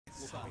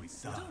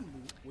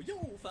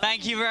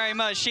Thank you very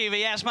much, Shiva.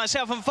 Yes,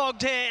 myself and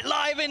Fogged here,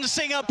 live in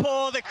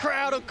Singapore. The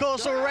crowd, of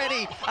course,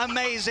 already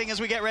amazing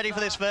as we get ready for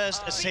this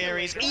first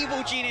series.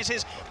 Evil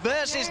Geniuses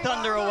versus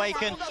Thunder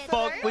Awaken.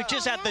 Fogg, we've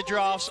just had the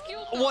drafts.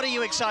 What are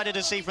you excited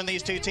to see from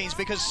these two teams?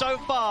 Because so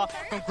far,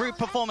 from group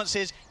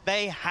performances,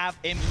 they have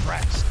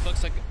impressed.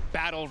 Looks like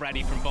battle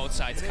ready from both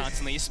sides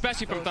constantly,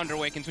 especially from Thunder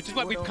Awakens, which is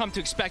what we've come to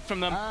expect from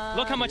them.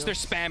 Look how much their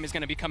spam is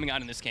going to be coming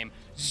out in this game.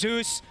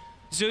 Zeus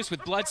with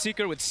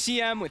Bloodseeker, with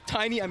CM, with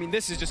Tiny. I mean,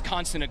 this is just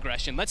constant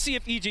aggression. Let's see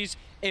if EG's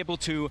able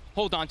to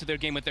hold on to their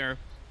game with their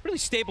really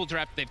stable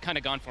draft they've kind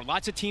of gone for.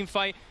 Lots of team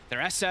fight, their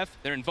SF,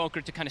 their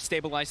Invoker to kind of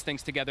stabilize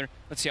things together.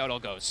 Let's see how it all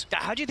goes.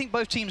 How do you think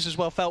both teams as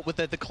well felt with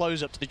the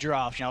close up to the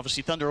draft? You know,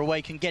 obviously Thunder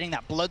Awaken getting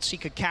that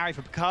Bloodseeker carry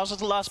for Picasso as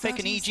the last pick,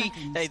 and EG,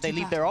 they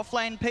leave their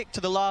offlane pick to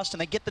the last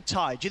and they get the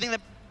tie. Do you think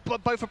that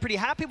both are pretty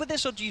happy with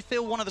this, or do you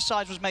feel one of the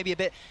sides was maybe a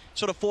bit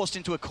sort of forced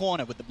into a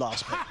corner with the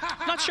last pick?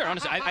 Not sure,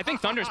 honestly. I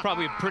think Thunder is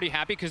probably pretty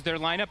happy because their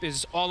lineup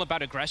is all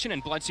about aggression,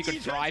 and Bloodseeker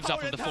thrives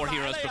off of the 4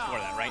 heroes before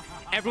that, right?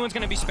 Everyone's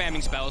going to be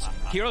spamming spells.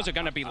 Heroes are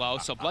going to be low,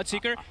 so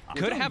Bloodseeker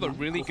could have a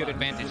really good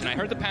advantage. And I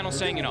heard the panel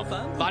saying, you know,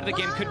 a lot of the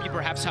game could be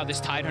perhaps how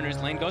this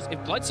Tidehunter's lane goes. If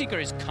Bloodseeker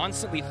is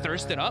constantly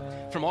thirsted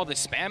up from all the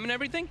spam and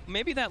everything,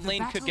 maybe that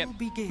lane could get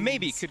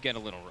a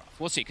little rough.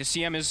 We'll see, because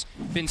CM has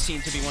been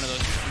seen to be one of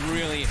those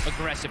really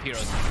aggressive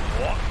heroes.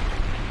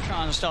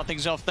 Trying to start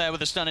things off there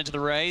with a stun into the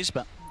Raze,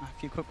 but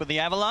if you're quick with the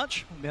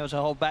Avalanche, we'll be able to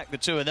hold back the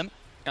two of them.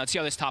 Now let's see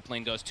how this top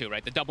lane goes too,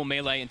 right? The double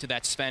melee into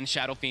that Sven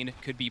Shadow Fiend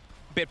could be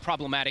a bit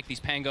problematic. These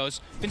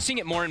Pangos, been seeing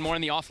it more and more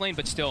in the off lane,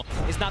 but still,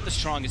 it's not the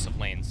strongest of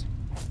lanes.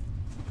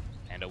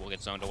 Panda will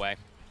get zoned away.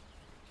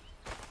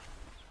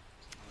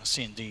 Let's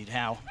see indeed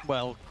how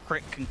well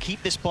Crit can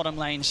keep this bottom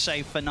lane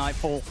safe for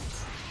Nightfall,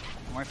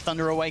 or if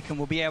Thunder Awaken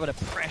will be able to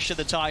pressure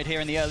the Tide here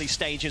in the early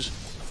stages.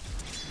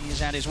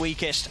 He's at his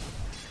weakest.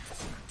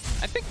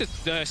 I think that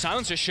the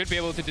Silencer should be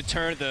able to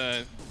deter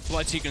the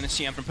Bloodseeker and the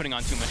CM from putting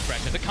on too much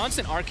pressure. The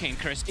constant Arcane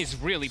Curse is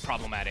really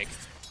problematic,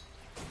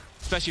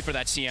 especially for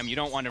that CM. You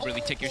don't want to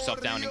really tick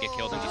yourself down and get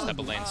killed in these type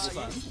of lanes.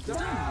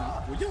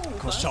 Of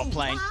course, top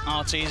lane,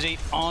 YTz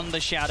on the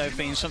Shadow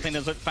Fiend, something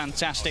that looked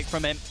fantastic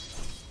from him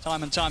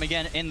time and time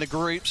again in the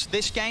groups.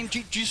 This game,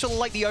 do you sort of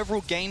like the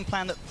overall game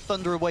plan that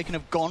Thunder Awaken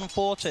have gone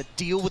for to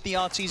deal with the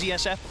YTz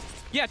SF?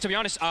 Yeah, to be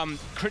honest,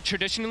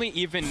 traditionally,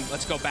 even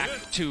let's go back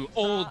to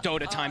old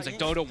Dota times, like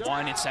Dota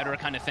 1, etc.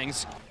 kind of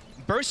things.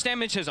 Burst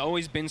damage has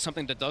always been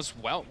something that does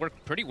work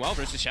pretty well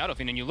versus Shadow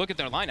Fiend, and you look at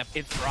their lineup,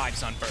 it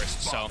thrives on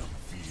burst. So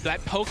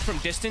that poke from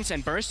distance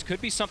and burst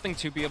could be something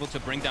to be able to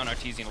bring down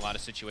YTz in a lot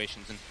of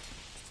situations. And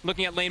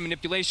looking at lane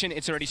manipulation,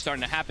 it's already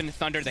starting to happen.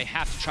 Thunder, they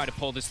have to try to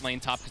pull this lane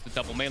top because the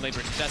double melee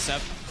versus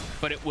SF,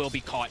 but it will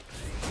be caught.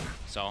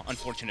 So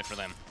unfortunate for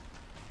them.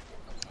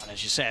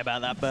 As you say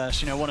about that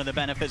burst, you know, one of the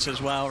benefits as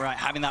well, right,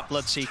 having that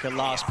Bloodseeker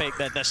last pick,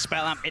 the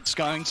spell amp, it's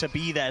going to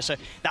be there. So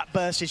that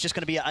burst is just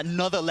going to be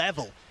another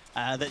level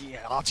that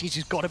YTz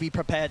has got to be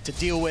prepared to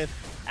deal with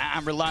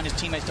and rely on his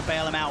teammates to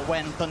bail him out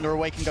when Thunder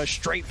Awaken goes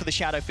straight for the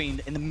Shadow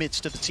Fiend in the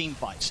midst of the team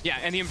fights. Yeah,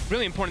 and the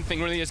really important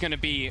thing really is going to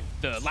be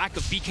the lack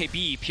of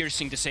BKB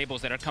piercing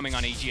disables that are coming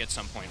on AG at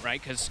some point,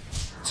 right? Because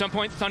at some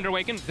point, Thunder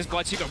Awaken, this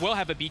Bloodseeker will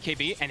have a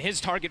BKB, and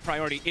his target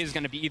priority is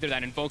going to be either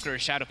that Invoker or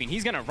Shadow Fiend.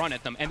 He's going to run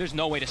at them, and there's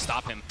no way to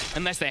stop him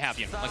unless they have,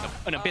 you know, like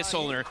an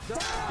Abyssal or,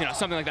 you know,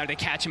 something like that. They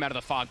catch him out of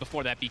the fog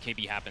before that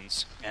BKB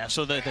happens. Yeah,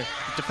 so the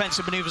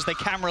defensive maneuvers they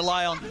can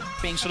rely on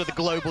being sort of the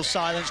global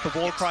silence, the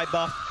Warcry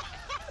buff.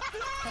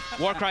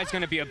 Warcry is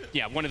going to be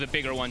one of the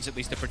bigger ones, at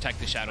least to protect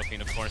the Shadow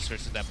Fiend, of course,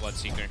 versus that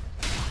Bloodseeker.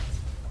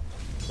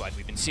 That's why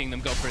we've been seeing them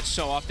go for it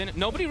so often.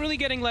 Nobody really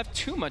getting left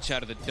too much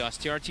out of the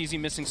dust. YTz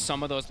missing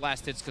some of those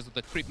last hits because of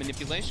the creep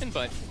manipulation,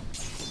 but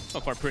so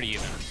far pretty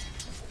even.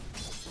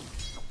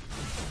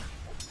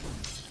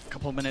 A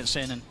couple of minutes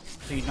in, and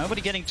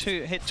nobody getting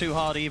hit too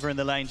hard either in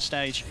the lane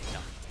stage. No.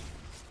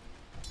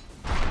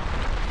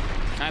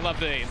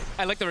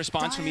 I like the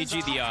response from EG,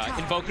 the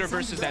Invoker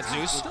versus that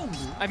Zeus.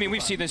 I mean,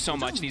 we've seen this so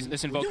much,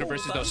 this Invoker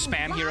versus those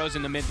spam heroes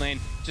in the mid lane,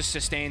 just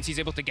sustains. He's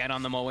able to get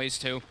on them always,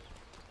 too.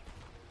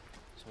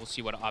 So we'll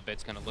see what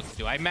Abed's going to look to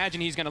do. I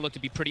imagine he's going to look to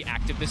be pretty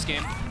active this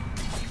game.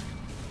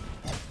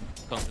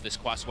 Going for this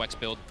Quaswex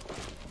build.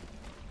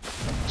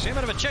 See a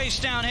bit of a chase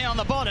down here on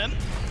the bottom.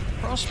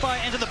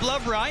 Frostbite into the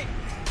Bloodbright.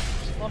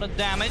 A lot of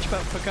damage,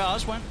 but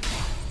Picasso won't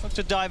look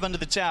to dive under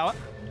the tower.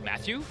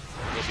 Matthew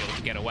will be able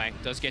to get away.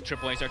 Does get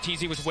triple A's.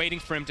 YTz was waiting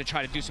for him to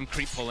try to do some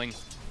creep pulling.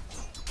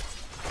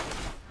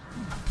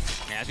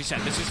 And as we said,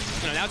 this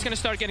is, now it's going to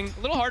start getting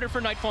a little harder for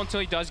Nightfall until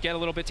he does get a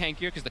little bit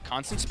tankier because the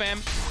constant spam.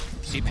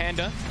 See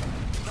Panda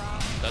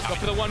does go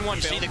for the 1-1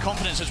 build. See the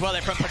confidence as well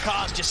there from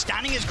Picasso, just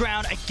standing his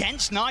ground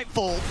against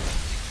Nightfall.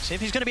 See if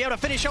he's going to be able to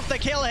finish off the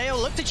kill here. He'll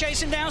look to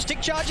chase him down.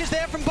 Stick charges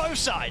there from both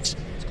sides.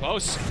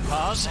 close.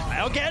 Paz,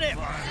 they'll get it.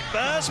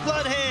 First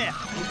blood here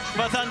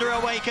for Thunder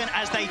Awaken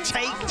as they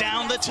take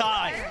down the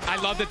Tide. I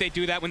love that they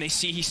do that when they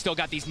see he's still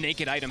got these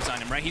naked items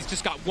on him, right? He's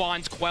just got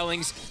wands,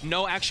 quellings,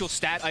 no actual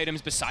stat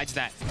items besides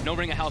that. No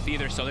ring of health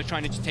either, so they're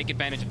trying to just take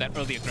advantage of that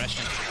early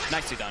aggression.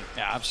 Nicely done.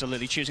 Yeah,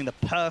 absolutely. Choosing the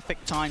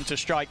perfect time to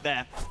strike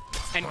there.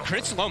 And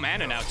Crit's low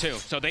mana now, too.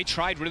 So they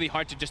tried really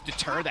hard to just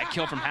deter that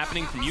kill from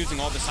happening, from using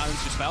all the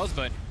silencer spells,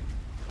 but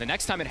the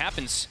next time it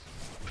happens,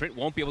 Crit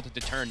won't be able to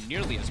deter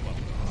nearly as well.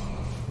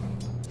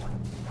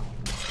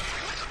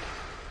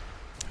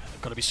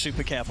 Got to be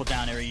super careful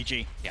down here,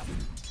 EG. Yeah.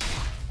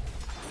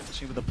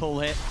 See with the pull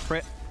hit,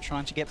 Crit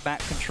trying to get back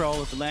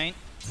control of the lane.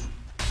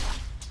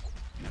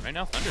 Right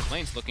now, Thunder's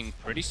lane's looking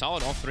pretty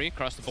solid, all three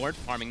across the board,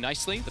 farming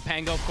nicely. The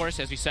Pango, of course,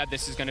 as we said,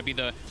 this is going to be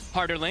the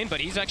harder lane, but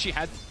he's actually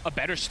had a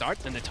better start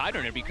than the Tide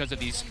earner because of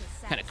these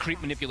kind of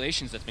creep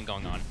manipulations that's been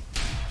going on.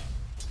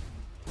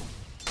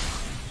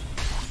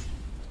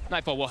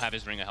 Nightfall will have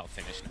his Ring of Health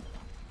finished,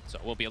 so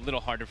it will be a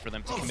little harder for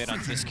them to commit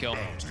onto this kill.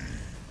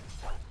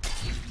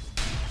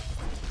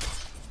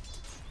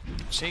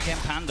 See again,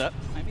 Panda,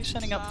 maybe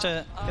setting up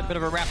to get a bit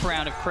of a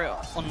wraparound of Crit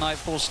on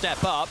Nightfall's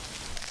step up.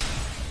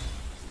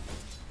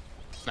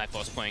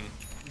 Nightfall's playing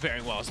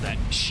very well as that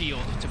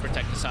shield to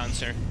protect the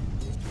silencer.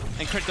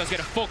 And Crit does get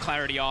a full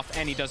clarity off,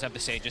 and he does have the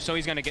Sages, so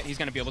he's gonna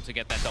be able to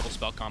get that double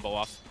spell combo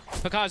off.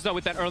 Because though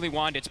with that early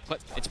wand, it's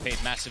paid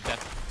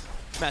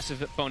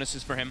massive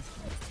bonuses for him.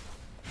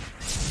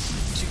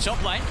 See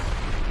top lane.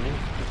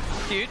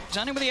 Cute,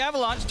 standing with the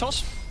Avalanche,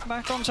 toss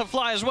back onto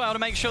Fly as well to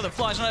make sure that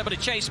Fly's not able to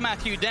chase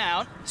Matthew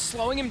down.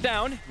 Slowing him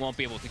down, won't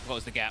be able to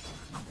close the gap.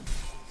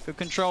 Good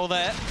control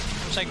there.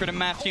 Sacred and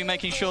Matthew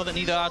making sure that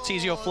neither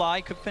YTz or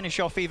Fly could finish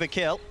off either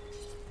kill.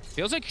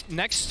 Feels like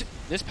next,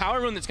 this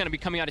power rune that's going to be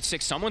coming out at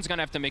 6, someone's going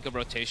to have to make a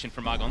rotation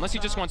for Mago, unless he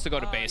just wants to go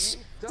to base.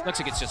 Looks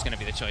like it's just going to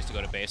be the choice to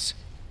go to base.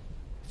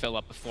 Fill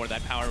up before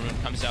that power rune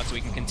comes out so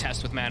he can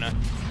contest with mana.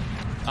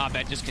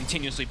 Abed just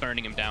continuously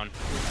burning him down.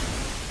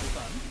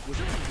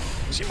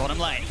 See bottom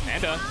lane.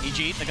 Panda.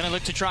 EG, they're going to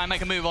look to try and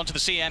make a move onto the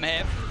CM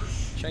here.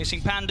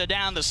 Chasing Panda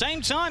down. The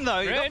same time,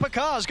 though, you've got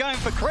Pakaz going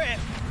for Crit.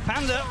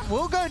 Panda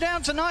will go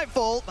down to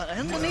Nightfall, but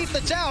underneath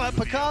the tower,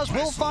 Pakaz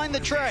will find the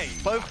trade.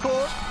 Both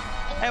cores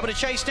able to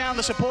chase down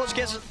the supports,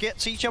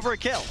 gets each other a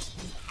kill.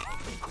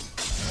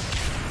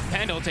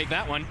 Panda will take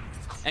that one.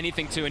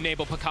 Anything to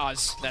enable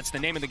Pakaz. That's the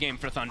name of the game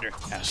for Thunder.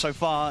 Yeah, so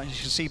far, as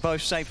you can see,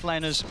 both safe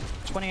laners.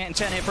 28 and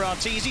 10 here for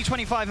YTz,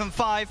 25 and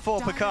 5 for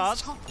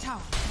Pakaz. Top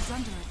tower is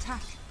under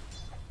attack.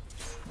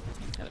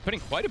 Yeah, they're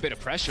putting quite a bit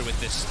of pressure with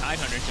this Tide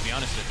Hunter, to be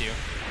honest with you.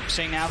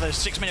 Seeing now the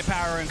 6-minute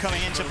power rune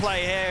coming into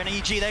play here, and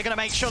EG, they're going to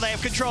make sure they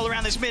have control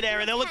around this mid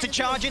area. They'll look to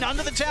charge in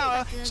under the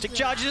tower. Stick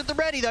charges at the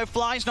ready, though.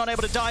 Fly's not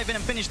able to dive in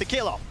and finish the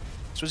kill off.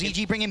 So as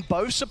EG bringing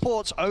both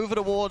supports over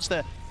towards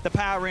the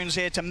power runes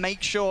here to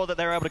make sure that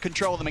they're able to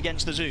control them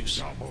against the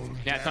Zeus.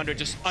 Yeah, Thunder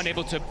just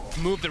unable to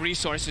move the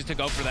resources to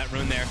go for that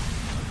rune there.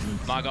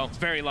 Mago,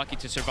 very lucky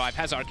to survive,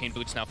 has Arcane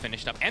Boots now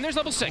finished up. And there's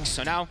level 6,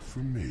 so now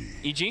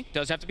EG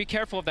does have to be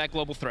careful of that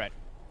global threat.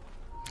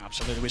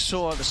 Absolutely. We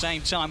saw at the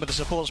same time with the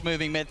supports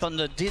moving mid,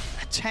 Thunder did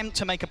attempt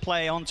to make a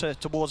play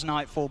towards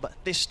Nightfall, but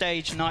at this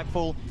stage,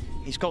 Nightfall,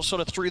 he's got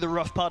sort of through the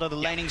rough part of the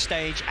laning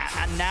stage,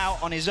 and now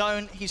on his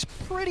own, he's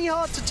pretty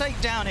hard to take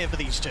down here for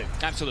these two.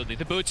 Absolutely.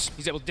 The boots,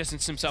 he's able to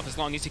distance himself as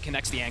long as he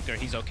connects the anchor.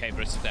 He's okay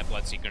versus that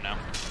Bloodseeker now.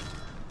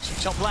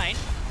 Top lane.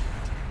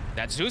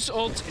 That Zeus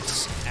ult,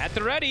 it's at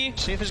the ready.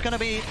 See if it's going to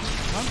be,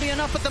 won't be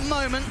enough at the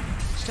moment.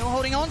 Still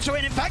holding on to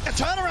it. In fact, the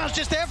turnaround's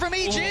just there from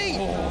EG.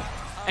 Oh.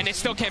 And they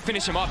still can't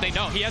finish him off. They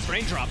know he has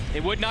Raindrop.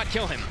 It would not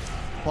kill him.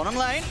 Bottom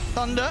lane,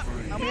 Thunder.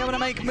 They'll be able to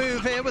make a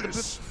move here with a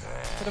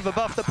bit of a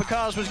buff that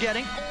Pakaz was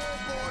getting.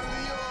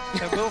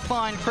 So we'll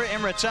find Crit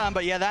in return,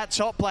 but yeah, that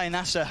top lane,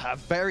 that's a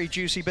very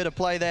juicy bit of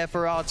play there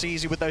for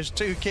YTz with those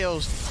 2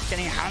 kills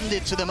getting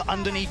handed to them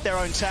underneath their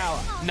own tower.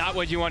 Not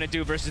what you want to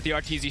do versus the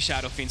YTz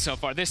Shadow Fiend so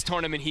far. This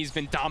tournament, he's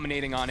been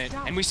dominating on it.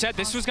 And we said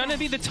this was going to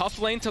be the tough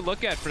lane to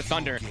look at for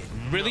Thunder.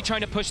 Really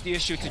trying to push the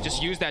issue to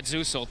just use that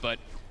Zeus ult, but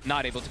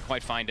not able to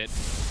quite find it.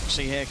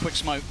 See here, quick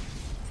smoke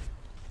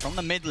from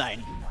the mid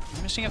lane.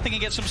 I'm seeing if they can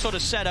get some sort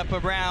of setup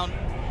around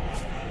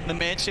the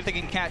mid, see if they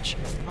can catch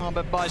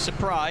Abed by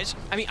surprise.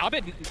 I mean,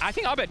 I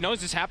think Abed knows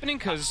this happening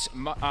because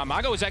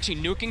Mago was actually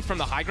nuking from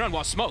the high ground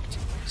while smoked.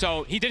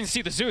 So he didn't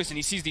see the Zeus and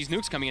he sees these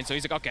nukes coming in, so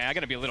he's like, okay, I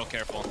gotta be a little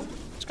careful.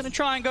 He's gonna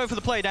try and go for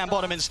the play down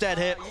bottom instead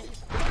here.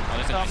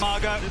 Nice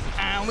Margo,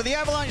 and with the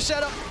Avalanche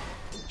setup,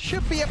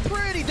 should be a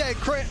pretty dead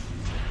Crit.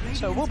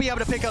 So we'll be able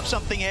to pick up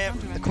something here.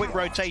 A quick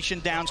rotation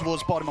down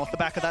towards bottom off the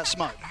back of that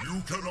smoke.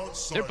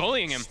 They're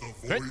bullying him.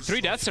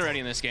 3 deaths already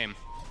in this game.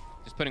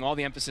 Just putting all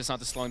the emphasis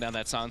onto slowing down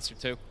that silencer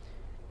too.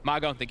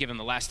 Mago, they give him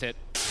the last hit.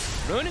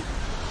 Rune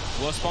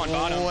will spawn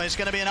bottom. Oh, it's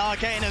going to be an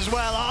Arcane as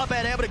well.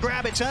 Abed able to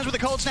grab it. Turns with the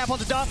cold snap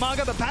onto Dark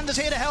Margo, but Panda's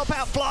here to help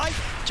out Fly.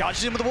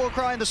 Charges in with the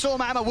Warcry and the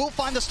Storm Hammer. Will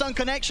find the stun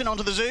connection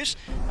onto the Zeus.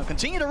 They'll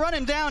continue to run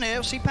him down here.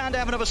 We'll see Panda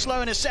have another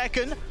slow in a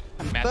second.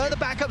 And further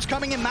backups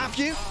coming in.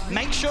 Matthew,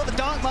 make sure the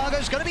Dark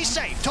Margo's going to be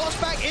safe. Toss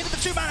back into the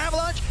 2-man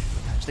Avalanche.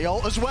 It's the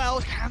ult as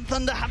well. Can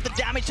Thunder have the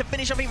damage to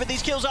finish off even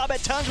these kills?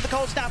 Abed turns with the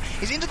cold snap.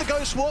 He's into the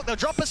ghost walk. They'll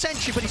drop a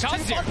sentry, but he's too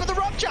far for the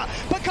rupture.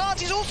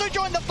 Picard's also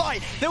joined the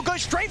fight. They'll go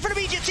straight for an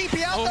immediate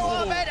TP out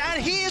though, Abed,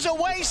 and he is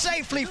away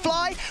safely.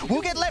 Fly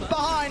will get left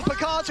behind.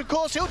 Picard's, of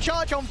course, he'll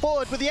charge on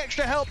forward with the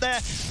extra help there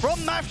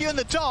from Matthew and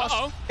the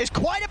toss. It's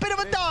quite a bit of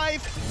a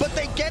dive, but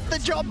they get the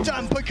job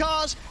done.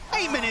 Picard's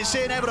 8 minutes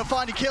in, able to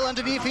find a kill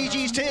underneath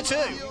EG's tier 2.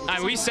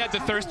 And we said the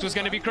thirst was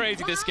going to be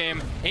crazy this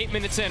game. 8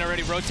 minutes in,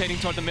 already rotating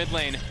toward the mid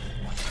lane.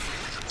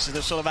 This is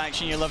the sort of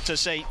action you love to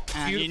see,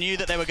 and you knew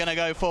that they were going to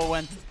go for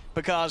when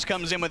Picard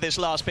comes in with this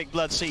last pick,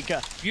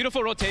 Bloodseeker.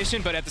 Beautiful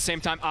rotation, but at the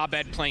same time,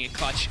 Abed playing it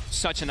clutch.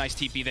 Such a nice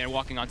TP there,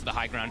 walking onto the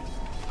high ground.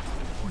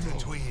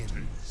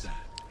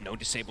 No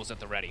disables at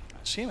the ready.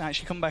 See him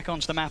actually come back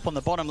onto the map on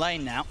the bottom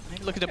lane now.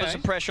 Looking to put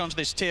some pressure onto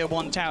this tier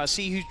 1 tower.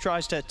 See who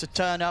tries to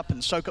turn up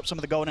and soak up some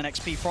of the golden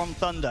XP from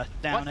Thunder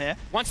down here.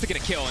 Wants to get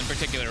a kill in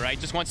particular, right?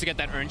 Just wants to get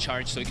that earn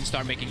charge so he can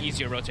start making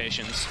easier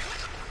rotations.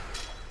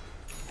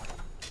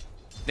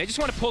 They just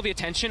want to pull the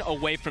attention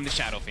away from the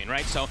Shadow Fiend,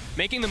 right? So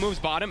making the moves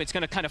bottom, it's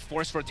going to kind of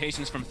force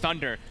rotations from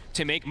Thunder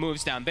to make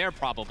moves down there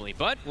probably.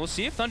 But we'll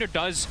see if Thunder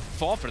does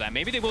fall for that.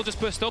 Maybe they will just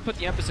still put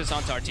the emphasis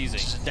onto RTZ.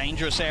 It's a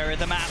dangerous area of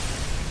the map.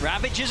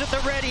 Ravage is at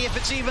the ready if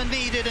it's even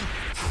needed, and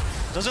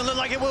doesn't look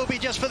like it will be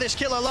just for this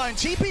kill alone.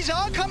 TPs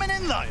are coming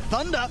in though.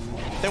 Thunder,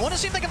 they want to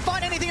see if they can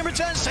find anything in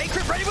return.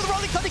 Sacred ready with the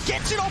Rolling Thunder,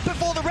 gets it off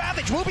before the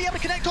Ravage. Will be able to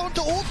connect on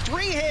to all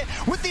 3 here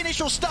with the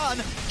initial stun.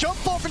 Jump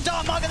forward from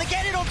Darkmark, and they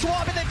get it onto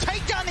Arbin, then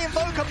take down the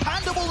Invoker.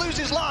 Panda will lose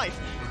his life,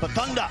 but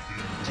Thunder,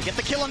 to get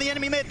the kill on the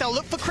enemy mid, they'll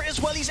look for Crit as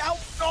well. He's out.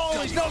 Oh,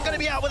 he's not going to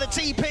be out with a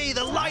TP.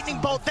 The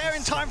Lightning Bolt there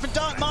in time for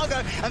Dark Margo.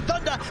 And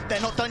Thunder, they're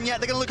not done yet.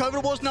 They're going to look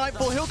over towards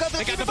Nightfall. He'll go for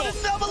the TP, but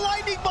another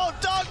Lightning Bolt.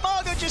 Dark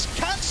Margo just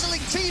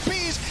cancelling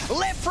TPs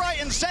left, right,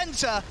 and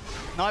center.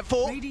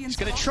 Nightfall is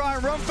going to try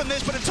and run from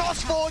this, but a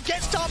toss forward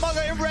gets Dark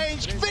Margo in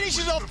range,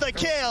 finishes off the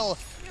kill.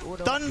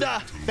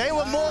 Thunder, they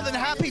were more than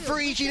happy for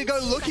EG to go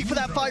looking for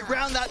that fight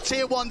round that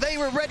tier 1. They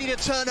were ready to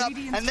turn up,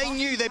 and they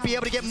knew they'd be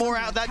able to get more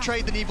out of that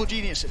trade than Evil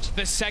Geniuses.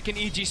 The second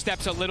EG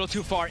steps a little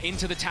too far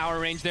into the tower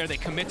range there. They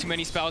commit too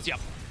many spells.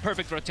 Yep,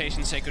 perfect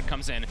rotation. Sacred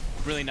comes in.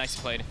 Really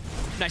nicely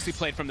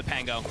played from the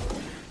Pango.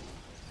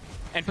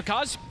 And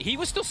Picaz, he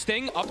was still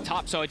staying up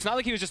top, so it's not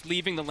like he was just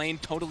leaving the lane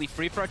totally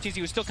free for RTZ.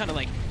 He was still kind of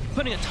like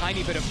putting a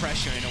tiny bit of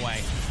pressure in a way.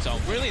 So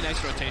really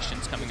nice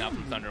rotations coming out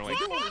from Thunder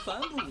Awaken.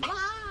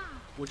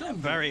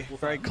 Very,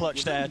 very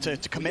clutch there to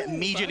commit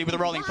immediately with the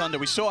Rolling Thunder.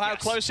 We saw how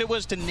close it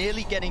was to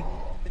nearly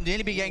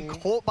be getting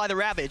caught by the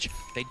Ravage.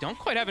 They don't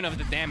quite have enough of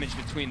the damage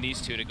between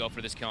these two to go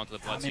for this kill onto the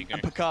Bloodseeker.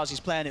 And Picaz, he's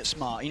playing it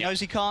smart. He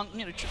knows he can't,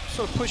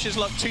 sort of push his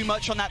luck too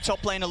much on that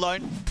top lane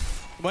alone.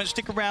 He won't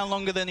stick around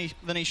longer than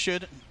he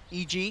should.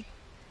 EG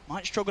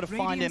might struggle to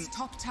find him.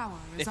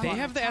 If they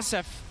have the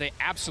SF, they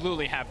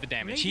absolutely have the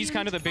damage. He's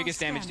kind of the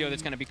biggest damage deal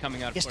that's going to be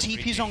coming out. Yes,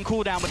 TP's on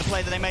cooldown with the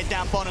play that they made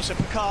down bottom. So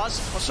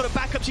Picaz, what sort of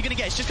backups are you going to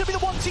get? It's just going to be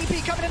the one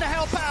TP coming in to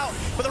help out.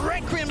 But the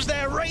Requiem's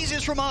there,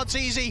 raises from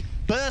RTZ,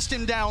 burst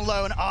him down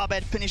low, and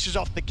Abed finishes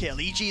off the kill.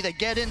 EG, they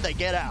get in, they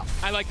get out.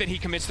 I like that he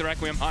commits the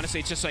Requiem. Honestly,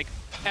 it's just like,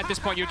 at this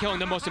point, you're killing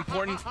the most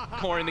important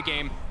core in the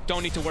game.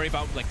 Don't need to worry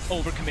about like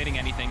over-committing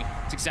anything.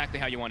 It's exactly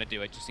how you want to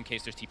do it, just in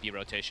case there's TP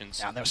rotations.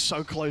 Yeah, they're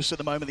so close at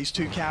the moment, these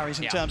two carries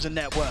in terms of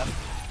net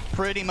worth.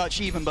 Pretty much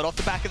even, but off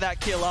the back of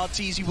that kill,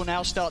 RTZ will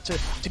now start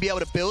to be able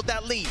to build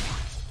that lead.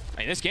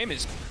 I mean, this game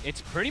it's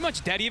pretty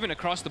much dead even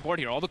across the board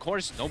here. All the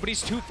cores,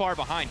 nobody's too far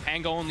behind.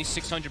 Pango only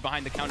 600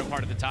 behind the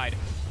counterpart of the Tide.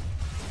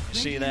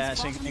 See there,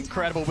 it's an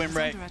incredible win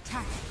rate.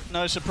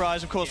 No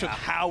surprise, of course, with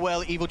how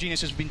well Evil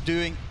Genius has been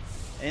doing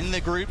in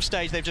the group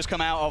stage. They've just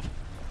come out of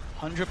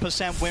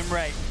 100% win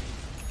rate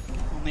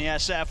on the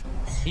SF.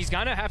 He's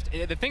gonna have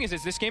to, the thing is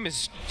this game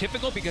is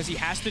typical because he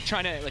has to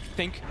try to like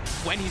think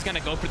when he's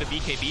gonna go for the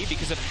BKB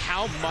because of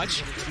how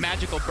much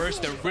magical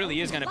burst there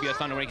really is gonna be at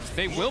Thunder Awaken.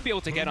 They will be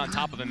able to get on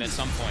top of him at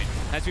some point.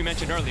 As we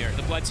mentioned earlier,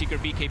 the Bloodseeker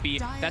BKB,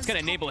 that's gonna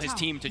enable his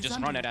team to just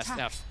run at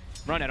SF,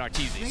 run at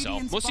RTZ.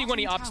 So we'll see when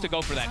he opts to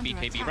go for that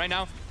BKB. Right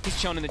now,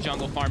 he's chilling in the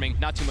jungle farming,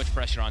 not too much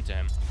pressure onto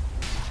him.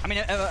 I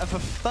mean, for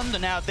Thunder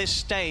now at this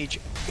stage,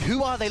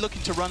 who are they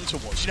looking to run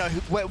towards? You know,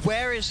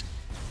 where is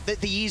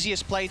the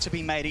easiest play to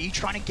be made? Are you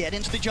trying to get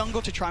into the jungle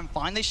to try and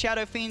find this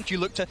Shadow Fiend? Do you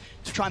look to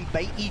try and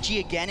bait EG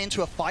again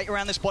into a fight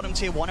around this bottom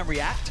tier 1 and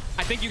react?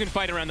 I think you can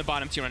fight around the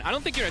bottom tier 1. I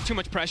don't think you're at too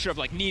much pressure of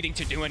like needing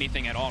to do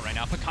anything at all right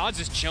now. Picaz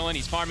is chilling,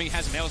 he's farming, he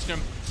has Maelstrom.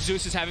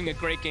 Zeus is having a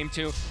great game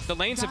too. The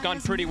lanes have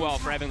gone pretty well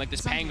for having like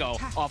this Pango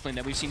offlane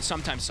that we've seen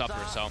sometimes suffer.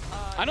 So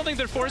I don't think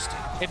they're forced.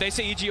 If they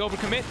say EG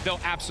overcommit, they'll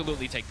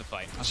absolutely take the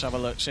fight. Let's have a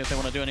look, see if they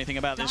want to do anything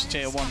about this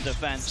tier 1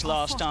 defense.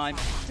 Last time,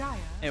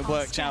 it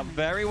worked out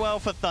very well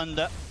for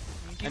Thunder.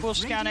 We'll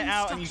scan it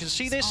out, and you can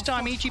see this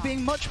time EG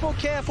being much more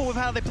careful with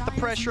how they put the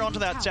pressure onto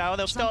that tower.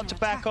 They'll start to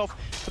back off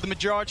for the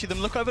majority of them.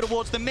 Look over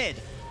towards the mid.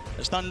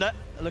 As Thunder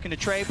are looking to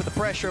trade with the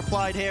pressure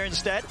applied here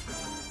instead.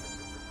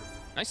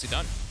 Nicely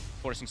done.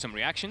 Forcing some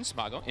reactions.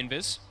 Mago,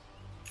 Invis.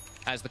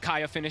 As the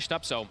Kaya finished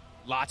up, so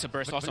Lots of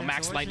burst. Also,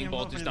 Max Lightning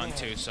Bolt is done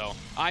too. So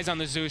eyes on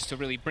the Zeus to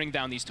really bring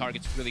down these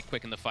targets really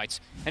quick in the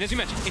fights. And as you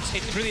mentioned,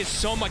 it really is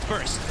so much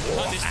burst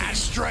on this team. And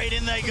straight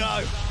in they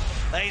go.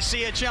 They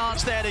see a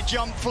chance there to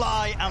jump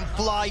Fly, and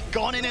Fly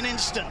gone in an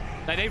instant.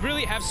 Now, they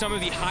really have some of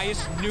the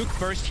highest nuke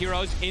burst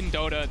heroes in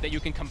Dota that you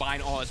can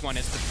combine all as one.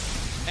 As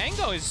the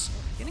Mango is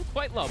getting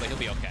quite low, but he'll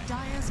be okay.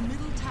 Dire's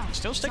middle tower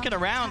Still sticking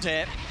around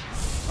here.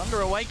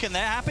 Thunder Awaken,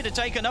 they're happy to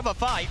take another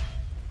fight.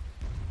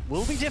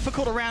 Will be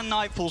difficult around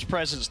Nightfall's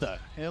presence, though.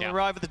 He'll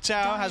arrive at the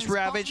tower, has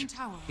Ravage.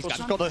 He's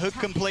got the hook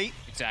complete.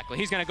 Exactly.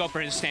 He's going to go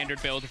for his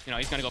standard build. You know,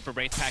 he's going to go for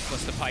Wraith Pack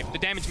plus the pipe. The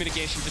damage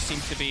mitigation just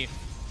seems to be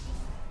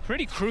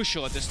pretty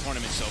crucial at this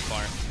tournament so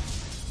far.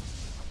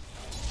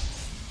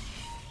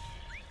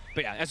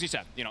 But yeah, as you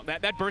said, you know,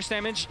 that burst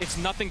damage, it's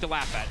nothing to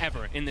laugh at,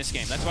 ever, in this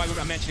game. That's why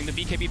I'm mentioning the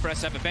BKB for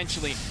SF.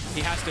 Eventually, he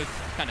has to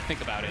kind of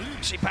think about it.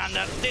 See,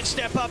 Panda did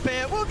step up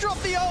here. We'll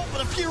drop the ult,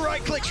 but a few right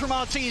clicks from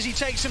YTz. He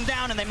takes him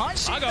down, and they might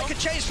see if they could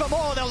chase for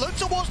more. They'll look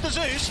towards the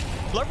Zeus.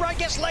 Blood Right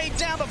gets laid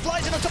down, but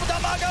Flies in on top of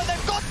Darmago.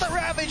 They've got the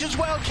Ravage as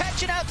well,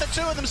 catching out the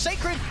two of them.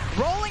 Sacred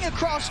rolling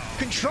across,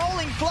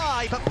 controlling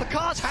Fly, but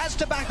Picard has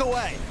to back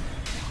away.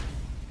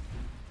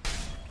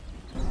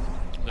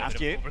 A little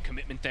bit of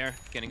overcommitment there,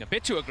 getting a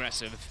bit too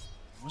aggressive.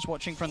 I was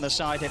watching from the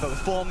side here, but with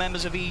 4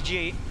 members of EG,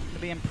 to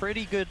be in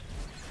pretty good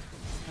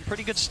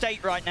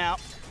state right now.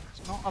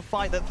 It's not a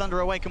fight that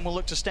Thunder Awaken will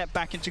look to step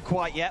back into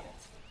quite yet.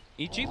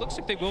 EG looks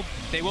like they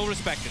will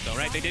respect it though,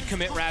 right? They did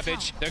commit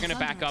Ravage. They're going to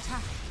back up,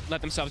 let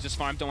themselves just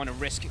farm. Don't want to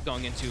risk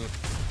going into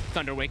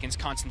Thunder Awaken's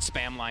constant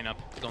spam lineup,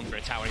 going for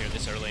a tower here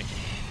this early.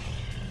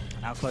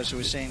 How close are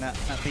we seeing that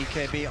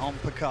BKB on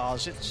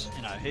Picard? It's,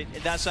 you know,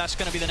 that's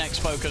going to be the next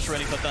focus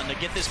really for Thunder.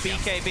 Get this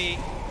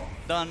BKB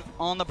done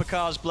on the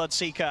Picard's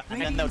Bloodseeker, and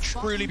then they'll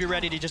truly be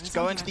ready to just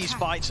go into these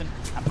fights, and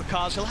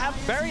Picard's, he'll have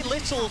very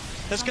little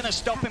that's going to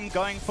stop him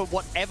going for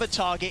whatever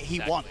target he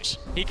wants.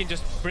 He can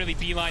just really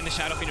beeline the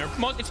Shadow Fiend.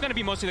 It's going to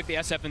be mostly like the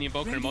SF and the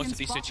Invoker in most of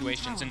these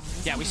situations, and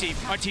yeah, we see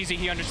YTz,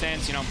 he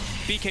understands, you know,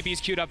 BKB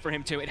is queued up for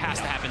him too. It has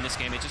to happen this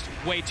game. It's just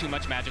way too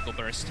much magical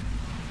burst.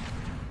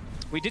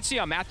 We did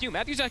see Matthew.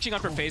 Matthew's actually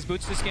gone for phase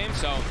boots this game,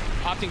 so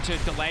opting to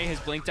delay his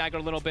Blink Dagger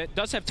a little bit.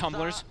 Does have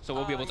tumblers, so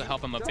we'll be able to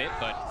help him a bit,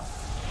 but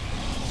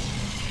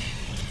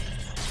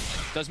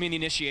does mean the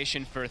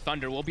initiation for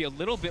Thunder will be a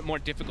little bit more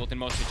difficult in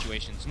most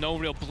situations. No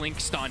real blink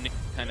stun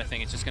kind of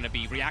thing. It's just going to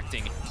be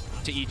reacting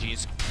to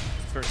EG's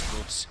first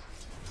moves.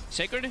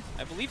 Sacred,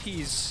 I believe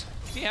does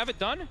he have it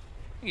done? I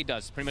think he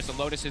does. Pretty much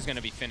the Lotus is going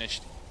to be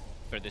finished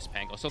for this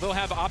Pango. So they'll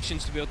have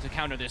options to be able to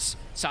counter this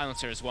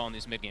Silencer as well in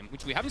this mid game,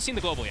 which we haven't seen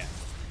the global yet.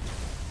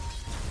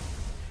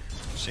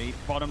 See,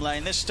 bottom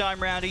lane this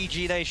time round,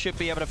 EG, they should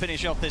be able to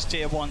finish off this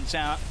tier 1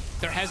 tower.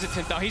 They're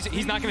hesitant though.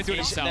 He's not going to do it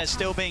himself. They're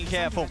still being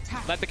careful.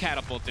 Let the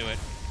catapult do it.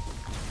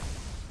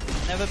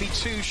 Never be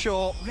too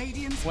sure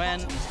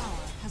when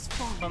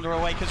Thunder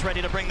Awaken's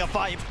ready to bring the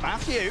fight.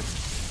 Matthew,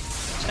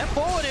 step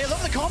forward here. Look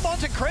at the combo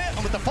to crit,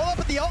 and with the follow-up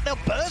of the ult, they'll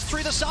burst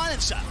through the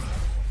Silencer.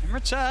 In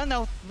return,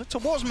 they'll look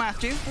towards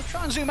Matthew. They'll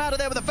try and zoom out of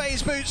there with a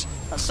phase boots.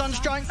 That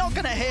Sunstrike not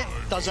going to hit.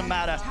 Doesn't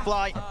matter.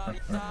 Fly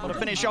will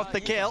finish off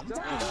the kill.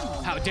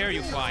 How dare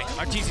you, Fly?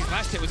 YTz's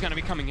last hit was going to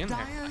be coming in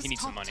there. He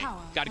needs some money.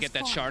 Got to get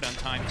that shard on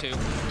time, too.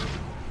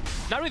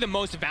 Not really the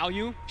most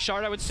value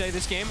shard, I would say,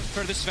 this game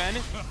for the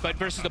Sven, but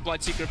versus the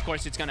Bloodseeker, of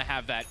course, it's going to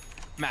have that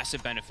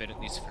massive benefit,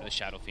 at least for the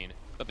Shadow Fiend.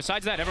 But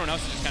besides that, everyone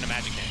else is just kind of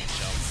magic damage,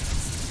 so.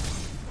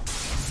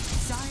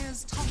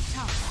 Dire's top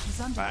tower is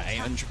under attack.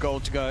 800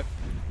 gold to go.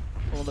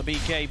 All the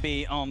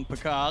BKB on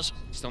Picard.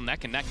 Still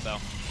neck and neck, though.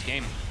 This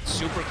game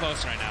super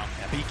close right now.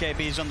 Yeah,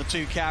 BKB is on the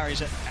 2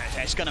 carries.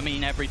 It's going to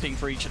mean everything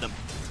for each of them.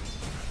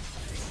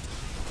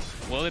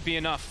 Will it be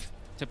enough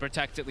to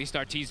protect at least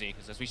YTz?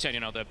 Because as we said, you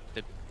know,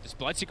 this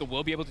Bloodseeker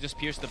will be able to just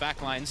pierce the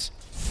back lines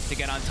to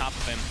get on top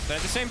of him. But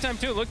at the same time,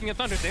 too, looking at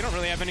Thunder, they don't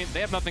really have any.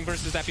 They have nothing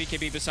versus that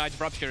BKB besides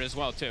Rupture as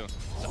well, too.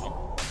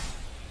 So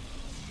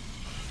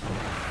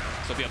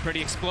it'll be a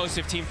pretty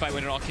explosive team fight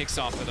when it all kicks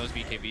off with those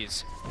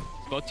BKBs.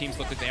 Both teams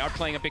look like they are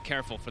playing a bit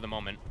careful for the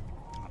moment.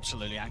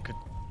 Absolutely, and could,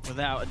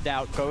 without a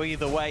doubt, go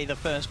either way. The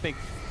first big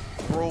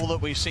brawl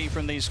that we see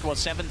from these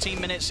squads,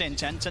 17 minutes in,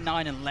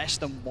 10-9, and less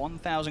than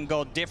 1,000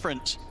 gold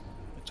difference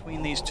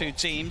between these two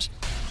teams.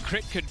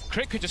 Crit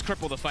could just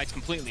cripple the fights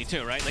completely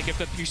too, right? Like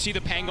if you see the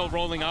Pango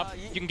rolling up,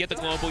 you can get the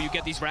global, you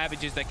get these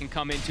Ravages that can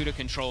come into the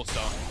control,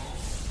 so.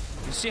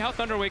 You see how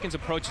Thunder Awakens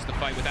approaches the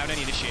fight without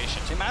any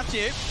initiation. See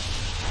Matthew,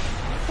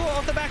 caught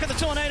off the back of the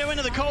Tornado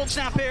into the cold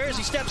snap here as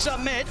he steps up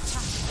mid.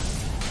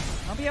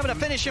 I'll be able to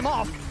finish him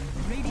off.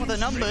 What are the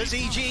numbers?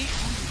 EG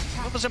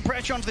put some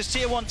pressure onto this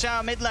tier 1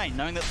 tower mid lane,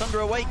 knowing that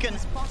Thunder Awaken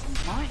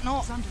might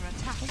not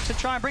look to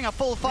try and bring a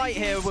full fight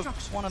here with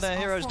one of their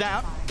heroes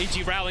down.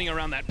 EG rallying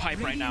around that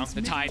pipe right now,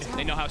 the Tide.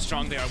 They know how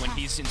strong they are when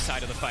he's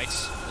inside of the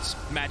fights. This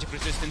magic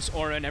resistance,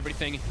 aura, and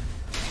everything.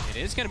 It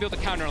is going to be able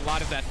to counter a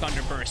lot of that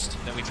Thunder burst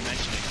that we've been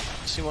mentioning.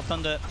 See what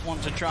Thunder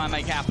want to try and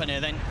make happen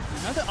here then.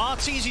 I know that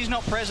YTz is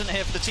not present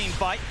here for the team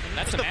fight.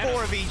 That's the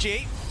 4 of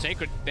EG.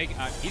 Sacred,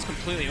 he's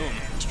completely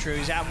It's true,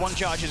 he's out 1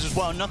 charges as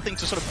well. Nothing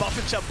to sort of buff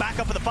himself back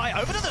up for the fight.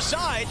 Over to the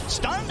side,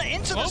 stun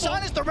into the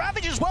side as the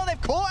Ravage as well.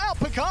 They've caught out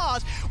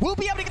Picard. Will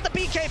be able to get the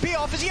BKB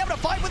off. Is he able to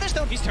fight with this?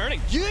 They'll He's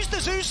turning. Use the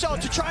Zeusol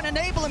to try and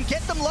enable him,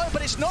 get them low,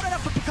 but it's not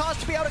enough for Picard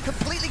to be able to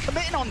completely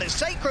commit in on this.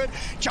 Sacred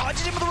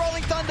charges in with the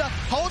Rolling Thunder,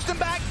 holds them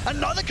back.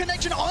 Another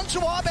connection onto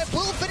Arbet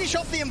will finish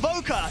off the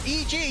Invoker.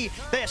 EG,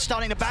 they're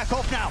starting to back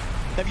off now.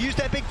 They've used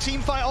their big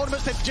team fight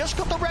ultimates. They've just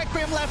got the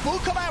Requiem left. Will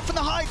come out from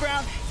the high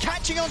ground,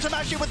 catching onto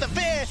Matthew with the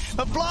fear.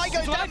 But Fly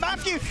goes down.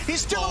 Matthew, he's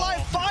still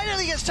alive.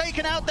 Finally gets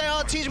taken out there.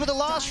 RTZ with the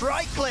last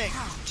right click.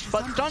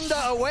 But Thunder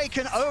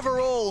Awaken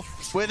overall,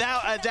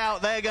 without a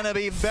doubt, they're going to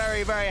be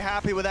very, very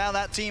happy with how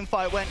that team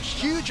fight went.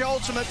 Huge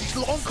ultimate, these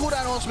long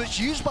cooldown ultimates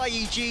used by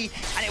EG,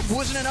 and it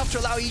wasn't enough to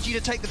allow EG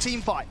to take the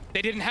team fight.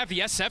 They didn't have the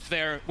SF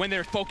there when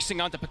they're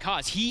focusing on the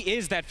Picaz. He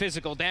is that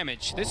physical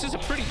damage. This is a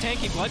pretty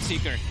tanky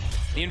Bloodseeker.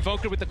 The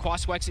Invoker with the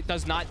Quaswex, it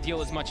does not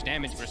deal as much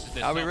damage versus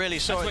this. Oh, we really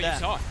saw it there.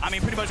 Saw. I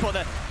mean, pretty much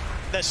what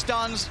the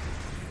stuns,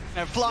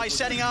 Fly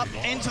setting up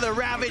into the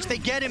Ravage, they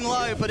get him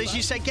low, but as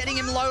you said, getting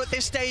him low at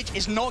this stage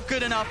is not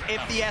good enough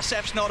if the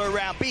SF's not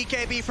around.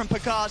 BKB from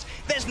Picard,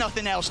 there's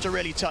nothing else to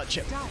really touch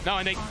him. No,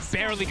 and they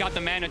barely got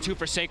the mana too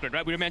for Sacred,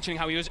 right? We were mentioning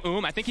how he was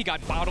I think he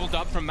got bottled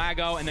up from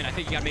Mago, and then I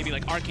think he got maybe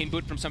like Arcane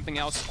Boot from something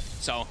else,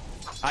 so.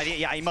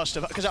 Yeah, he must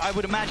have, because I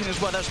would imagine as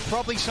well, that's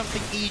probably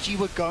something EG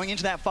were going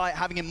into that fight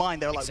having in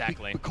mind. They were like,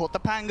 exactly. we caught the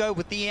Pango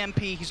with the EMP,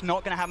 he's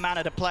not going to have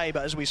mana to play,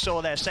 but as we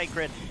saw there,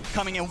 Sacred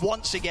coming in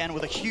once again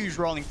with a huge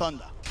Rolling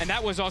Thunder. And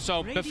that was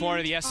also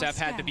before the SF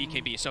had the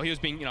BKB, so he was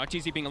being,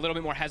 TZ being a little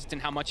bit more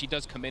hesitant how much he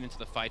does commit into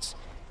the fights.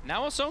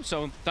 Now also,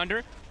 so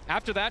Thunder,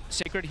 after that,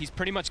 Sacred, he's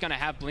pretty much going to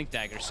have Blink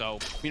Dagger, so,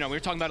 we were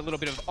talking about a little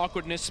bit of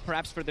awkwardness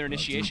perhaps for their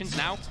initiations.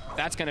 Now,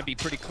 that's going to be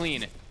pretty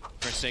clean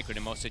for Sacred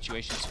in most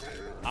situations.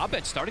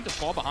 Abed's starting to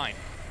fall behind.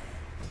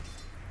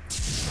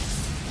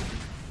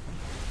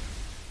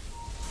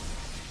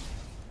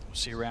 We'll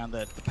see around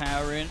the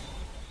power in.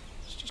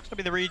 It's just going to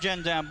be the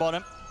regen down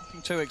bottom.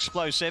 Nothing too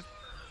explosive.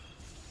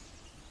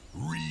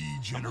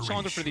 How much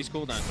longer for these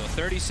cooldowns though?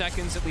 30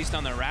 seconds at least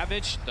on the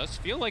Ravage. Does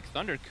feel like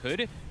Thunder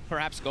could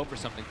perhaps go for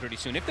something pretty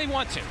soon if they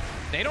want to.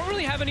 They don't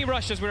really have any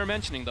rush, as we were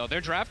mentioning though.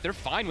 Their draft, they're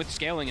fine with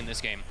scaling in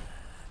this game.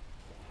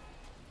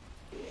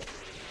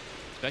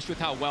 Especially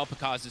with how well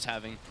Picaz is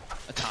having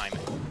a time.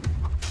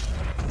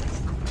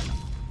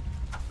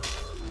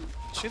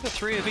 See the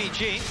 3 of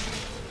EG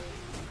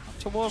up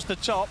towards the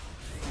top.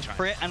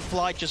 Crit and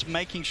Fly just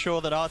making sure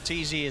that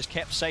RTZ is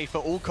kept safe at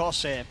all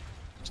costs here,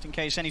 just in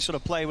case any sort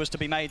of play was to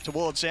be made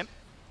towards him.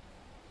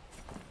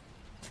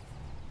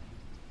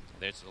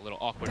 There's a little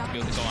awkward to be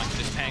able to go onto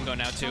this Pango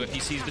now too. If he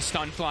sees the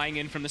stun flying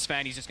in from the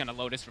Sven, he's just going to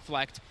Lotus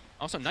Reflect.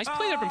 Also, nice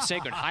play there from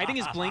Sacred, hiding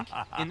his Blink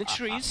in the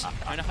trees,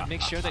 trying to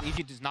make sure that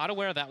EG is not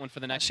aware of that one for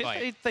the next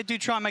fight. They do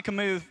try and make a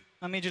move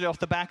immediately off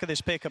the back of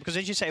this pickup, because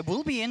as you say, it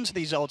will be into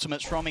these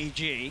ultimates from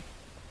EG.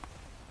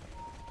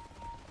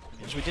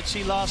 As we did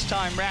see last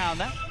time round,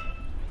 that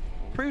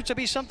proved to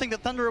be something that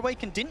Thunder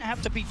Awaken didn't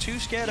have to be too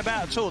scared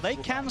about at all. They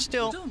can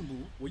still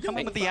come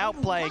in with the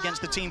outplay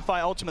against the team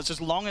fight ultimates as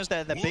long as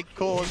they're big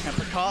cores.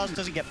 Picard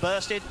doesn't get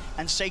bursted,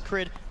 and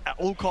Sacred at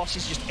all costs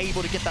is just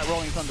able to get that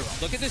Rolling Thunder on.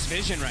 Look at this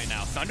vision right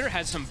now. Thunder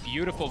has some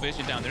beautiful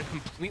vision down there,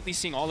 completely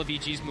seeing all of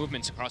EG's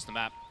movements across the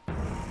map.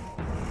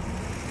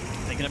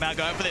 Thinking about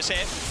going for this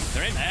hit.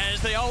 They're in.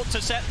 There's the ult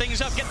to set things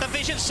up. Get the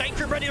vision.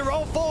 Sacred ready to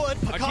roll forward.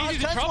 Picard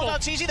turns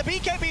towards RTZ. The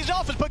BKB is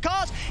off as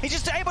Picard is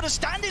just able to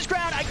stand his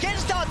ground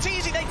against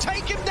RTZ. They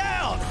take him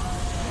down.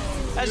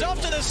 As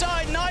off to the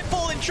side,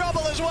 Nightfall in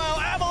trouble as well.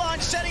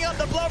 Avalanche setting up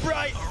the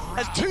Bloodbright.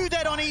 As 2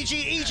 dead on EG.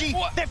 EG,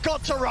 they've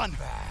got to run.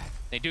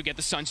 They do get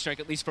the Sunstrike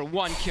at least for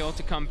 1 kill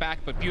to come back,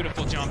 but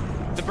beautiful jump.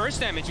 The burst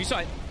damage, you saw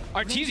it.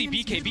 RTZ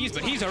BKBs,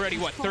 but he's already,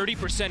 what, 30%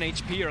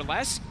 HP or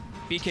less?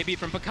 BKB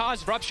from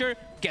Picaz, Rupture,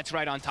 gets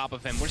right on top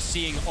of him. We're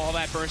seeing all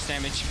that burst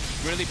damage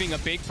really being a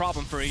big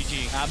problem for EG.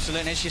 Absolutely,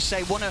 and as you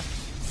say, one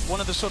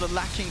of the sort of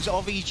lackings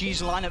of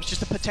EG's lineup is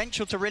just the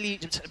potential to really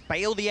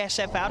bail the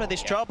SF out of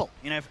this trouble.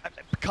 If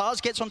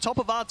Picaz gets on top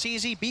of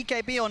RTZ,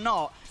 BKB or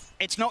not,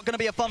 it's not going to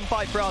be a fun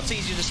fight for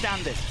RTZ to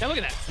stand it. Now look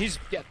at that. He's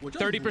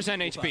 30%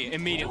 HP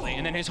immediately,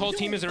 and then his whole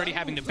team is already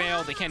having to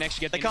bail. They can't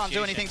actually get the They can't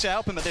do anything to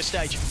help him at this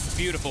stage.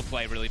 Beautiful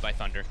play, really, by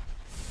Thunder.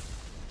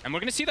 And we're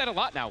going to see that a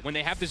lot now. When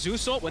they have the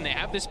Zeus ult, when they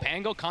have this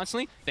Pango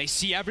constantly, they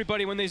see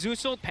everybody when they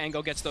Zeus ult,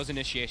 Pango gets those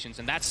initiations,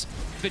 and that's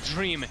the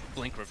dream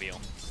Blink reveal.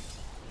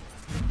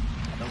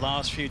 The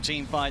last few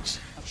team fights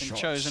have been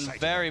chosen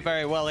very,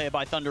 very well here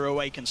by Thunder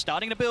Awaken,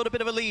 starting to build a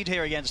bit of a lead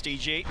here against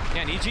EG. Yeah,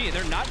 and EG,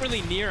 they're not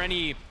really near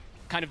any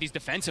kind of these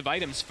defensive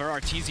items for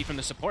RTZ from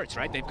the supports,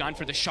 right? They've gone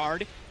for the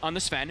Shard on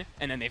the Sven,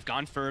 and then they've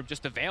gone for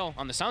just the Veil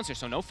on the Silencer,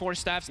 so no Force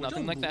Staffs,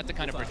 nothing like that to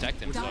kind of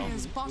protect him. So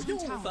Dire's bottom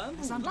tower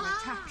is under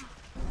attack.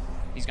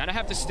 He's gonna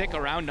have to stick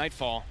around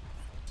Nightfall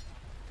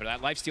for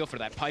that lifesteal, for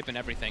that pipe and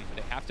everything.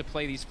 They have to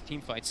play these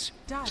team fights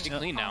pretty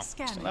clean now.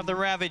 Still have the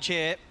Ravage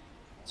here.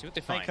 See what they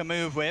find. Make a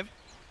move with.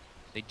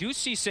 They do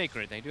see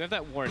Sacred. They do have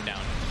that ward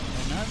down.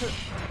 Another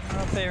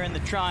up there in the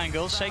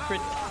triangle. Sacred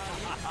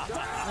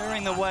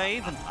clearing the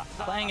wave and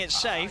playing it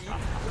safe.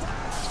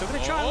 Still going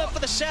to try and look for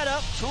the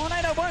setup.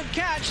 Tornado won't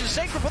catch, and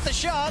Sacred with the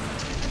shot.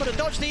 Able to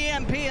dodge the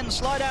EMP and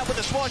slide out with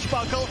the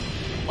swashbuckle.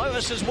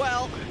 Lotus as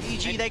well.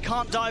 EG, they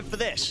can't dive for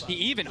this. He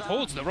even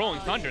holds the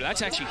Rolling Thunder.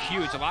 That's actually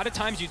huge. A lot of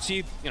times you'd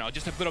see,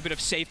 just a little bit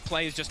of safe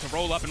plays just to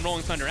roll up and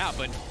Rolling Thunder out,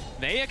 but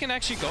they can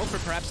actually go for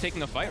perhaps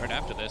taking a fight right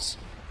after this.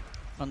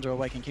 Thunder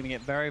Awaken keeping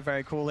it very,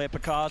 very cool here.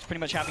 Picard's pretty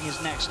much having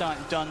his next start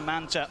done.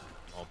 Manta.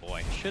 Oh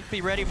boy. Should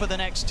be ready for the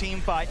next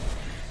team fight.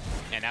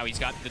 And now he's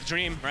got the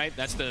Dream, right?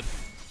 That's the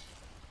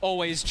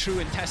always true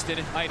and tested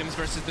items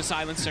versus the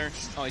Silencer.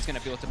 Oh, he's going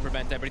to be able to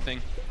prevent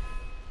everything.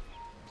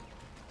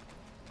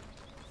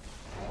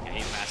 Yeah,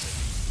 he's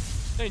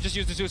massive. Then he just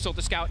used the Zeus ult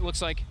to scout, it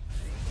looks like.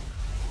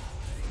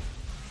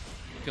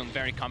 Feeling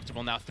very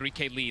comfortable now,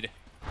 3K lead.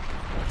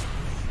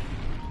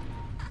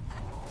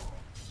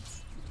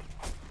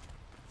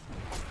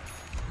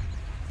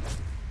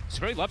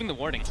 Just really loving the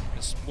warding.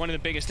 It's one of the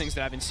biggest things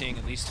that I've been seeing,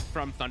 at least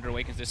from Thunder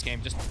Awakens this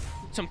game. Just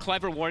some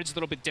clever wards, a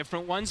little bit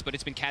different ones, but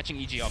it's been catching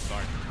EG off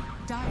guard.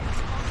 I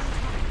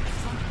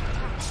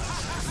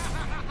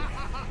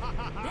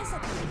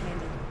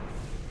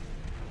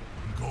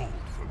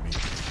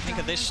think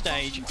at this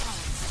stage,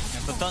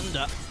 for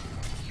Thunder,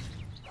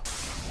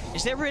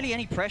 is there really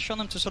any pressure on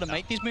them to sort of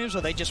make these moves, or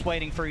are they just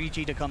waiting for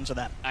EG to come to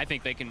them? I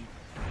think they can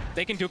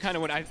do kind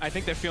of what I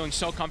think they're feeling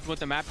so comfortable with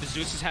the map. The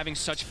Zeus is having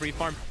such free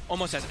farm,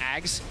 almost as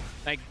Ags.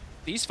 Like,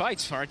 these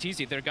fights for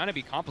RTZ, they're gonna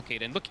be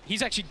complicated. And look,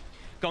 he's actually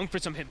going for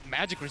some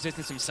magic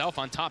resistance himself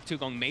on top too,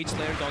 going Mage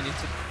Slayer, going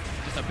into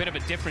just a bit of a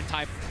different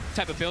type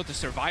of build to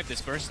survive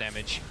this burst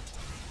damage.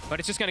 But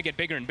it's just gonna get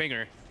bigger and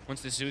bigger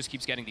once the Zeus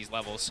keeps getting these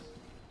levels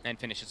and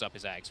finishes up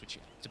his Ags, which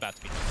it's about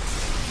to be.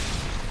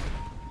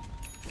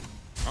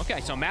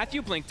 Okay, so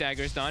Matthew Blink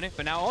Dagger's done it,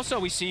 but now also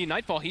we see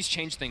Nightfall, he's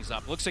changed things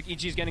up. Looks like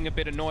EG's getting a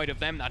bit annoyed of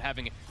them not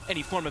having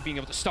any form of being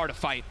able to start a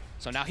fight.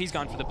 So now he's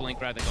gone for the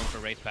Blink rather than going for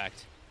Wraith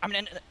Pact. I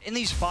mean, in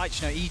these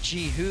fights,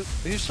 EG,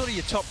 who's sort of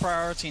your top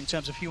priority in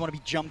terms of who you want to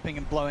be jumping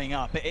and blowing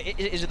up?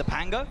 Is it the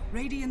Pango?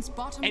 Radiant's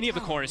bottom Any of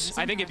the cores.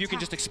 I think if you can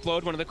just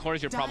explode one of the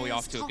cores, you're probably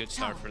off to a good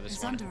start for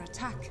this one. Under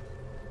attack.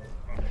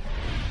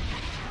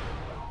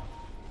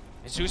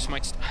 Zeus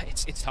might,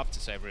 it's tough to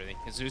say really,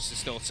 because Zeus is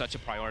still such a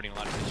priority in a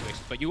lot of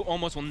situations, but you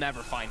almost will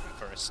never find him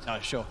first. Oh,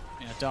 sure.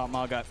 Yeah, Dark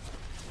Margot,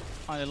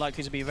 highly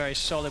likely to be very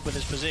solid with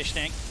his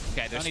positioning.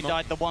 Okay, there's only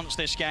died the once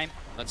this game.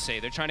 Let's see,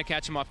 they're trying to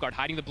catch him off guard,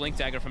 hiding the Blink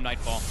Dagger from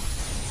Nightfall.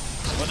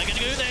 What are they going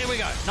to do? There we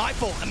go.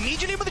 Nightfall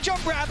immediately with the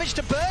jump ravage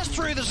to burst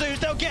through the Zeus.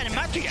 They'll get him.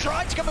 Matthew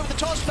tried to come in with the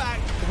toss back.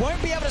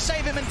 Won't be able to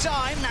save him in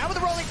time. Now with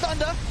the Rolling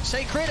Thunder,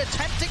 Sacred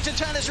attempting to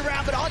turn this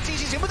around, but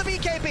RTZ's in with the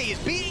BKB. He's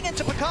beating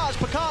into Picard.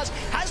 Picard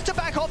has to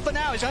back off for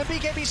now. His own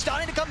BKB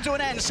starting to come to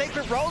an end.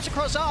 Sacred rolls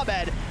across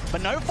Arbed,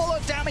 but no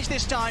follow-up damage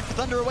this time for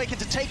Thunder Awaken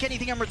to take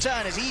anything in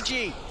return as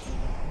EG.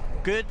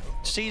 Good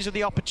seize of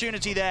the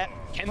opportunity there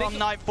from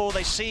Nightfall.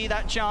 They see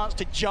that chance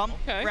to jump,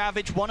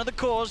 ravage one of the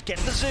cores, get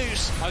the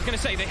Zeus. I was going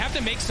to say, they have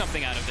to make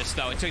something out of this,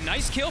 though. It's a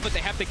nice kill, but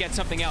they have to get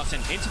something else.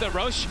 And into the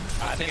Roche.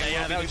 I think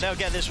they'll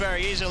get this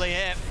very easily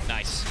here.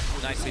 Nice.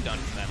 Nicely done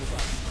from them.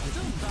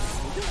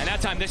 And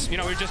that time, this, we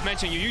were just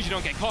mentioning, you usually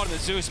don't get caught in the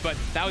Zeus, but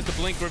that was the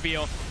Blink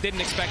reveal.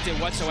 Didn't expect it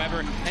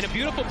whatsoever. And a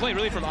beautiful play,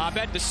 really, from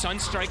Abed. The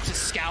Sunstrike to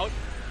scout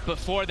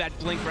before that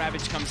Blink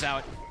Ravage comes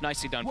out.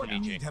 Nicely done from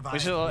EG. We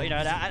saw,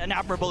 an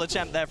admirable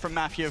attempt there from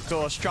Matthew, of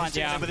course, trying to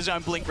get in with his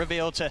own Blink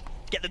reveal to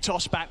get the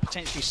toss back,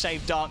 potentially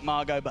save Dark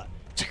Margot, but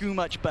too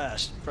much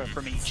burst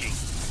from EG.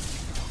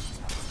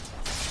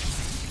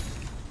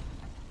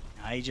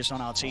 Aegis on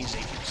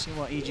RTZ. See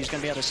what EG is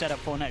going to be able to set up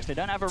for next. They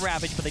don't have a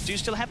Ravage, but they do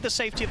still have the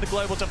safety of the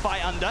Global to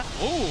fight under.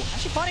 Ooh.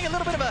 Actually finding a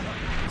little bit of an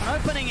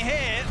opening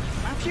here.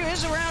 Matthew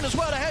is around as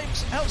well to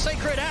help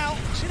Sacred out.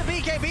 See the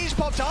BKB's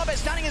popped up, it's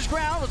standing his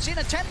ground. We'll see an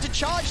attempt to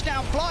charge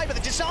down Fly, but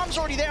the disarm's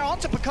already there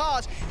onto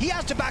Picard. He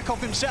has to back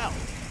off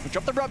himself. We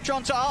drop the Rupture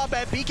onto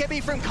Arbed.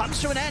 BKB from comes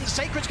to an end.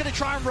 Sacred's going to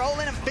try and roll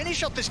in and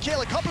finish off this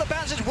kill. A couple of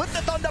bounces with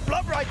the Thunder,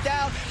 blood right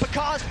down.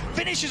 Picard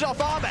finishes off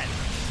Arbed.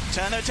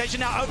 Turn their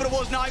attention now over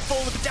towards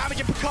Nightfall with the damage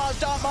of Picard's,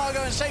 Dark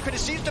Margot and Sacred. It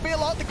seems to be a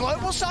lot. The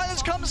Global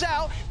Silence comes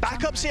out.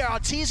 Backups here.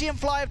 RTZ and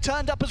Fly have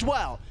turned up as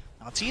well.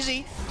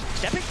 RTZ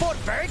stepping forward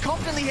very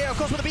confidently here, of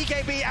course, with the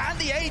BKB and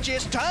the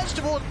Aegis. Turns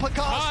towards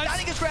Picard,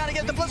 standing his ground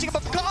against the Blitzing,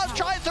 but Picard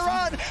tries to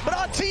run, but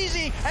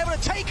RTZ able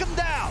to take him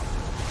down.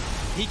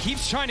 He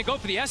keeps trying to go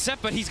for the SF,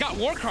 but he's got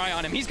Warcry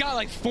on him. He's got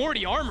like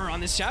 40 armor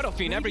on this Shadow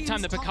Fiend every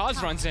time the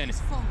Picard runs in.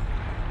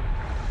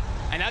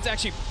 And that's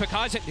actually,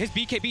 Picard's, his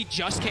BKB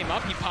just came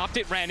up, he popped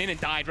it, ran in, and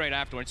died right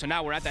afterwards. So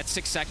now we're at that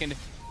 6-second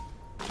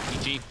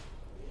EG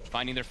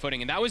finding their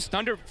footing. And that was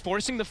Thunder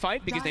forcing the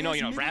fight because they know,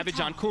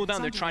 Ravage on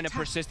cooldown, they're trying to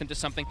persist into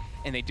something,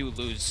 and they do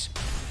lose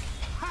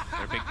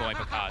their big boy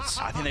Picard's.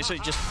 I think they sort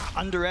of just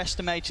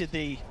underestimated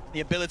the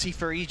ability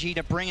for EG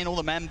to bring in all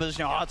the members.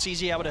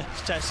 RTZ able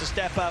to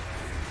step up.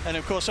 And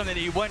of course, something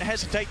that you won't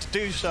hesitate to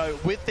do so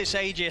with this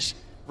Aegis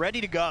ready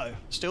to go.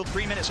 Still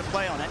 3 minutes of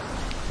play on it.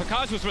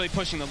 Picard was really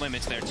pushing the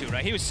limits there too,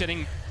 right? He was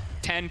sitting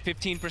 10,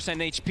 15%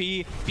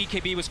 HP.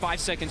 BKB was 5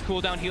 seconds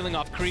cooldown, healing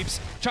off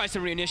creeps. Tries to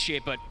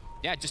reinitiate, but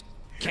yeah, just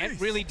can't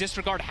really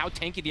disregard how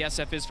tanky the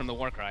SF is from the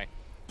Warcry.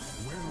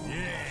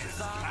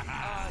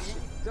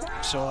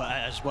 So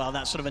as well,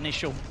 that sort of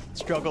initial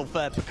struggle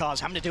for Picard's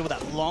having to deal with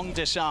that long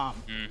disarm.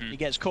 He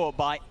gets caught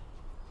by.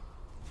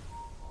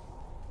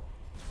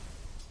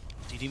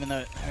 Even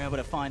though they're able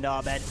to find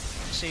Abed,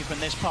 see from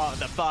this part of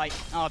the fight,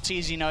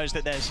 YTz knows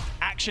that there's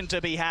action to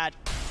be had.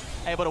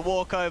 Able to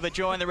walk over,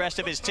 join the rest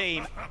of his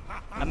team,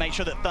 and make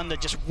sure that Thunder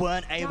just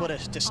weren't able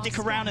to stick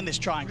around in this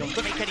triangle,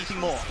 couldn't make anything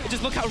more.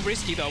 Just look how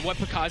risky, though, what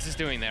Picard is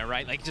doing there,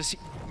 right? Like, just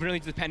really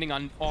depending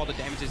on all the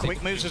damages.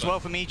 Quick moves as well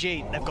from EG.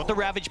 They've got the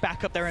Ravage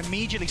back up. They're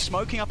immediately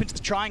smoking up into the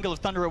triangle of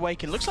Thunder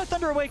Awaken. Looks like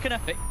Thunder Awaken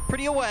are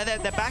pretty aware.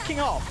 They're backing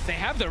off. They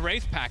have the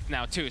Wraith Pact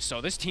now, too, so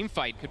this team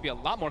fight could be a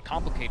lot more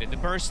complicated. The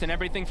burst and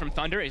everything from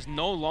Thunder is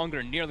no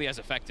longer nearly as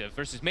effective.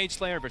 Versus Mage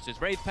Slayer, versus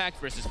Wraith Pact,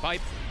 versus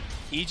Pipe.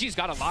 EG's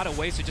got a lot of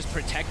ways to just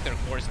protect their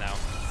cores now.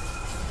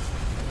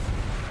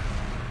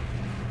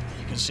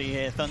 You can see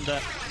here, Thunder,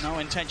 no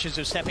intentions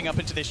of stepping up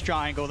into this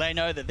triangle. They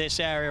know that this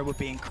area would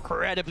be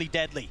incredibly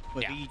deadly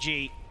with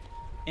EG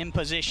in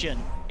position.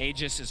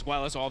 Aegis as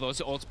well as all those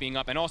ults being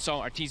up. And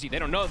also, YTz, they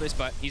don't know this,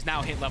 but he's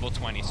now hit level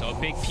 20, so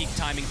a big peak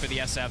timing for the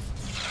SF.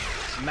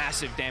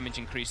 Massive damage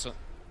increase.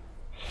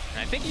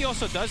 And I think he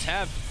also does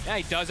have,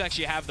 he does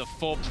actually have the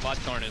full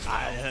Bloodthorn as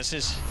well. This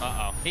is,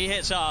 he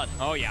hits hard.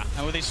 Oh, yeah.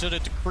 And with these sort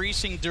of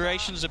decreasing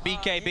durations of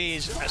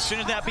BKBs, as soon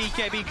as that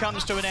BKB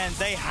comes to an end,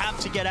 they have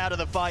to get out of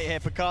the fight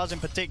here. Picard's in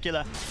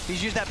particular.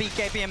 He's used that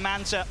BKB in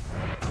Manta.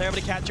 They're able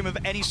to catch him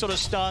with any sort of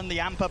stun, the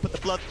amp up at the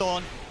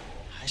Bloodthorn.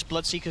 This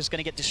Bloodseeker's going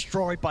to get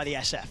destroyed by the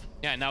SF.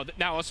 Yeah,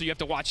 now also you have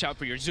to watch out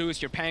for your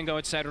Zeus, your Pango,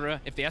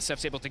 etc. If the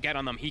SF's able to get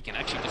on them, he can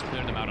actually just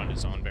clear them out on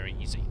his own very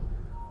easy.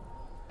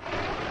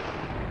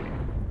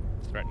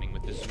 Threatening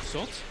with the Zeus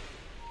ult.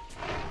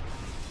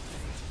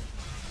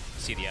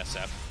 See the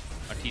SF.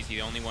 YTz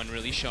the only one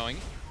really showing.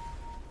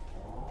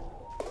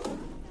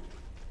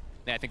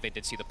 Yeah, I think they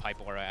did see the Pipe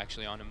Aura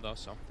actually on him though,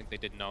 so I think they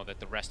did know that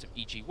the rest of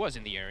EG was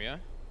in the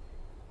area.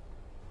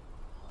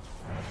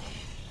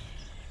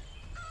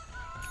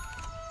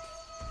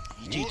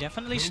 EG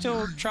definitely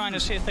still trying to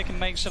see if they can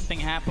make something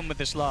happen with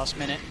this last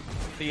minute.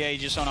 The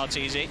Aegis on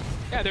YTz.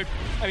 Yeah, they're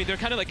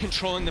kind of like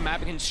controlling the map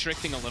and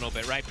constricting a little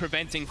bit, right?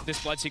 Preventing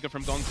this Bloodseeker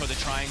from going for the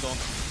triangle.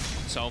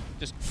 So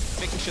just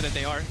making sure that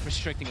they are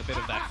restricting a bit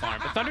of that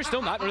farm. But Thunder's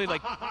still not really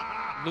like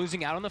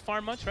losing out on the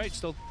farm much, right?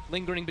 Still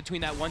lingering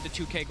between that 1 to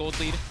 2k gold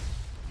lead.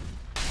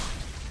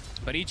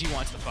 But EG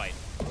wants the fight.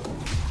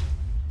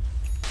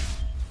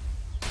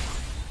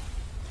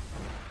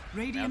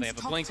 Now they have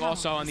a blink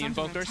also on the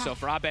Invoker, so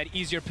for Abed,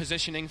 easier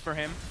positioning for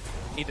him.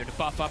 Either to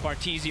buff up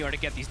YTz or to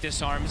get these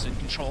disarms and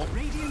control. Do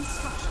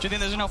you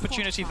think there's an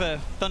opportunity for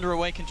Thunder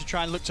Awaken to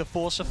try and look to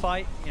force a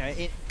fight, you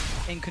know,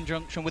 in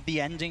conjunction with the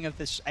ending of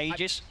this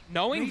Aegis?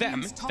 Knowing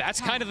them, that's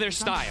kind of their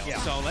style. Yeah.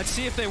 So let's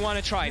see if they want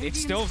to try it.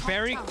 It's still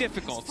very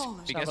difficult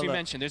because we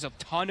mentioned there's a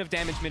ton of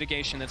damage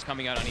mitigation that's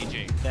coming out on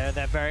EG.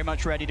 They're very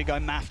much ready to go.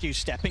 Matthew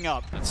stepping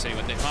up. Let's see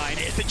what they find.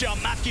 Here's the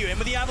jump. Matthew in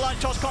with the avalanche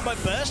toss combo.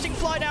 Bursting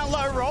fly down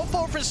low. Roll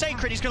forward for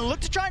Sacred. He's going to look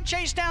to try and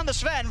chase down the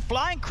Sven.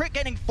 Flying Crit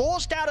getting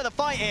forced out of the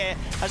fight here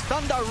as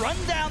Thunder run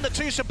down the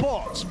two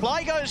supports.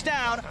 Fly goes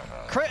down.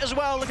 Crit as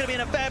well looking to be in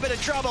a fair bit of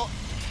trouble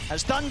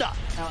as Thunder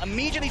now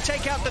immediately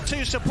take out the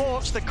two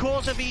supports. The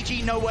cores of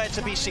EG nowhere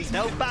to be seen.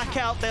 They'll back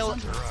out. They'll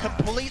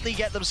completely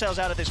get themselves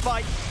out of this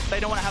fight. They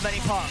don't want to have any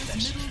part of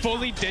this.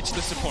 Fully ditch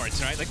the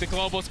supports, right? Like the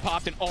globals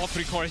popped and all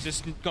three cores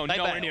just go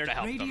nowhere near to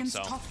help them.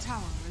 So top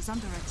tower is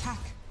under attack.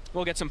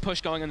 We'll get some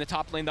push going in the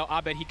top lane though.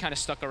 Abed, he kind of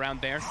stuck around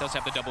there. Does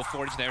have the double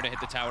forge there to hit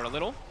the tower a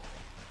little.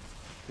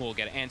 We'll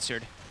get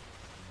answered.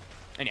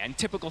 And yeah, in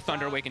typical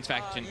Thunder Awaken's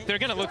faction, they're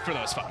gonna look for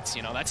those fights.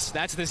 You know, that's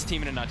this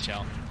team in a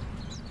nutshell.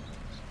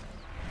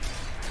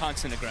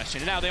 Constant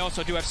aggression. And now they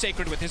also do have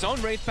Sacred with his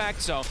own Wraith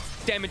Pact, so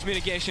damage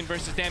mitigation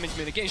versus damage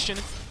mitigation.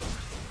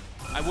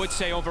 I would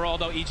say overall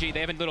though, EG, they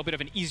have a little bit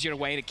of an easier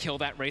way to kill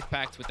that Wraith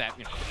Pact with that,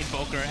 you know,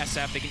 Invoker,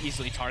 SF, they can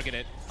easily target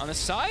it. On the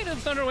side of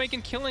Thunder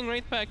Awaken, killing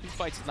Wraith Pact in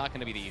fights is not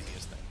gonna be the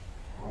easiest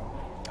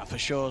thing. For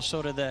sure,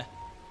 sort of the,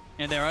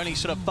 you know, their only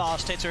sort of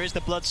fast hitter is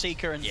the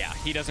Bloodseeker, and yeah,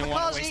 he doesn't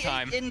want to waste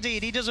time.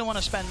 Indeed, he doesn't want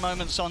to spend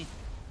moments on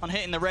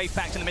hitting the Wraith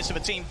Pact in the midst of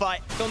a team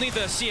fight. They'll need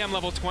the CM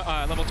level 20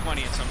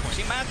 at some point.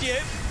 See Matthew.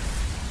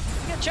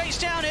 Get chased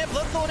down here,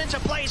 Bloodthorn into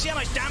play, see how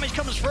much damage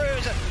comes through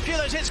as a few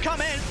of those hits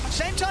come in.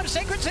 Same time,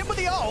 Sacred's in with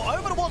the ult,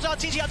 over towards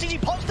YTz.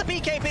 YTz pops the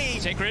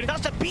BKB. Sacred.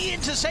 That's to be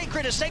into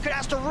Sacred as Sacred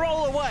has to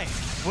roll away.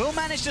 Will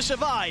manage to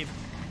survive.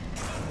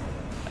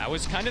 That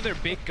was kind of their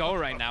big go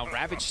right now.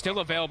 Ravage still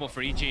available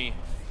for EG.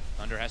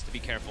 Thunder has to be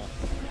careful.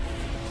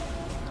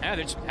 Yeah,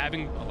 they're just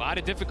having a lot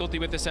of difficulty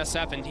with this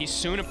SF, and he's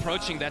soon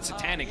approaching that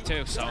Satanic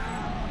too, so.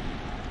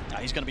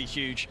 He's going to be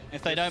huge.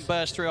 If they don't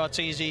burst through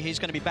YTz, he's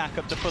going to be back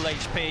up to full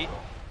HP.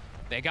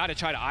 They got to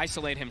try to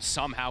isolate him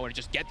somehow or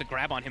just get the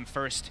grab on him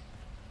first.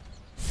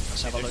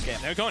 Let's have a look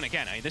at. They're going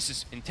again. I mean, this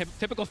is in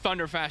typical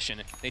Thunder fashion.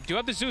 They do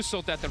have the Zeus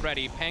ult at the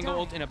ready. Pango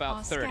ult in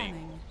about 30.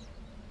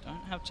 Don't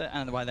have to,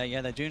 and why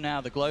they do now.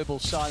 The global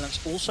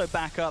silence also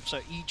back up, so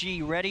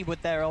EG ready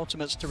with their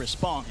ultimates to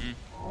respond.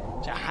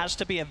 So it has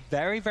to be a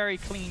very, very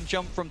clean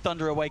jump from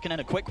Thunder Awaken and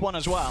a quick one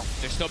as well.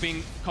 They're still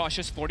being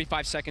cautious.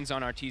 45 seconds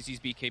on RTZ's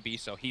BKB,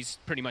 so he's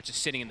pretty much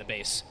just sitting in the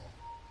base.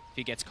 If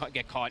he gets caught,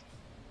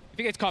 if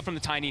he gets caught from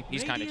the Tiny,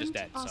 he's kind of just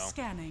dead. So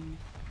scanning.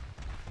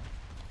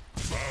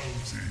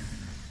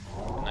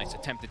 Nice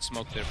attempted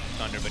smoke there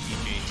from Thunder, but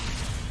EG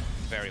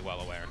very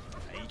well aware.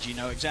 EG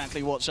know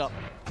exactly what's up.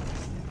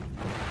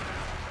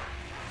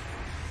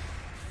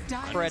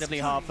 Incredibly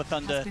hard for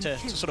Thunder to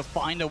sort of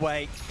find a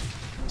way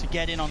to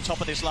get in on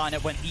top of this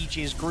lineup when EG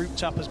is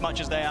grouped up as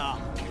much as they are.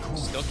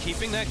 Still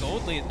keeping that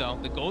gold lead though.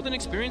 The golden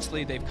experience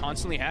lead they've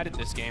constantly had at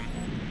this game.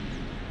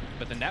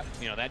 But the net,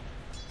 you know, that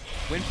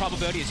win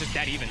probability is just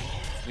that even.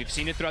 We've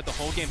seen it throughout the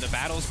whole game. The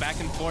battles back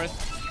and forth.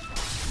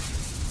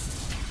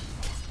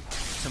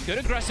 Some good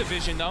aggressive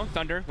vision though.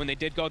 Thunder, when they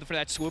did go for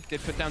that swoop,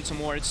 did put down some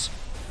wards.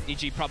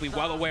 EG probably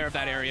well aware of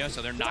that area,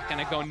 so they're not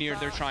going to go near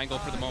their triangle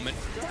for the moment.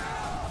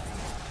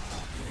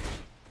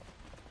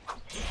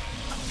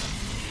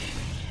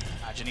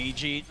 Imagine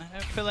EG, I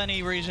don't feel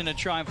any reason to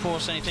try and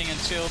force anything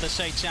until the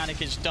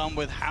Satanic is done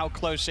with how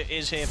close it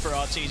is here for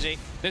RTZ.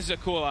 This is a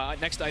cool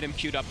next item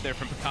queued up there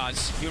from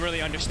Pakaz. You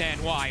really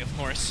understand why, of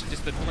course.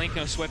 Just the blink,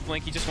 no swift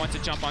blink. He just wants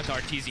to jump onto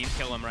RTZ and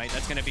kill him, right?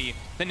 That's going to be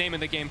the name of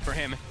the game for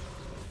him.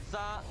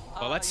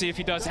 Well, let's see if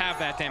he does have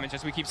that damage.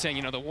 As we keep saying,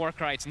 you know, the war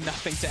cry, it's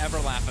nothing to ever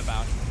laugh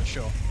about. For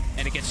sure.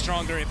 And it gets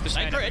stronger if the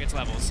Sand gets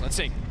levels. Let's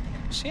see.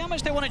 See how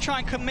much they want to try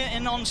and commit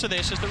in onto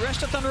this as the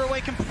rest of Thunder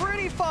Awaken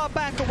pretty far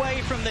back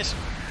away from this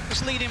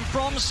lead in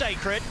from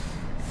Sacred.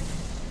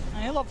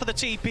 And he'll opt for the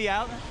TP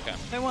out. Okay.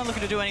 They weren't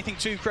looking to do anything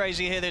too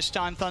crazy here this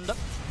time, Thunder.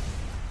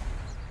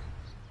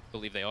 I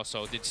believe they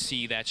also did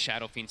see that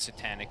Shadow Fiend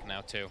Satanic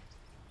now too.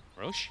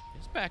 Roche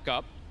is back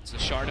up. It's a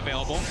shard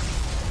available.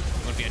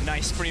 Would be a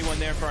nice free one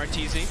there for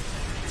RTZ.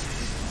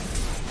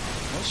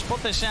 We'll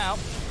spot this out.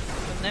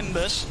 The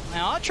Nimbus.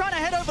 Now I'm trying to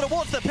head over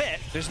towards the pit.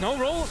 There's no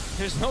roll.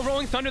 There's no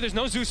rolling Thunder. There's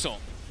no Zeusel.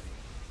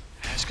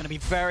 It's going to be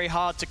very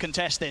hard to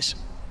contest this.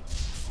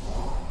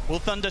 Will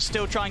Thunder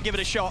still try and give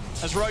it a shot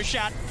as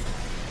Roshan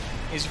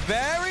is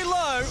very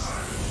low,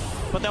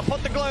 but they'll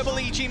put the global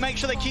EG, make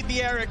sure they keep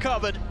the area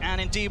covered, and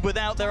indeed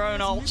without their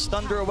own ults,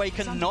 Thunder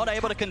Awaken not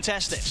able to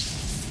contest this.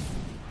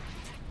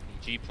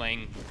 EG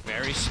playing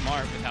very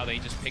smart with how they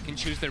just pick and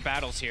choose their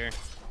battles here.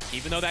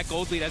 Even though that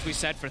gold lead, as we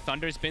said, for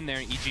Thunder has been there,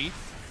 EG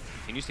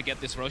continues to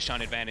get this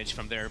Roshan advantage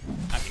from their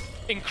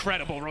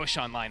incredible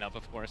Roshan lineup,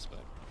 of course. But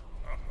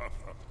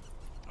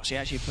see,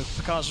 actually,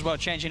 Pakaz as well,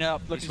 changing it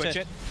up, looking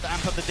to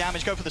amp up the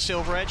damage, go for the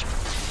Silver Edge.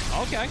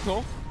 Okay,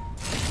 cool.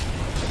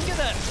 Look at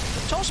the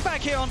toss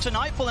back here onto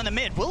Nightfall in the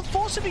mid. Will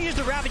force him to use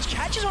the Ravage,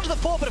 catches onto the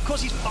fort, but of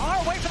course he's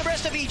far away from the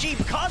rest of EG.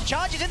 Pakaz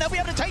charges in, they'll be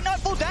able to take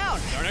Nightfall down.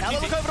 Now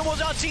they'll look over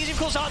towards RTZ, of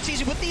course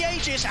RTZ with the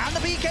Aegis and the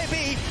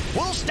BKB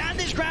will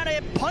stand his ground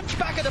here, punch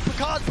back at the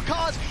Pakaz.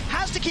 Pakaz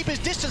has to keep his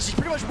distance, he's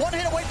pretty much one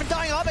hit away from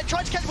dying. Ahmed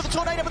tries to catch with the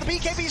Tornado, but the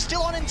BKB is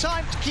still on in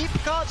time to keep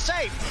Pakaz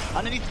safe.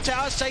 Underneath the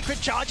tower, Sacred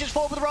charges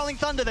forward with the Rolling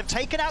Thunder. They've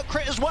taken out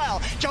Crit as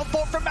well. Jump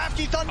forward from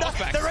Matthew Thunder,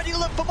 they're ready to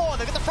look for more.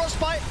 They've got the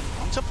Frostbite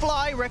to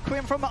fly.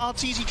 Requiem from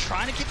RTZ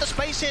trying to keep the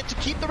space here to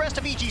keep the rest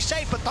of EG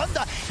safe, but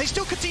Thunder, they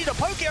still continue to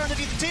poke here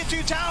underneath the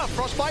tier 2 tower.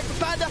 Frostbite from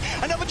Panda,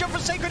 another jump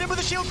from Sacred in with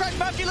a shield crash.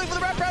 Matthew looking for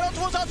the wrap around on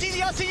towards RTZ.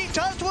 RTZ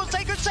turns towards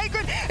Sacred.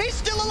 Sacred, he's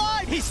still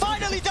alive. He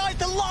finally died.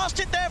 The last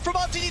hit there from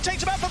RTZ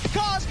takes him out for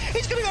Pakaz.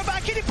 He's going to go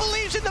back in. He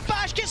believes in the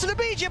bash, gets an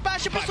immediate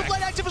bash and puts the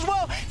blade active as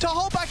well to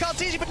hold back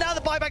RTZ, but now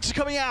the buybacks are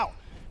coming out.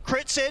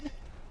 Crits in,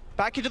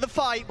 back into the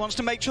fight, wants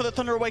to make sure that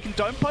Thunder Awaken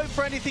don't poke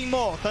for anything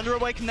more. Thunder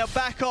Awaken, they'll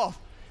back off.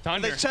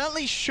 They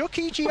certainly shook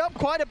EG up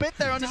quite a bit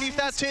there underneath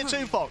that tier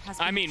 2 Fox.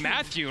 I mean,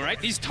 Matthew, right?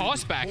 These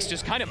tossbacks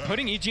just kind of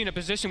putting EG in a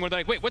position where they're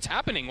like, wait, what's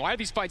happening? Why are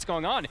these fights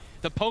going on?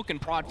 The poke and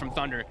prod from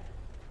Thunder,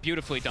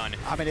 beautifully done.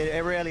 I mean,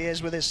 it really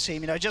is with this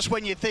team. You know, just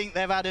when you think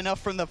they've had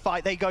enough from the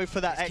fight, they go for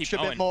that extra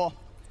bit more.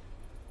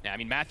 Yeah, I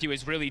mean, Matthew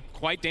is really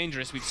quite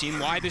dangerous. We've seen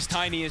why this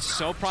Tiny is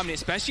so prominent,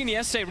 especially in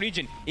the SA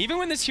region. Even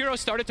when this hero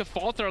started to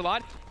falter a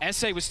lot,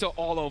 SA was still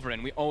all over,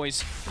 and we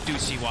always do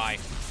see why.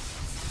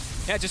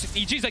 Yeah, just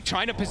EG's like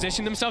trying to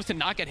position themselves to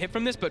not get hit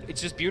from this, but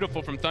it's just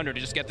beautiful from Thunder to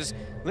just get this,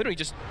 literally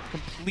just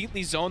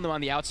completely zone them on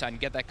the outside and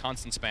get that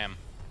constant spam.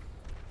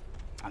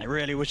 And it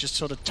really was just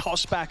sort of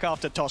toss back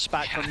after toss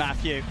back from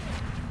Matthew.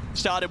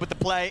 Started with the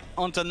play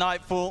onto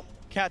Nightfall,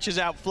 catches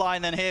out Fly,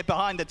 and then here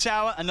behind the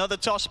tower, another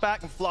toss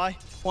back, and Fly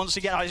wants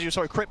to get,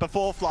 sorry, Crit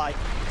before Fly.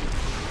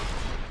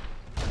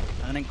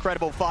 An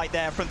incredible fight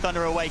there from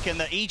Thunder Awaken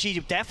that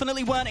EG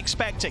definitely weren't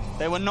expecting.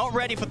 They were not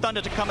ready for Thunder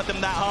to come at them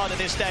that hard at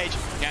this stage.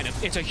 Yeah, and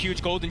it's a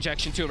huge gold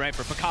injection too, right?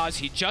 For Pakaz,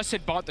 he just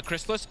had bought the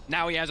Chrysalis.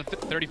 Now he has a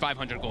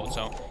 3,500 gold,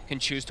 so can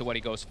choose to what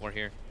he goes for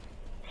here.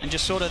 And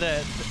just sort of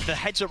the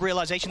heads-up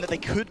realization that they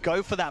could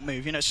go for that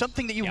move. You know,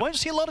 something that you won't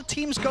see a lot of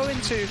teams go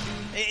into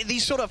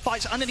these sort of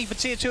fights underneath a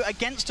tier 2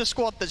 against a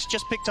squad that's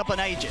just picked up an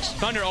Aegis.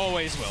 Thunder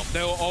always will.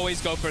 They will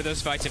always go for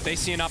those fights. If they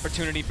see an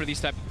opportunity for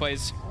these type of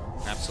plays,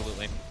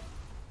 absolutely.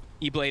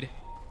 E-Blade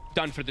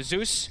done for the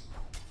Zeus.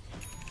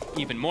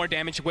 Even more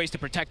damage, ways to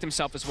protect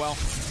himself as well.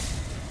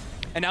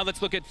 And now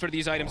let's look at for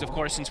these items, of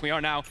course, since we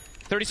are now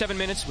 37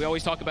 minutes. We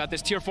always talk about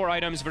this tier 4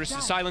 items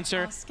versus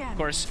Silencer. Of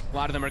course, a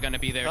lot of them are going to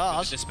be there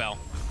for the Dispel.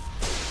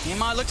 He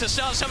might look to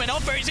start something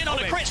off, but he's in on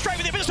a crit straight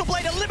with the Abyssal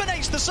Blade,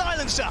 eliminates the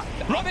Silencer.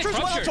 Rupture as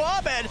well to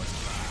Abed.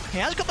 He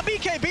has got the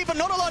BKB, but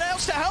not a lot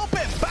else to help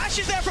him. Bash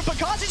is there from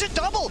Picard, it's a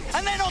double,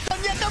 and they're not done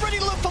yet. They're ready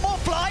to look for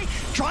more Fly,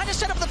 trying to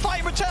set up the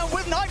fight in return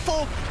with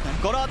Nightfall.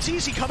 They've got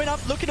YTz coming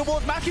up, looking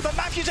towards Matthew, but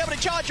Matthew's able to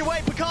charge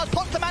away. Picard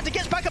blocks the man to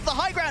get back up the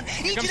high ground.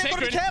 EG, they've got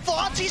to be careful.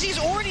 YTz's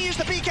already used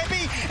the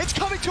BKB. It's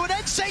coming to an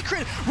end.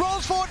 Sacred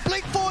rolls forward,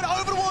 blink forward,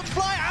 over towards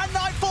Fly and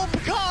Nightfall.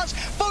 Picard's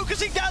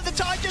focusing down the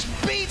time, just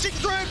beating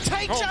through him,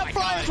 takes out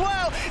Fly as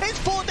well. It's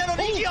 4 dead on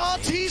EG.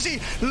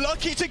 YTz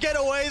lucky to get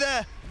away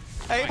there.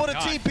 Able to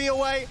TP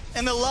away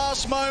in the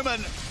last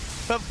moment.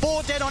 But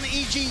 4 dead on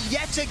EG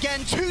yet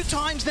again, 2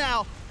 times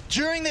now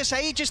during this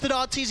Aegis that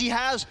YTz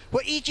has,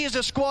 where EG as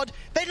a squad,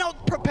 they're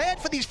not prepared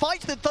for these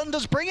fights that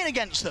Thunder's bringing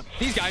against them.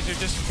 These guys are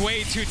just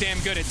way too damn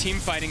good at team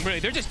fighting, really.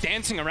 They're just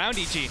dancing around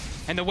EG.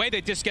 And the way they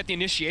just get the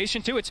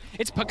initiation too, it's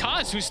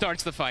Picaz who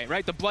starts the fight,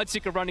 right? The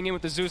Bloodseeker running in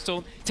with the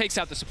Zeusel, takes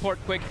out the support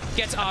quick,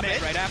 gets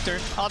Abed right after.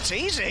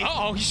 YTz.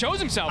 Uh-oh, he shows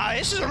himself.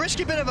 This is a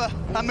risky bit of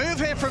a move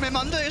here from him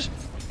under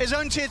his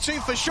own tier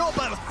 2 for sure,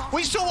 but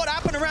we saw what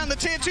happened around the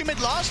tier 2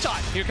 mid last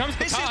time. Here comes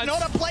This is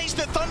not a place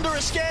that Thunder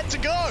is scared to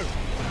go.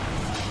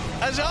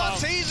 As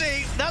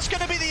YTz, that's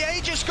going to be the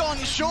Aegis gone,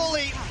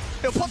 surely.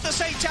 He'll put the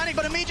Satanic,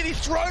 but immediately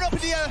thrown up in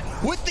the air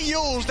with the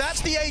Yules.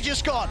 That's the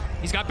Aegis gone.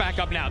 He's got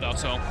backup now, though,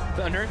 so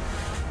Thunder.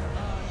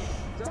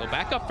 So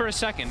back up for a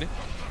second.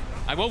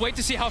 I will wait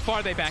to see how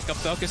far they back up,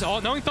 though, because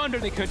knowing Thunder,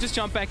 they could just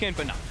jump back in,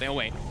 but no, they'll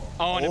wait.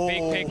 Oh, and a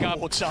big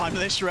pickup.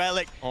 Timeless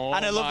Relic.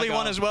 And a lovely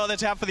one as well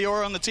that's have for the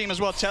Aura on the team as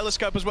well.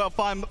 Telescope as well,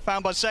 found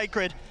by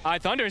Sacred.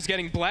 Thunder is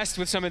getting blessed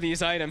with some of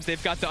these items.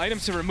 They've got the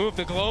items to remove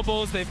the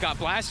globals. They've got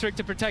Blast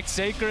to protect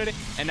Sacred.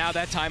 And now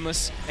that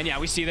Timeless. And yeah,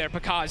 we see there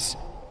Picaz.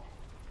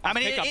 I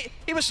mean,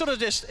 he was sort of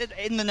just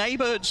in the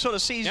neighborhood, sort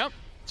of sees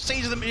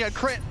them,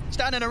 crit,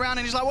 standing around,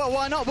 and he's like, well,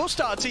 why not? We'll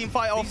start a team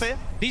fight off here.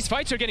 These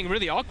fights are getting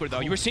really awkward, though.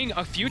 You were seeing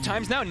a few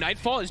times now,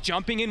 Nightfall is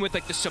jumping in with,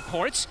 like, the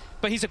supports,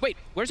 but he's like, wait,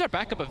 where's our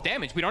backup of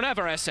damage? We don't have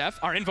our SF,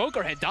 our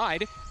Invoker had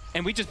died,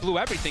 and we just blew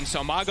everything,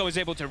 so Mago is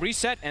able to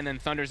reset, and then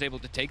Thunder's able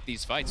to take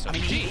these fights. So I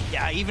mean,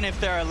 even if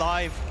they're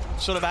alive,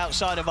 sort of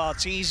outside of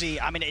YTz,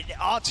 I mean,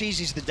 YTz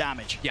is the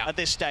damage at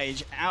this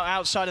stage.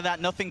 Outside of that,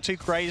 nothing too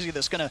crazy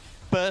that's going to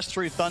burst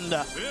through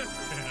Thunder.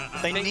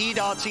 They need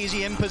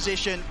YTz in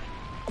position,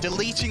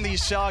 deleting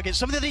these targets,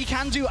 something that he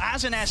can do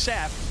as an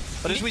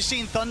SF, but as we've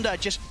seen Thunder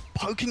just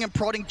poking and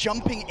prodding,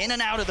 jumping in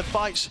and out of the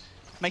fights,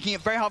 making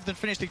it very hard for them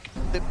to finish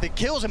the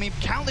kills. I mean,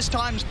 countless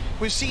times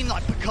we've seen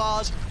like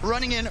Picaz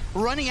running in,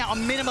 running out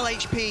on minimal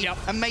HP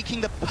and making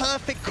the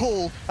perfect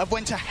call of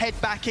when to head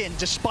back in,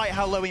 despite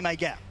how low he may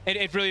get.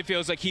 It really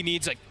feels like he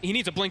needs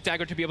a Blink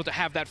Dagger to be able to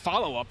have that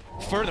follow-up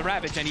for the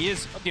Ravage, and he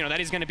is, that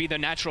is going to be the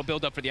natural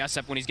build-up for the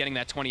SF when he's getting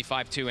that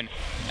 25 too. And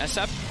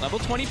SF, level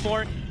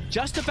 24,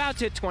 just about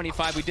to hit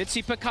 25. We did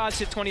see Picaz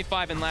hit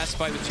 25 in last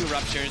fight with 2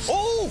 ruptures.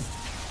 Oh!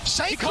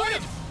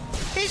 Sacred!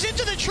 He's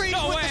into the tree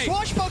with the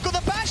swashbuckle.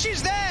 The bash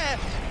is there,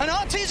 and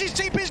YTz's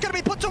TP is going to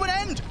be put to an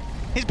end.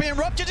 He's being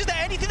ruptured. Is there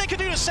anything they can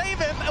do to save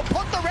him? He'll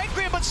put the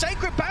Requiem, but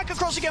Sacred back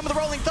across again with the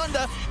Rolling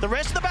Thunder. The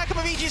rest of the backup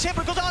of EG is hit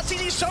because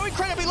YTz is so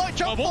incredibly low.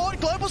 Jump forward,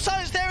 Global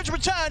Silence there as a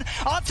return.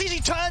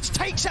 YTz turns,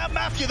 takes out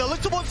Matthew. They'll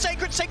look towards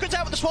Sacred. Sacred's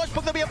out with the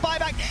swashbuckle. There'll be a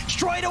buyback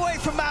straight away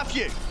from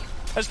Matthew.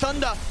 As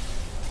Thunder,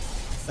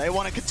 they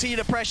want to continue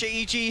to pressure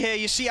EG here.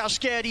 You see how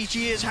scared EG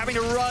is, having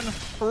to run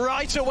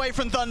right away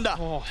from Thunder.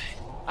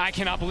 I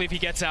cannot believe he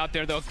gets out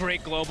there, though.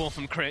 Great global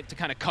from Crit to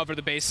kind of cover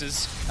the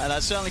bases.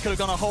 That certainly could have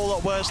gone a whole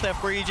lot worse there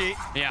for EG.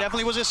 Yeah.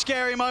 Definitely was a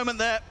scary moment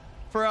there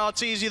for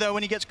YTz, though,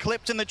 when he gets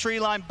clipped in the tree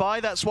line by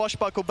that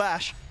swashbuckle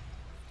bash.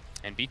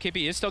 And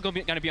BKB is still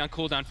going to be on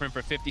cooldown for him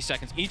for 50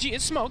 seconds. EG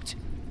is smoked,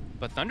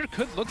 but Thunder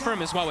could look for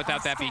him as well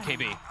without that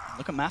BKB.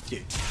 Look at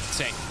Matthew.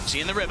 Insane.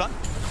 See in the river.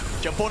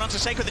 Jump forward onto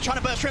Sacred, they're trying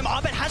to burst through him.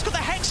 Abed has got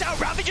the Hex out,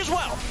 Ravage as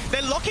well.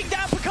 They're locking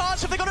down Picaz.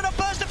 Have they got enough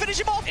burst to finish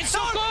him off? It's so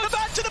close. The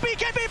man to the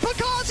BKB,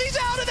 Picaz, he's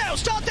out of there. He'll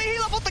start to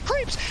heal up on the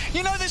creeps.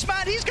 You know this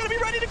man, he's going to be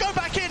ready to go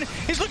back in.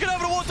 He's looking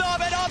over towards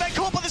Abed. Abed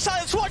caught by the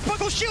side of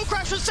Swashbuckle, shield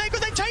crash from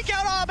Sacred. They take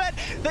out Abed,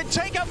 they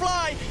take out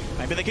Fly.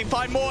 Maybe they can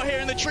find more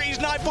here in the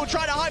trees. Nightfall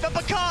trying to hide, but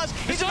Picaz,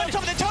 he's on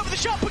top of the top of the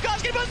shot. Picaz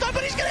getting burst out,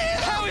 but he's going to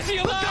heal. How is he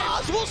alive?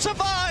 Picaz will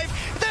survive.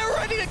 They're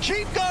ready to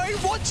keep going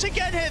once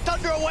again here.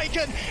 Thunder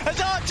Awaken as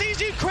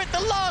YTz crit the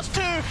last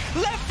 2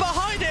 left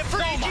behind it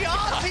for EG.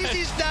 YTz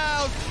is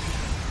down.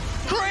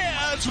 Crit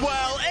as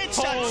well. It's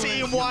a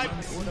team wipe.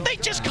 They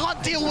just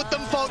can't deal with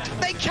them, folks.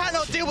 They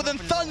cannot deal with them.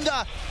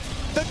 Thunder,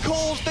 the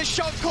calls, the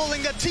shot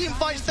calling, the team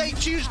fights they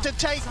choose to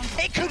take,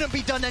 it couldn't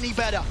be done any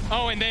better.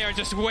 And they are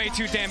just way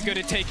too damn good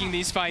at taking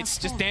these fights,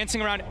 just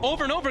dancing around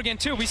over and over again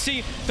too. We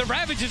see the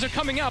Ravages are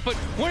coming out, but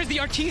where's the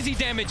RTZ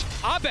damage?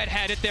 Abed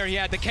had it there. He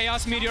had the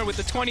Chaos Meteor with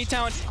the 20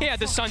 talent. He had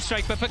the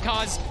Sunstrike, but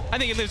Picaz, I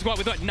think he lives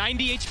with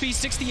 90 HP,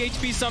 60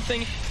 HP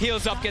something.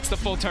 Heals up, gets the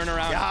full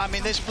turnaround. Yeah, I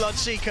mean, this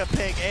Bloodseeker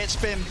pick, it's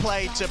been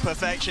played to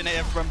perfection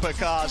here from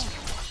Picaz.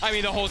 I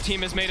mean, the whole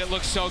team has made it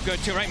look so good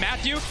too, right?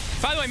 Matthew,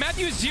 by the way,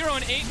 Matthew is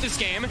 0-8 this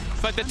game,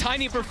 but the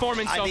tiny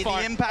performance so far,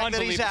 the impact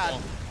that he's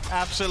had,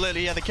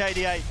 absolutely, yeah, the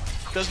KDA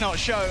does not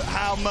show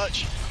how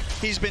much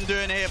he's been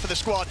doing here for the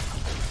squad.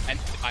 And,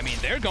 I mean,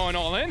 they're going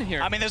all in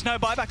here. I mean, there's no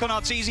buyback on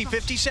YTz.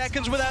 50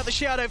 seconds without the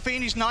Shadow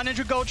Fiend. He's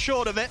 900 gold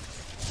short of it.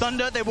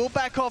 Thunder, they will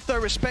back off, though.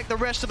 Respect the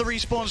rest of the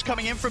respawns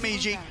coming in from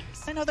EG.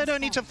 I know they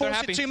don't need to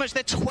force it too much.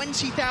 They're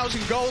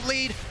 20,000 gold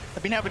lead.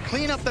 They've been able to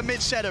clean up the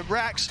mid set of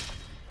racks.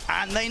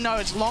 And they know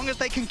as long as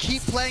they can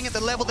keep playing at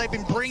the level they've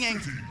been bringing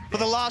for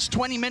the last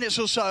 20 minutes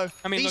or so,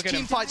 I mean, these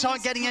team fights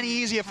aren't getting any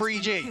easier for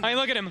EG. I mean,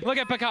 look at him. Look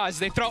at Pakaz.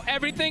 They throw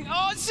everything.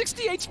 Oh,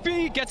 60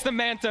 HP. Gets the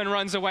Manta and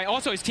runs away.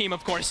 Also, his team,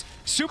 of course,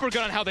 super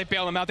good on how they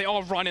bail him out. They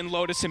all run and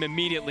Lotus him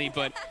immediately,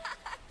 but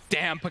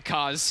damn,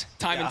 Pakaz,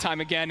 time and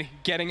time again,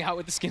 getting out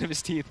with the skin of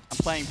his teeth. I'm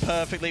playing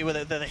perfectly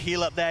with the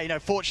heal up there. You know,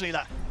 fortunately,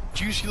 that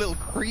juicy little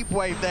creep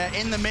wave there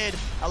in the mid,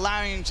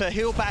 allowing him to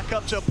heal back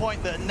up to a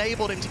point that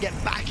enabled him to get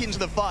back into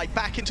the fight,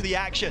 back into the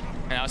action.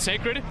 Now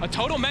Sacred, a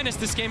total menace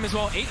this game as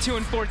well, 8-2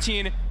 and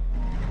 14.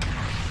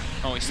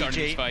 Oh, he started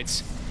these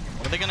fights.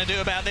 What are they going to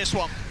do about this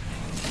one?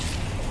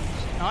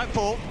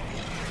 Nightfall,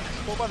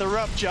 caught by the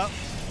rupture.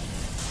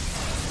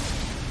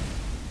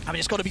 I mean,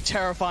 it's got to be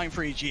terrifying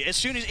for EG. As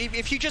soon as,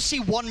 if you just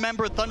see one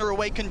member of Thunder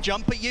Awaken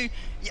jump at you,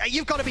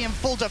 you've got to be in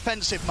full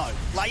defensive mode.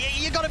 Like,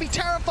 you've got to be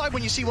terrified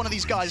when you see one of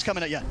these guys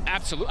coming at you.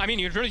 Absolutely. I mean,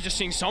 you're really just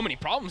seeing so many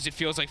problems, it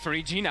feels like, for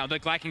EG now.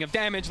 Like, lacking of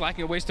damage,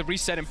 lacking of ways to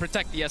reset and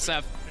protect the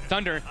SF.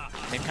 Thunder,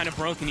 they've kind of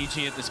broken EG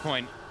at this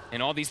point.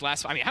 In all these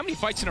last, I mean, how many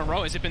fights in a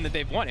row has it been that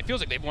they've won? It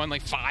feels like they've won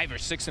like 5 or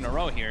 6 in a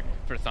row here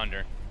for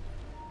Thunder.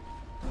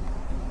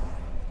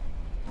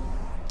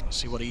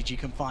 See what EG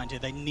can find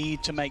here. They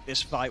need to make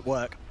this fight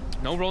work.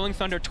 No rolling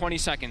Thunder, 20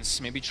 seconds.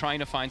 Maybe trying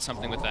to find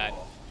something with that.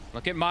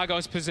 Look at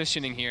Mago's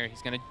positioning here.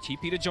 He's going to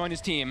TP to join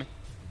his team.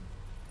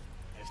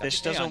 If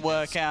this doesn't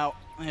work out,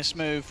 this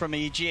move from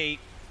EG,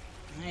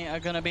 they are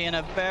going to be in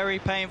a very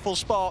painful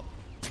spot.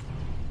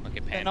 Look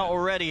at Panda. They're not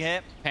already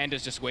hit.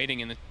 Panda's just waiting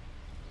in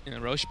the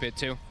Roche pit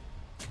too.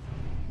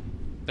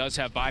 Does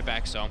have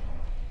buyback, so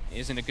he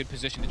is in a good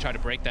position to try to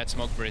break that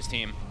smoke for his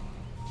team.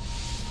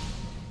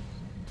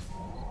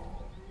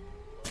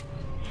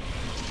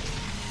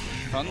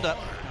 Thunder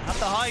at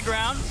the high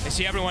ground. They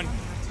see everyone.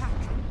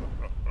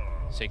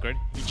 Sacred.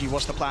 EG,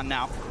 what's the plan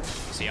now?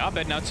 See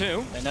Abed now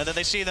too. They know that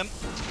they see them.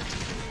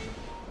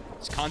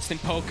 It's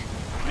constant poke.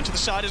 Into the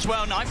side as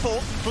well.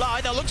 Nightfall,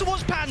 fly. They'll look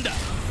towards Panda.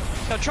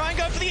 They'll try and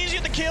go for the easier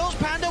of the kills.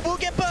 Panda will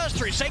get burst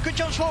through. Sacred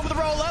jumps forward with a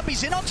roll up.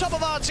 He's in on top of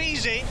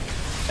YTz.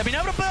 They've been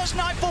able to burst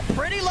Nightfall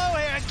pretty low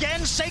here.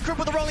 Again, Sacred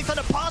with the Rolling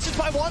Thunder passes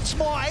by once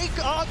more.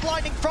 Arc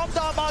Lightning from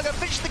Dark Margo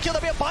finishes the kill.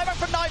 There'll be a buyback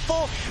from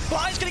Nightfall.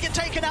 Fly's going to get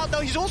taken out, though.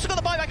 He's also got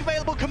the buyback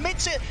available.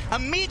 Commits it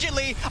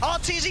immediately.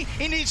 YTz,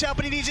 he needs help,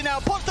 and he needs it now.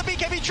 Pops the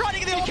BKB, trying to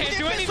get the off. The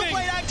Pistol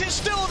Blade Act is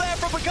still there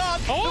from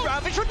Picard. The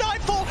Ravage from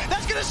Nightfall.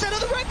 That's going to set up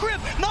the Requiem.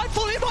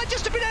 Nightfall, he might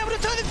just have been able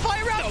to turn this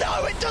fight around.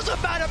 No, it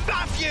doesn't matter.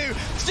 Matthew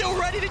still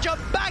ready to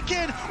jump back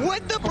in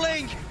with the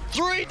blink.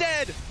 3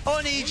 dead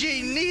on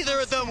EG. Neither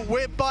of them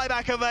with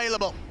buyback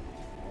available.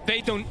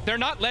 They're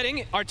not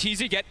letting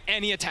YTz get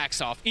any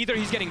attacks off. Either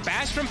he's getting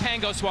bashed from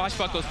Pango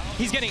swashbuckles,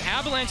 he's getting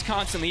avalanche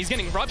constantly, he's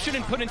getting ruptured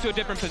and put into a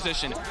different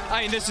position.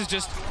 I mean, this is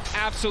just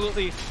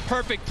absolutely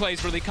perfect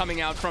plays really coming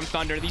out from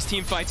Thunder. These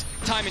team fights,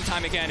 time and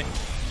time again,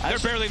 they're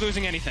barely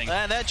losing anything.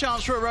 Their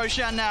chance for a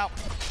Roshan now.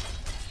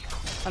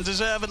 And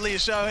deservedly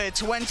so here,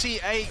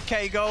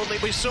 28k gold.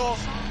 We saw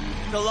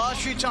the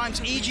last few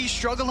times EG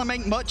struggle to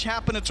make much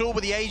happen at all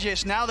with the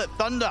Aegis. Now that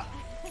Thunder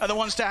are the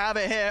ones to have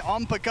it here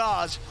on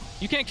Pakaz.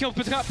 You can't kill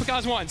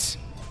Pakaz once.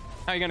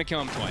 How are you going to kill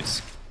him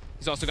twice?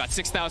 He's also got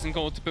 6,000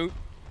 gold to boot.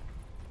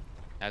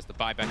 Has the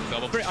buyback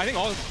available. I think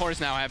all the cores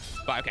now have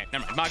okay,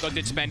 never mind. Mago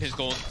did spend his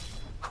gold.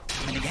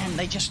 And again,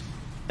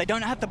 they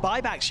don't have the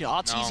buybacks yet.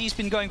 YTz's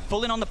been going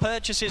full in on the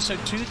purchases, so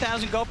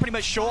 2,000 gold pretty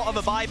much short of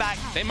a buyback.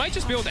 They might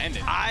just be able to end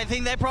it. I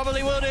think they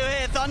probably will do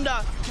here. Thunder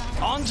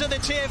onto the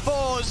tier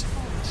 4s.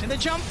 In the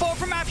jump forward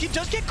from Matthew,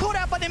 does get caught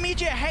out by the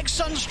immediate Hex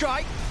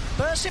Sunstrike.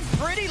 Bursting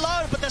pretty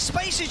low, but the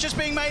space is just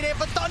being made here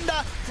for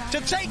Thunder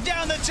to take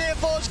down the tier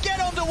 4s,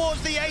 get on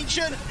towards the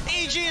Ancient.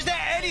 EG, is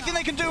there anything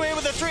they can do here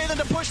with the 3 of them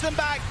to push them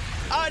back?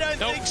 I don't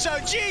think so.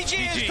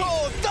 GG is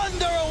called.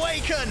 Thunder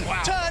Awaken.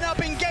 Wow. Turn up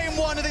in game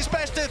 1 of this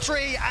best of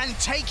 3 and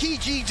take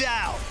EG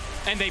down.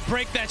 And they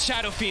break that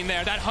Shadow Fiend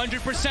there. That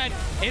 100%,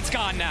 it's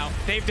gone now.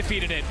 They've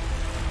defeated it.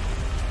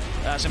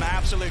 Some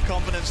absolute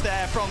confidence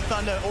there from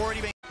Thunder,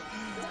 already being...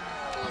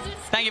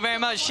 Thank you very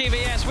much, Shiva.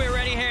 Yes, we're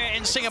ready here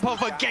in Singapore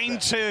for Game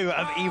 2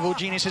 of Evil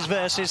Geniuses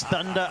versus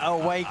Thunder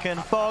Awaken.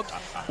 Fog,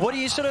 what do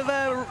you sort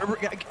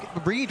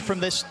of read from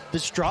this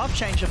draft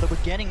change-up that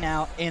we're getting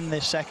now in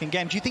this second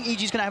game? Do you think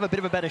EG's going to have a bit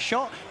of a better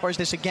shot, or is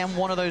this again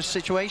one of those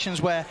situations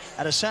where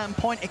at a certain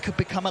point it could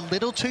become a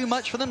little too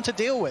much for them to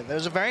deal with? It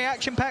was a very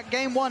action-packed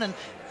Game 1 and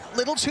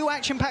little too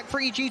action-packed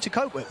for EG to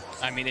cope with.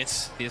 I mean,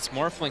 this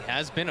Morphling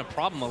has been a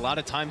problem a lot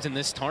of times in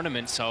this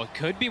tournament, so it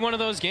could be one of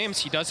those games.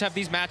 He does have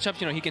these matchups,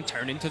 you know, he can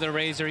turn into the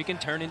Razor, he can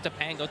turn into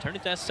Pango, turn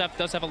into SF,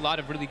 does have a lot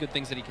of really good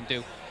things that he can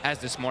do as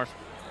this Morph.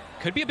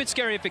 Could be a bit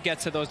scary if it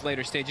gets to those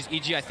later stages.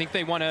 EG, I think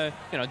they want to,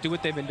 do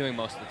what they've been doing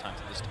most of the time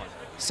at this tournament.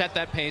 Set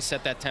that pace,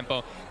 set that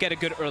tempo, get a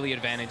good early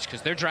advantage,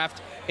 because their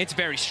draft, it's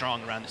very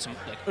strong around some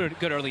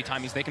good early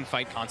timings. They can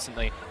fight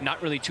constantly,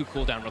 not really too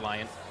cooldown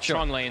reliant.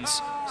 Strong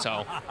lanes.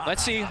 So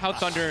let's see how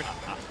Thunder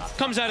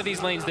comes out of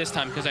these lanes this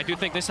time, because I do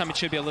think this time it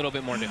should be a little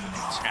bit more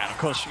difficult. And of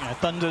course,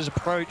 Thunder's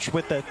approach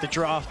with the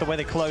draft, the way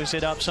they close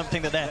it up,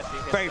 something that they're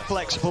very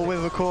flexible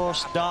with, of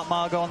course. Dark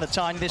Margo on the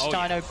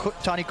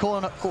tiny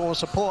core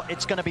support.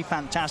 It's going to be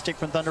fantastic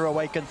from Thunder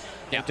Awaken.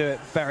 They do it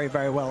very,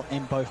 very well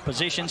in both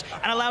positions,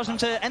 and allows them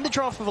to end the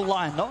draft with a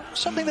Lion. Not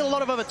something that a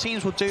lot of other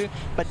teams will do,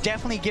 but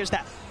definitely gives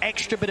that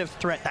extra bit of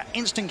threat, that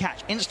instant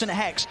catch, instant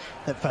hex,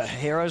 that for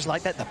heroes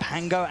like that, the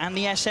Pango and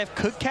the SF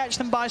could catch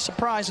them by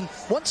surprise. And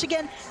once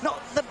again,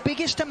 not the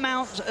biggest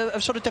amount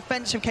of sort of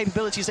defensive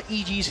capabilities that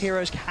EG's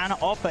heroes can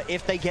offer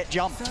if they get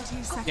jumped.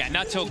 Yeah,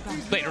 not till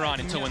later on,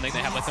 until when they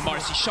have like the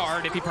Marcy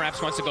Shard, if he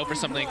perhaps wants to go for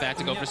something like that,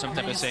 to go for some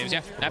type of saves.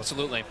 Yeah,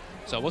 absolutely.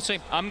 So we'll see.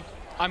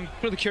 I'm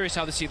really curious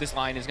how to see this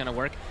line is going to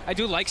work. I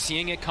do like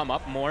seeing it come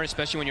up more,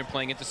 especially when you're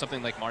playing into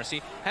something like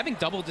Marcy. Having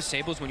double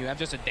disables when you have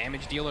just a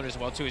damage dealer as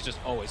well too is just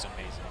always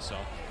amazing. So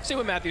see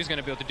what Matthew's going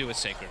to be able to do with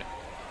Sacred.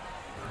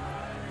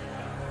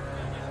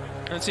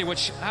 Let's see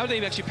how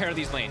they actually pair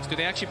these lanes. Do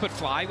they actually put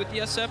Fly with the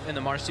SF and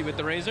the Marcy with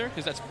the Razor?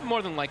 Because that's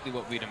more than likely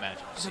what we'd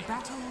imagine. The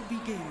battle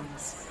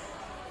begins.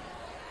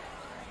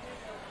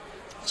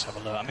 Let's have a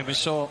look. I mean, we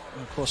saw,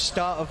 of course,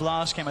 start of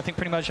last game, I think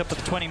pretty much up to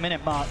the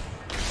 20-minute mark.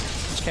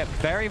 It's kept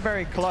very,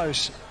 very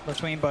close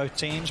between both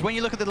teams. When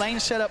you look at the lane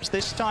setups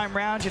this time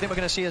round, do you think we're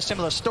going to see a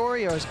similar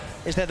story, or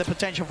is there the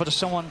potential for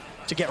someone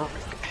to get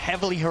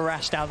heavily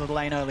harassed out of the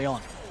lane early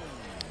on?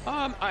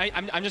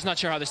 I'm just not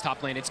sure how this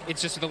top lane.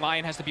 It's just the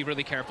Lion has to be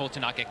really careful to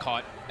not get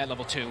caught at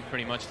level 2,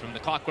 pretty much, from the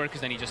clockwork,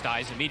 because then he just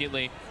dies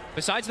immediately.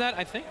 Besides that,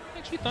 I think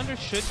actually Thunder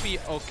should be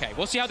okay.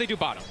 We'll see how they do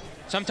bottom.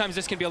 Sometimes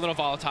this can be a little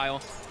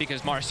volatile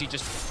because Marcy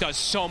just does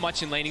so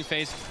much in laning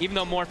phase. Even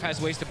though Morph has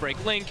ways to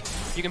break Link,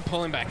 you can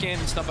pull him back in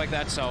and stuff like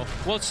that. So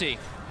we'll see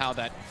how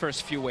that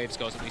first few waves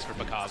goes, at least for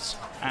Bakaz.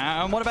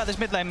 And what about this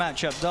mid lane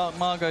matchup? Dark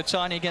Margo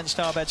Tiny against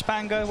Starbed's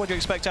Pango. What do you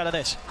expect out of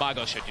this?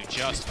 Mago should do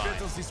just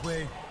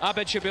fine.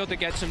 Abed should be able to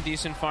get some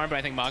decent farm, but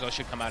I think Mago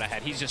should come out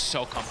ahead. He's just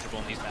so comfortable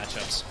in these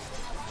matchups.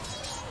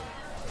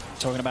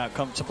 Talking about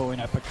comfortable,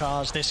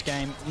 Bakaz this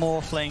game,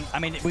 Morphling. I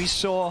mean, we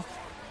saw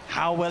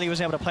how well he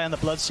was able to play on the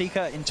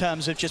Bloodseeker in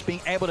terms of just being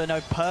able to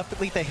know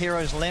perfectly the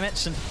hero's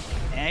limits. And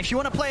if you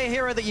want to play a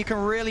hero that you can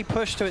really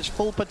push to its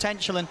full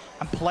potential and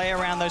play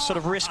around those sort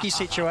of risky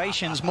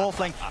situations,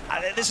 Morphling,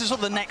 this is sort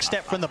of the next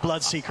step from the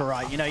Bloodseeker,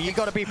 right? You've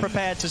got to be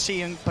prepared to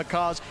see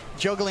Bakaz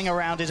juggling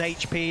around his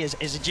HP,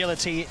 his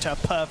agility to a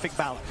perfect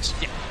balance.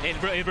 Yeah,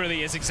 it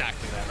really is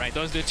exactly that, right?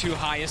 Those are the two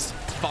highest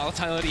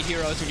volatility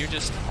heroes when you're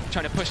just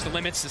trying to push the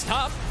limits this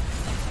top.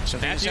 So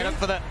they're set up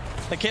for the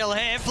kill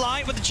here.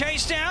 Fly with the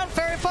chase down.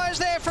 Fairy Fire's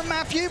there from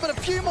Matthew, but a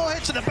few more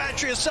hits of the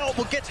Battery Assault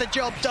will get the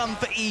job done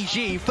for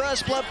EG.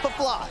 First blood for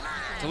Fly.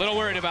 A little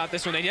worried about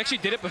this one. They actually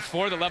did it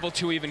before the level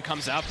 2 even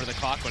comes out for the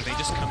clockwork. They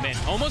just come in.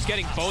 Almost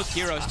getting both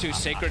heroes too.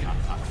 Sacred,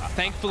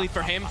 thankfully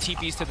for him,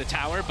 TPs to the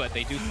tower, but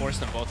they do force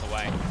them both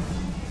away.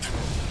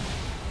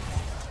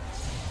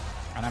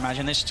 And I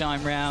imagine this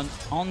time round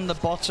on the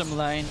bottom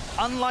lane,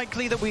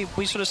 unlikely that we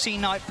sort of see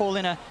Nightfall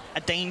in a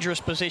dangerous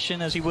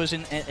position as he was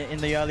in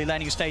the early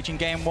laning stage in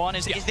game 1.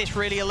 Is this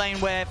really a lane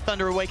where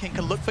Thunder Awaken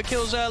can look for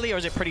kills early, or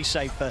is it pretty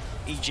safe for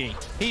EG?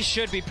 He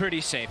should be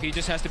pretty safe. He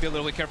just has to be a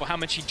little bit careful how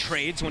much he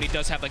trades when he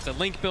does have like the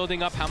Link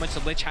building up, how much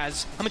the Lich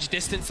has, how much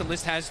distance the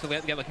Lich has to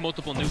get like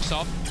multiple nukes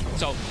off.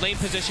 So lane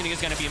positioning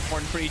is going to be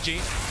important for EG.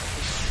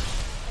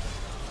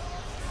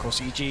 Of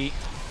course, EG, you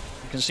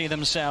can see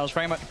themselves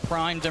very much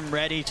primed and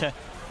ready to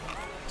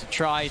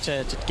try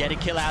to get a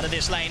kill out of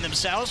this lane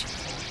themselves.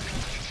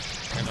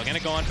 And they're going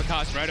to go on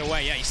Bakaz right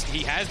away. Yeah,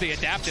 he has the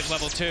adaptive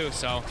level 2,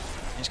 so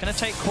he's going to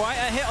take quite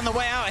a hit on the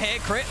way out here.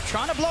 Crit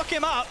trying to block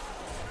him up,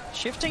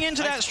 shifting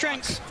into that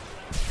strength.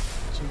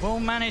 So will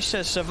manage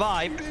to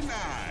survive.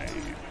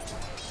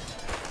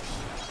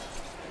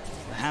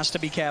 Has to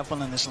be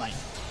careful in this lane.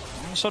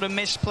 Some sort of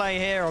misplay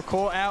here or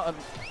caught out at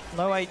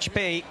low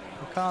HP.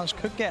 Bakaz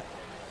could get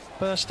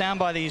burst down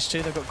by these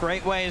two. They've got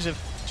great ways of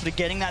sort of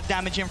getting that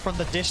damage in from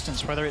the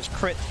distance, whether it's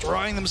Crit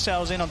throwing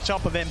themselves in on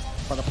top of him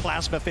or the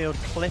plasma field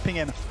clipping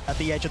him at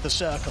the edge of the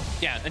circle.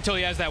 Yeah, until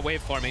he has that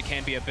waveform, it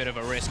can be a bit of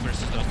a risk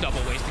versus those double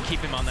ways to keep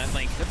him on that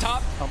link. The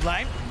top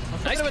lane.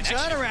 Nice bit of a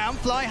turnaround.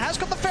 Fly has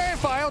got the Fairy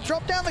Fire,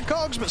 drop down the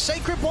cogs, but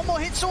Sacred, one more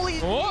hit's all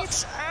he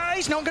needs.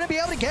 He's not going to be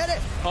able to get it.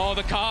 Oh,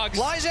 the cogs.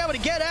 Fly's able to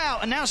get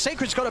out, and now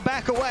Sacred's got to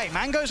back away.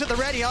 Mango's at the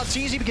ready.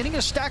 Arteezy beginning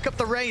to stack up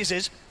the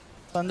raises.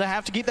 Thunder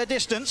have to keep their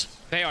distance.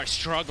 They are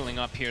struggling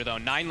up here, though.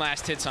 9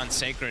 last hits on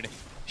Sacred.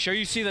 Sure,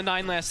 you see the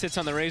 9 last hits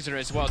on the Razor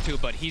as well, too,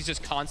 but he's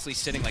just constantly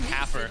sitting like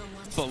half or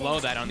below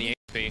that on the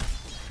HP.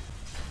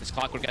 This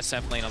Clockwork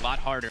SF lane a lot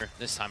harder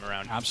this time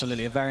around.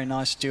 Absolutely, a very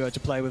nice duo to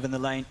play with in the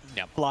lane.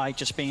 Yep. Fly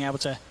just being able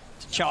to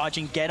to charge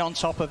and get on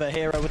top of a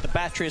hero with the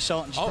battery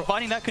assault and just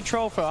providing that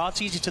control for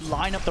YTz to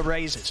line up the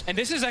raises. And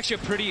this is actually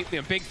a pretty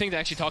big thing to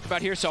actually talk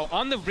about here. So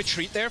on the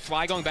retreat there,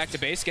 Fly going back to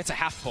base gets a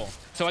half pull.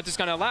 So what this is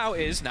going to allow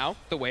is now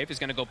the wave is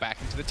going to go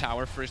back into the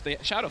tower for the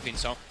Shadow Fiend.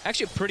 So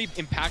actually a pretty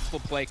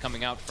impactful play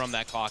coming out from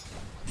that clock.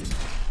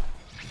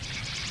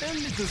 A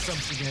little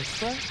something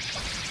extra.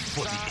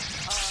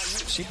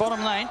 See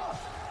bottom lane.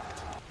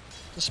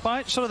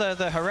 Despite sort of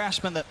the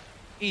harassment that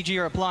EG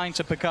are applying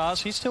to Picard,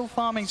 he's still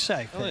farming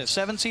safe.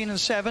 17 and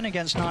 7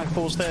 against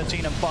Nightfall's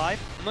 13 and 5.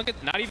 And look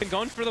at, not even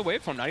going for the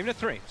waveform, not even a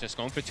 3. Just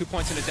going for 2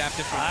 points in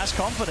adaptive. That's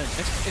confident.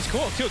 It's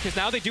cool too, because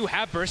now they do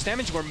have burst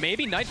damage where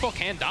maybe Nightfall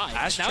can die.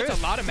 That's now true. It's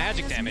a lot of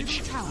magic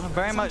damage.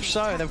 Very much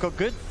so. They've got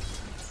good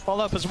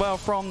follow-up as well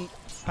from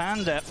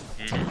Panda.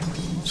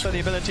 So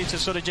the ability to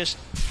sort of just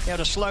be able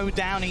to slow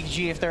down EG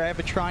if they're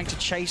ever trying to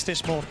chase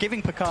this morph,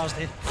 giving Picard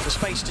the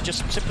space to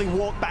just simply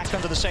walk back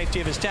under the safety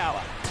of his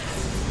tower.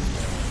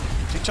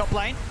 To top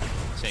lane.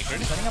 Sacred.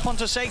 Setting up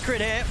onto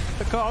Sacred here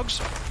for Cogs.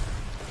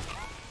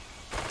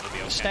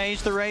 Okay.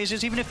 Stage the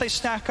raises, even if they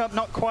stack up,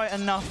 not quite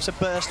enough to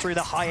burst through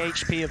the high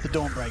HP of the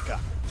Dawnbreaker.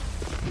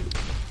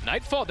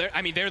 Nightfall, they're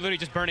literally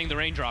just burning the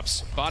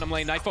raindrops. Bottom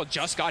lane, Nightfall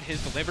just got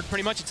his delivered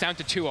pretty much. It's down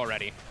to 2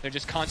 already. They're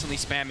just constantly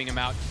spamming him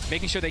out,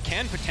 making sure they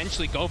can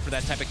potentially go for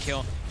that type of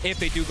kill if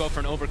they do go for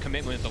an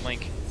overcommitment with the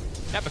Link.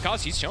 Yeah,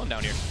 because he's chilling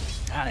down here.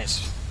 And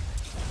it's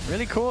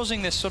really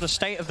causing this sort of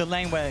state of the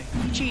lane where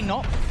EG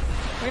not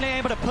really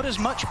able to put as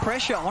much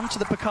pressure onto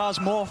the Picard's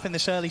morph in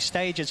this early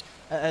stages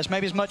as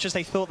maybe as much as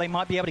they thought they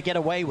might be able to get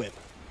away with.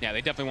 Yeah,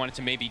 they definitely wanted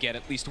to maybe get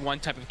at least one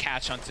type of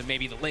catch onto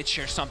maybe the Lich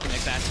or something like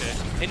that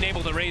to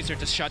enable the Razor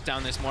to shut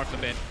down this morph a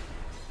bit.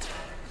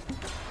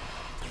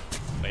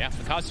 But yeah,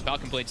 because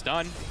Falcon Blade's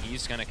done,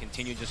 he's going to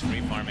continue just free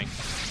farming.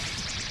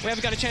 We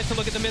haven't got a chance to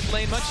look at the mid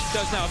lane much.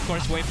 Does now, of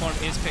course,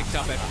 waveform is picked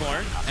up at 4.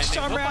 And they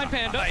will find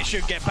Panda. They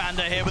should get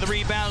Panda here with a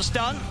rebound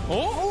stun.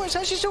 Oh, it's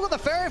actually still got the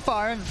Fairy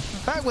Fire. And in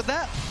fact, with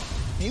that,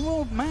 he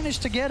will manage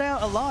to get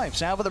out alive.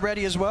 Salva the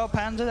ready as well.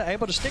 Panda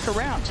able to stick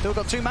around. Still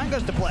got 2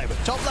 mangoes to play with.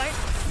 Top lane.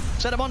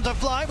 Set him onto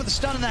Fly with the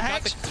stun and the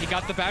hex. He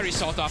got the battery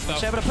salt off, though.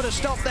 He's able to put a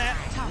stop there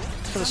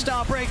for the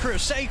Starbreaker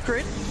of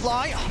Sacred.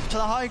 Fly up to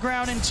the high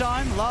ground in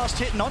time. Last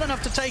hit, not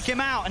enough to take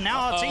him out. And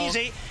now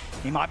YTz,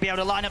 he might be able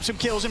to line up some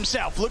kills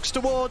himself. Looks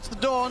towards the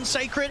Dawn.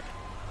 Sacred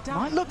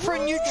might look for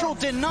a neutral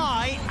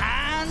deny,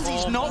 and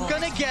he's not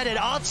going to get it.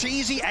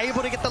 YTz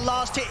able to get the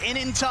last hit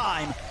in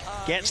time.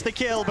 Gets the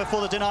kill before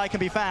the deny can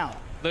be found.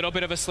 Little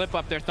bit of a slip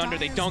up there, Thunder.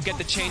 They don't get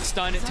the chain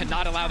stun to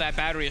not allow that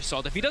battery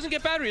assault. If he doesn't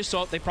get battery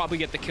assault, they probably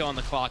get the kill on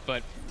the clock,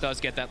 but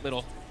does get that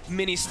little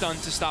mini stun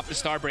to stop the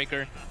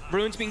Starbreaker.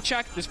 Runes being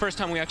checked. This first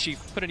time we actually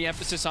put any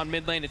emphasis on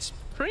mid lane. It's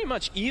pretty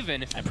much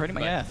even. And pretty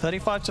much, yeah.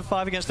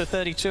 35-5 against the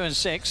 32 and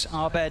 6.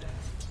 Arbed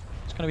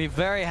is going to be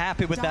very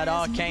happy with that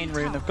Arcane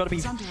Rune. They've got to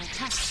be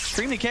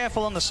extremely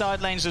careful on the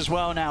side lanes as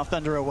well now,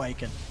 Thunder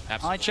Awaken.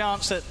 Absolutely. High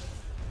chance that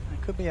there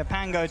could be a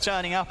Pango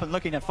turning up and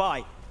looking to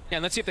fight. Yeah,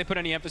 and let's see if they put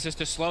any emphasis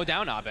to slow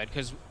down Abed,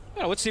 because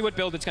let's see what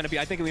build it's going to be.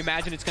 I think we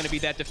imagine it's going to be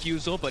that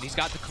Diffusal, but he's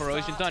got the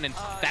Corrosion done, and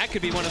that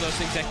could be one of those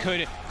things that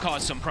could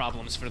cause some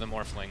problems for the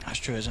Morphling. That's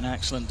true. It's an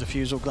excellent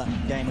Diffusal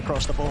game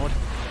across the board.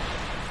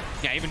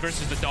 Yeah, even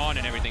versus the Dawn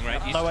and everything,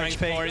 right? These low strength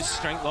HP. floors,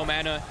 strength, low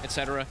mana,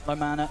 etc. Low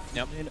mana.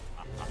 Yep.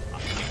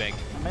 Pretty big.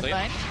 Mid So,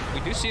 yeah, lane.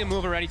 we do see a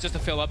move already just to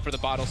fill up for the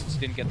bottle since he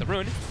didn't get the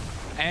rune.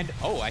 And,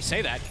 I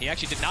say that. He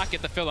actually did not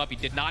get the fill up. He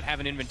did not have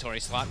an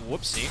inventory slot.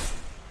 Whoopsie.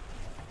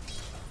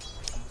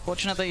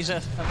 Fortunately, he's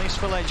at least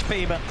full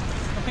HP, but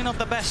probably not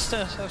the best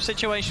of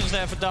situations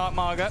there for Dark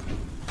Margot.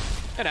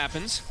 It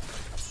happens.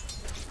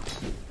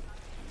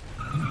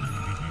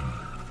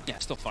 Yeah,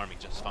 still farming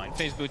just fine.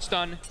 Phase Boot's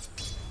done.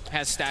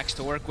 Has stacks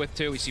to work with,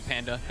 too. We see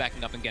Panda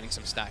backing up and getting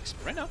some stacks.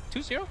 But right now,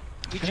 2-0.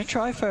 Gonna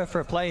try for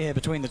a play here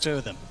between the two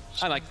of them.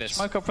 I like this.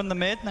 Smoke up from the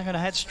mid, and they're going to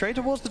head straight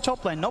towards the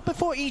top lane. Not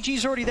before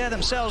EG's already there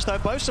themselves, though.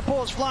 Both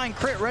supports flying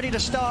crit, ready to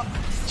start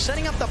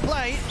setting up the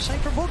play.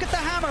 Sacred will get the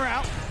hammer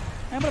out.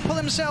 Able to pull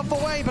himself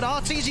away, but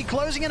YTz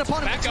closing in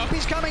upon him.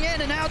 TP's coming in,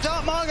 and now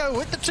Dark Margot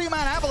with the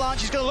 2-man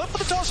avalanche. He's going to look for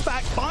the toss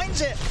back, finds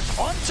it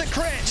onto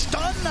Crit.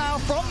 Stun now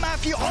from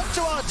Matthew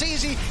onto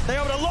YTz. They're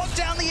able to lock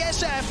down the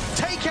SF,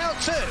 take out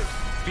 2.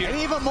 Maybe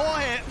even more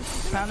hit.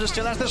 Panda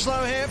still has the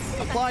slow hit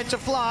applied to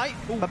Fly,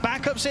 but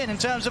backups in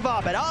terms of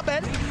Arbed.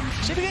 Arbed,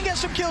 see if we can get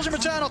some kills in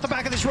return off the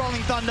back of this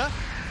Rolling Thunder.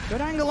 Good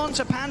angle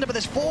onto Panda, but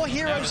there's 4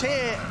 heroes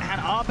here, and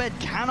Arbed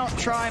cannot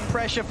try and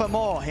pressure for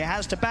more. He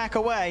has to back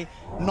away,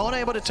 not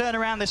able to turn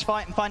around this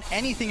fight and find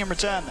anything in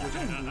return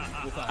there.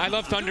 I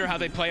love Thunder, how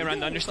they play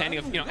around the understanding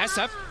of,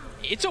 SF,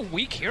 it's a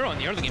weak hero in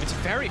the early game. It's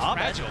very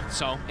fragile,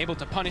 so able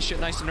to punish it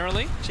nice and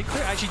early. See,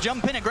 Crit actually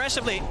jump in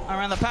aggressively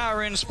around the power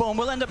rune spawn.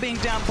 Will end up being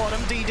down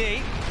bottom,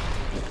 DD.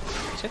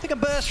 See if they can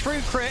burst through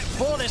Crit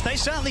for this. They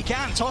certainly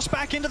can. Toss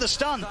back into the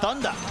stun.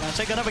 Thunder gonna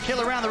take another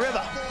kill around the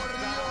river.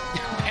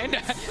 And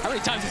how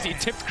many times has he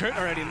tipped Crit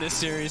already in this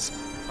series?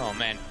 Oh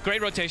man,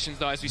 great rotations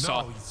though, as we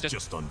saw.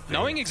 Just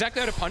knowing exactly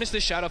how to punish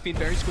this Shadow Fiend,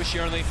 very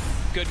squishy early,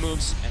 good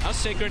moves. And how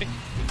Sacred,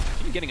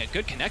 even getting a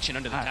good connection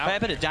under the tower. Fair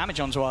bit of damage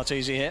onto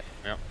YTz here.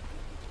 Yep.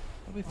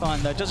 He'll be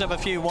fine though. Does have a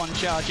few one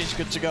charges,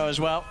 good to go as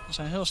well.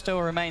 So he'll still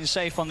remain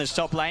safe on this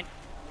top lane.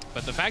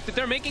 But the fact that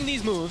they're making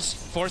these moves,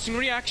 forcing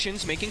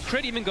reactions, making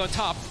Crit even go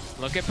top.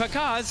 Look at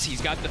Pakaz.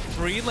 He's got the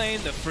free lane,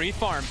 the free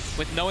farm,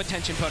 with no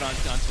attention put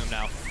onto him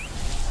now.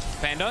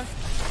 Panda.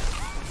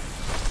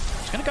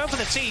 He's going to go for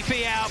the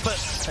TP out, but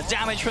the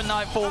damage from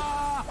Nightfall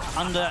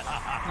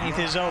underneath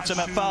his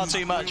ultimate. Far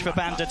too much for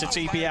Panda to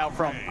TP out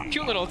from.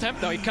 Cute little attempt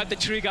though. He cut the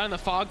tree, got in the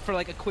fog for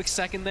like a quick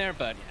second there,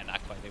 but yeah,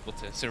 not quite able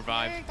to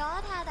survive.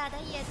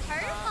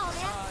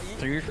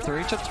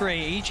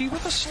 3-3. EG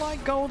with a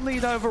slight gold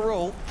lead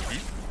overall.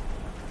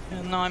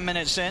 And 9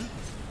 minutes in.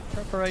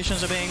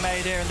 Preparations are being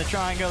made here in the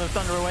triangle of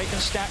Thunder Awaken.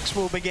 Stacks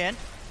will begin.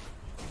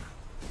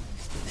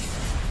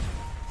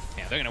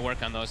 Yeah, they're going to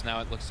work on those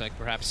now. It looks like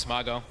perhaps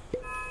Smago.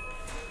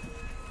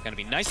 Going to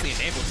be nicely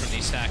enabled from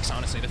these stacks,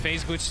 honestly. The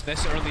phase boots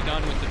this early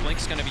done with the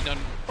Blink's going to be done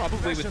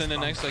probably within the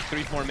next like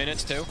 3-4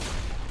 minutes too.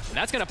 And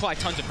that's going to apply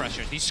tons of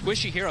pressure. These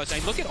squishy heroes,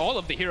 look at all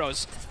of the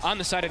heroes on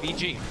the side of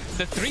EG.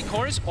 The 3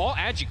 cores, all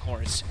agi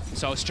cores.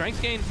 So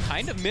strength gain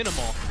kind of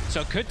minimal.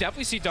 So could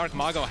definitely see Dark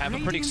Mago have a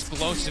pretty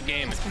explosive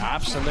game.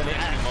 Absolutely.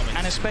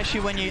 And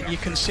especially when you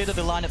consider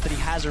the lineup that he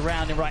has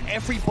around him, right?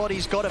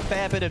 Everybody's got a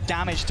fair bit of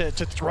damage to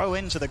throw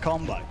into the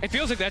combo. It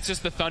feels like that's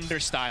just the Thunder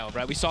style,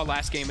 right? We saw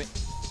last game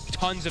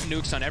tons of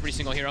nukes on every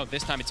single hero.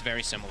 This time it's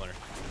very similar.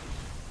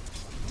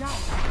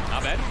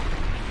 Not bad.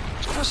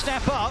 He's going to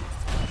step up.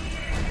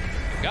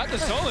 Got the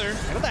solar.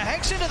 With the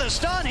Hex into the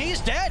stun,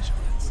 he's dead.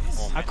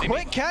 A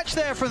quick catch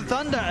there from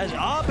Thunder as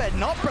Abed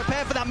not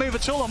prepared for that move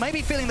at all, or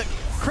maybe feeling that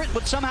Crit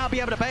would somehow be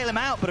able to bail him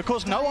out, but of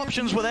course no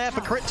options were there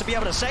for Crit to be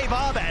able to save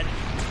Abed.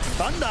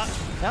 Thunder,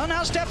 they'll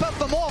now step up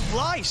for more.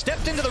 Fly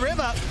stepped into the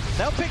river.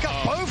 They'll pick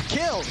up both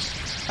kills.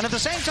 And at the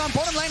same time,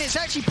 bottom lane, it's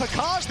actually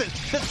Pakaz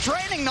that's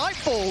draining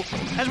Nightfall.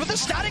 As with the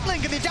static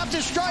link and the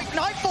adaptive strike,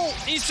 Nightfall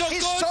is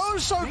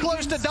so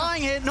close to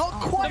dying here. Not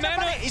quite.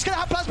 He's going to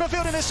have Plasma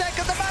Field in a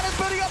second. The mana's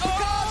building up Pakaz.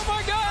 Oh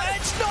my god!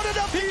 It's not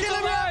enough to kill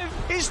him yet.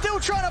 He's still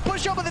trying to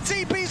push up, but the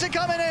TPs are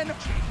coming in.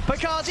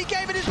 Pakaz, he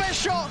gave it his best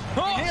shot.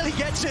 He nearly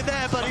gets it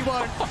there, but he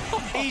won't.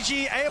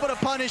 EG able to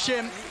punish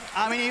him.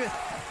 I mean,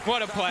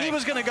 what a play. He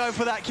was going to go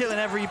for that kill in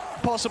every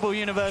possible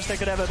universe there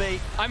could ever be.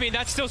 I mean,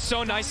 that's still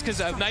so nice because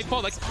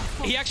Nightfall, like,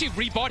 he actually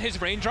rebought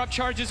his raindrop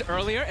charges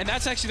earlier, and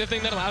that's actually the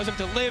thing that allows him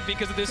to live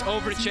because of this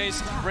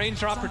overchase.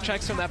 Raindrop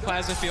protects from that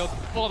plasma field,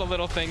 all the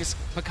little things.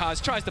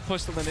 Pakaz tries to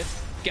push the limit,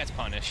 gets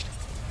punished.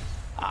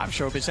 I'm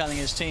sure he'll be telling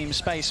his team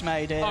Space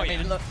Maid here. I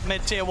mean, look,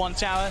 mid-tier 1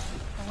 tower,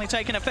 only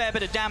taking a fair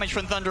bit of damage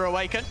from Thunder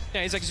Awaken.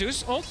 Yeah, he's like,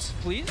 Zeus, ult,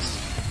 please.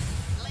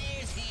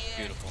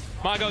 Beautiful.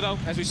 Mago, though,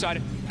 as we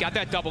decided, got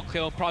that double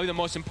kill. Probably the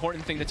most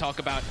important thing to talk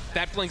about.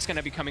 That Blink's going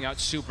to be coming out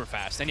super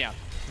fast. And yeah,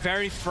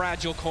 very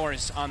fragile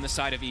cores on the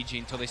side of EG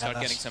until they start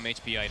getting some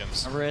HP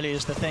items. That really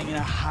is the thing. You know,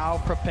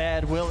 how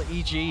prepared will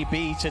EG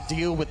be to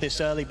deal with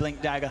this early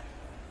Blink dagger?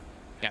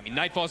 Yeah, I mean,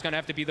 Nightfall's going to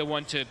have to be the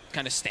one to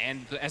kind of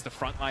stand as the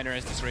frontliner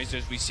as this Razor,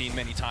 as we've seen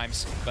many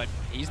times. But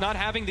he's not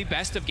having the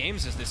best of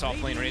games as this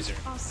off-lane Razor.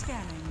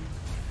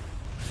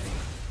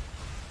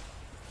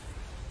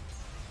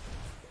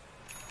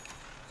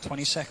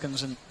 20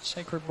 seconds and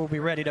Sacred will be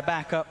ready to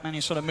back up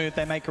any sort of move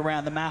they make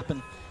around the map,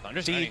 and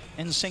indeed,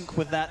 in sync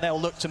with that, they'll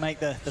look to make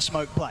the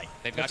smoke play.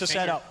 They've got to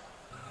set up.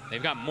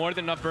 They've got more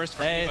than enough burst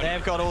for anybody.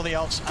 They've got all the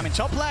ults. I mean,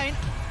 top lane,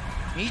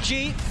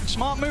 EG,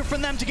 smart move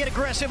from them to get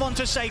aggressive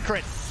onto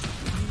Sacred.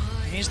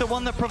 He's the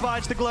one that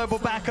provides the global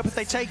backup. If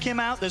they take him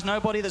out, there's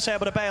nobody that's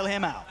able to bail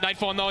him out.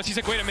 Nightfall knows. He's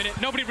like, wait a minute.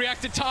 Nobody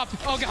reacted top.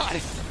 Oh,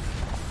 God.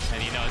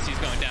 And he knows he's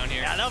going down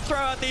here. Yeah, they'll throw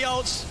out the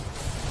ults.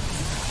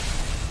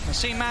 I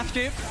see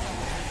Matthew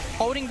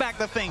holding back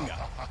the finger.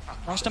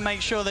 Wants to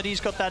make sure that he's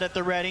got that at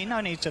the ready.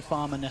 No need to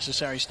farm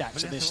unnecessary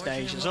stacks at this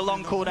stage. It's a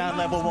long cooldown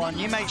level 1.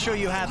 You make sure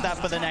you have that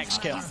for the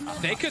next kill.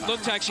 They could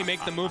look to actually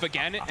make the move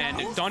again, and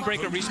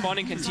Dawnbreaker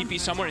respawning can TP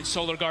somewhere in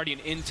Solar Guardian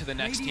into the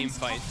next team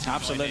fight.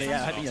 Absolutely,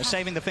 yeah. You know,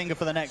 saving the finger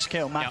for the next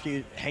kill.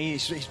 Matthew,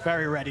 he's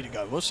very ready to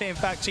go. We'll see, in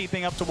fact,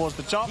 TPing up towards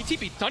the top. He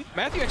TP'd.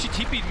 Matthew actually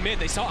TP'd mid.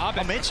 They saw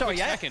Abed. Oh, mid, sorry,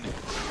 yeah. Second.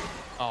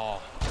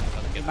 Oh.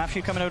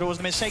 Matthew coming over towards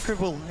the mid. Sacred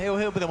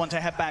he'll be the one to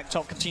head back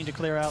top, continue to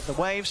clear out the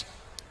waves.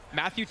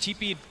 Matthew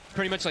TP'd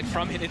pretty much like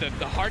from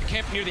the hard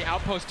camp near the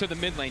outpost to the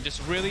mid lane,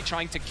 just really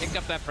trying to kick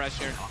up that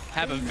pressure,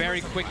 have a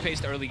very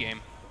quick-paced early game.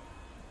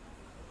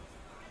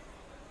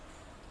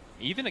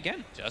 Even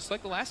again, just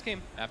like the last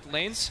game, after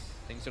lanes,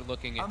 things are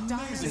looking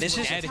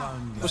dead.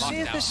 We'll see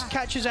if this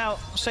catches out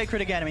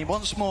Sacred again. I mean,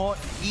 once more,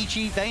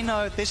 EG, they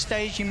know at this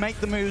stage you make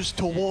the moves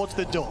towards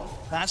the door.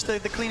 That's the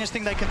cleanest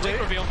thing they can do.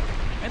 Reveal.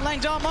 Mid lane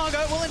Dark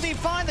Margot will indeed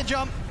find the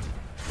jump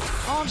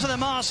onto the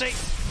Marcy.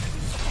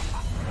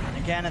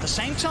 Again, at the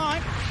same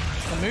time,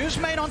 the move's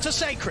made onto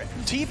Sacred.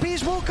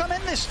 TPs will come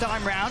in this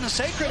time round, and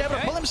Sacred able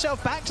to pull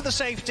himself back to the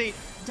safety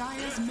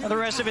of the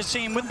rest of his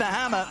team with the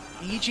hammer.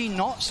 EG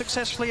not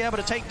successfully able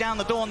to take down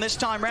the Dawn this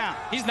time round.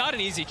 He's not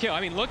an easy kill.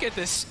 I mean, look at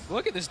this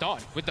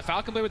Dawn. With the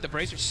Falcon Blade, with the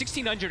Bracer,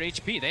 1600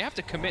 HP. They have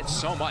to commit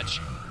so much.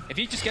 If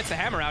he just gets the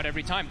hammer out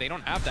every time, they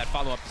don't have that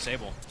follow-up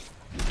disable.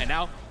 And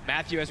now,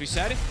 Matthew, as we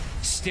said,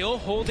 still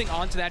holding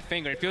on to that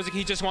finger. It feels like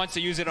he just wants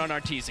to use it on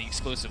RTZ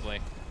exclusively.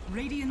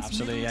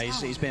 Absolutely, yeah,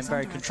 he's been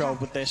very controlled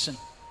with this, and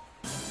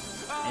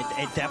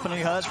it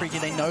definitely hurts for EG.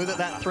 They know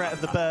that threat of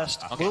the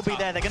burst will be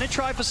there. They're going to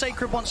try for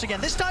Sacred once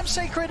again. This time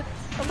Sacred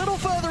a little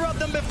further up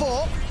than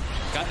before.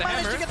 Got the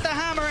Managed hammer. to get the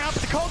hammer out,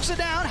 but the cogs are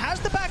down. Has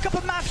the backup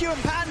of Matthew and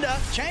Panda.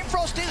 Chain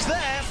Frost is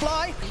there.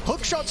 Fly,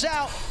 hook shots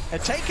out. They're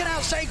taking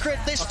out Sacred.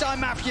 This time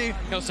Matthew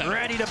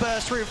ready to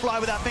burst through Fly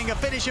with that finger.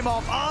 Finish him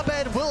off.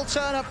 Abed will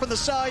turn up from the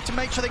side to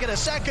make sure they get a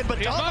second,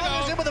 but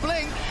Dark is in with a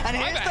blink, and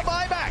here's the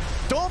buyback.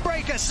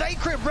 Dawnbreaker,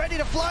 Sacred ready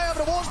to fly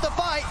over towards the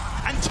fight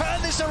and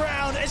turn this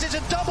around as it's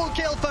a double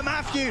kill for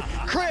Matthew.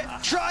 Crit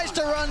tries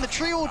to run. The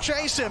tree will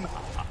chase him.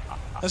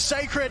 The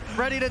Sacred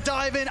ready to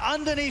dive in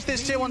underneath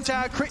this tier 1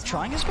 tower. Crit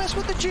trying his best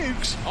with the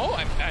Jukes.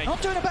 Oh,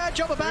 not doing a bad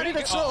job about it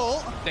at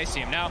all. They see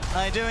him now.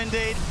 They do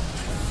indeed.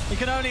 He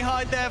can only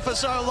hide there for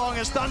so long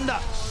as Thunder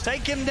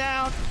take him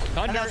down.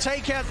 And they'll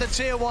take out the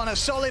tier 1. A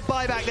solid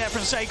buyback there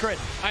from Sacred.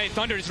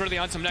 Thunder is really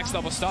on some next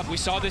level stuff. We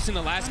saw this in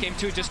the last game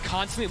too, just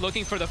constantly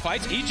looking for the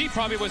fights. EG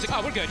probably was like,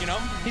 oh, we're good, you know?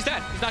 He's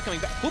dead. He's not coming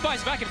back. Who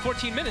buys back in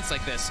 14 minutes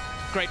like this?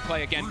 Great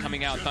play again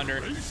coming out.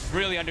 Thunder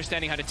really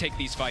understanding how to take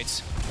these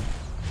fights.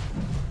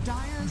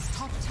 Dire's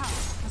top tower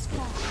has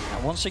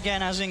fallen. Once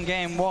again, as in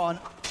game 1,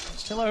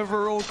 still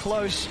overall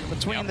close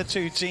between the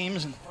two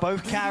teams, and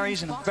both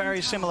carries in a very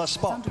similar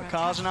spot.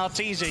 Cars and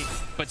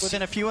RTZ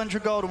within a few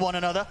hundred gold of one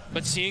another.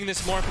 But seeing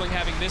this Morphling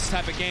having this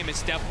type of game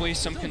is definitely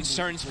some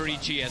concerns for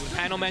EG. As the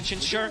panel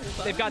mentioned, sure,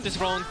 they've got this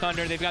Rolling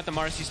Thunder, they've got the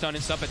Marcy Stun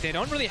and stuff, but they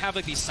don't really have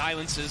like these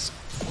silences.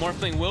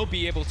 Morphling will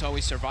be able to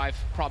always survive,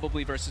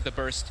 probably versus the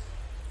Burst.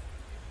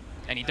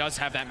 And he does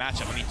have that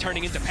matchup. I mean,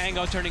 turning into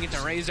Pango, turning into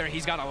Razor,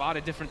 he's got a lot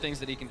of different things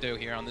that he can do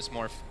here on this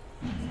Morph.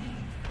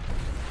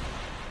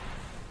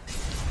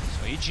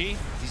 So EG,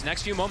 these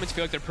next few moments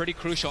feel like they're pretty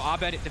crucial.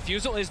 Abed,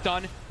 Defusal is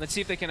done. Let's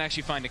see if they can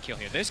actually find a kill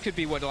here. This could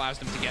be what allows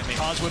them to get maybe.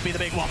 Cars would be the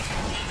big one.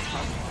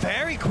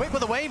 Very quick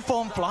with the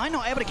waveform. Fly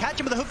not able to catch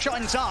him with a hook shot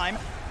in time.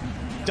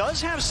 Does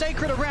have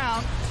Sacred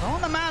around.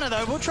 On the mana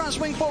though, we'll try and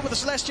swing forward with the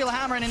Celestial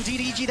Hammer, and indeed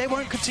EG, they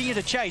won't continue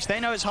to chase. They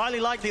know it's highly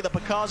likely that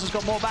Picard has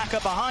got more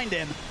backup behind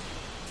him.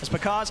 As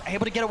Picard's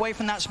able to get away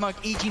from that smoke,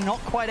 EG not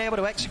quite able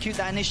to execute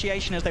that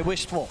initiation as they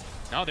wished for.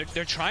 No,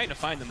 they're trying to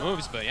find the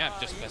moves, but yeah,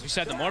 just as we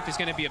said, the Morph is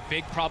going to be a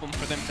big problem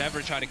for them to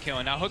ever try to kill.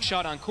 And now hook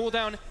shot on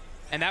cooldown,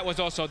 and that was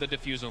also the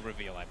Defusal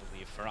reveal, I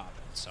believe, for Abed.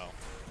 So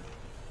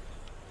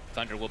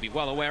Thunder will be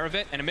well aware of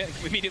it, and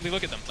immediately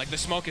look at them. Like, the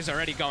smoke is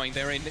already going.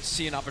 They already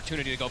see an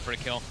opportunity to go for a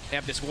kill. They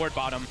have this ward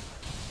bottom.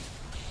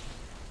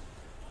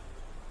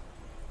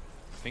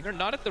 Finger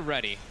not at the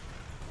ready.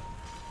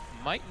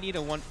 Might need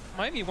one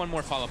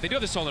more follow-up. They do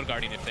have the Solar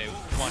Guardian if they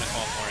want to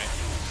call for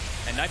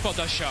it. And Nightfall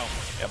does show.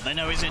 Yep, they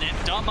know he's in it.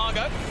 Dark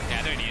Margo.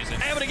 Yeah, there he is.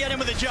 Able to get him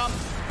with a jump.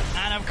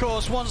 And of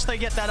course, once they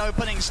get that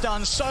opening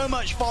stun, so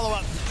much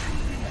follow-up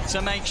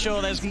to make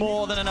sure there's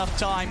more than enough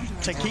time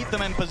to keep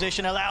them in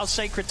position, allows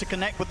Sacred to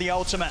connect with the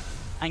ultimate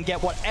and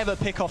get whatever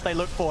pick-off they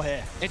look for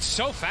here. It's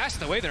so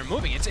fast the way they're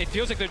moving. It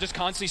feels like they're just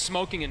constantly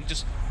smoking and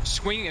just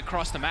swinging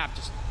across the map.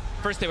 Just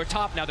first they were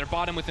top, now they're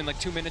bottom within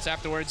like 2 minutes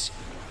afterwards.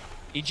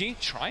 EG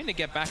trying to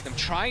get back them,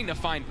 trying to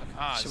find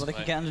see what they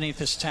can get underneath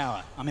this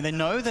tower. I mean, they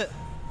know that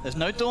there's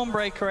no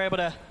Dawnbreaker able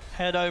to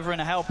head over and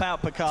help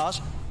out Picard.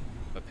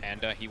 But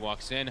Panda, he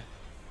walks in.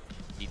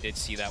 He did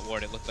see that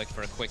ward, it looked like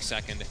for a quick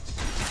second.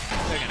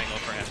 They're gonna go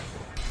for him.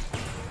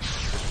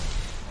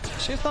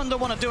 See if Thunder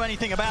want to do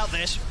anything about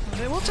this.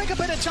 It will take a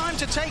bit of time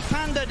to take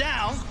Panda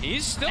down.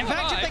 He's still In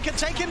fact, if they can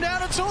take him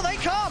down at all, they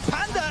can't.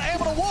 Panda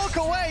able to walk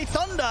away.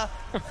 Thunder,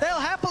 they'll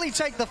happily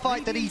take the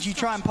fight that EG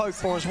try and poke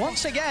for us.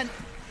 Once again,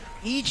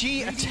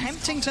 EG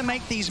attempting to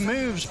make these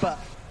moves, but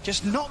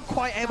just not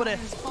quite able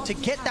to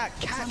get that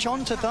catch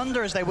onto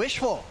Thunder as they wish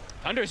for.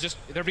 Thunder is just,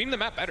 they're reading the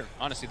map better,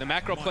 honestly. The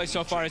macro play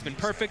so far has been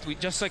perfect.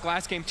 Just like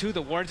last game too,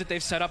 the wards that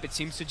they've set up, it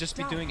seems to just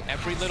be doing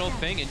every little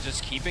thing and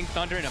just keeping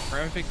Thunder in a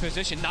perfect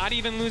position, not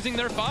even losing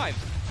their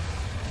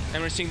 5.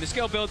 And we're seeing the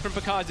skill build from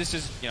Picard. This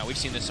is, you know, we've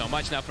seen this so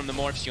much now from the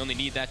Morphs. You only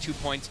need that 2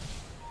 points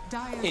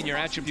in your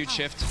attribute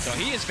shift. So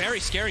he is very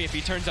scary if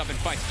he turns up and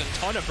fights. A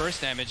ton of burst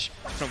damage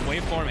from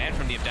waveform and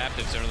from the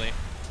adaptives early.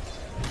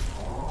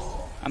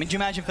 I mean, do you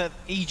imagine if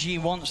EG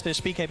wants this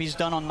BKB's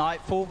done on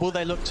Nightfall, will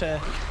they look to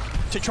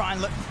try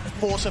and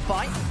force a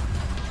fight?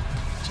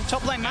 So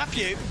top lane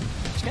Matthew,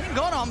 he's getting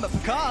gone on, but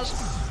Picard's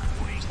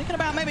thinking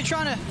about maybe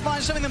trying to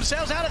find something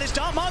themselves out of this.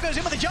 Dark Margo's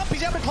in with a jump,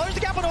 he's able to close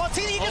the gap on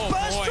Artini, he just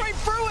burst straight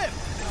through him.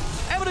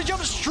 Able to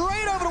jump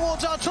straight over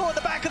towards Artur at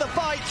the back of the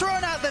fight,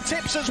 throwing out the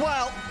tips as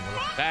well.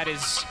 That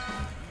is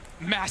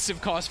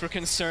massive cause for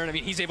concern. I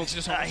mean, he's able to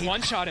just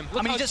one-shot him.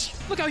 Look,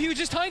 look how huge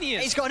his tiny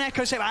is. He's got an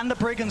Echo Save and the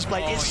Brigand's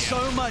Blade. It's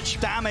so much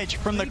damage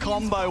from the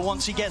combo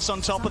once he gets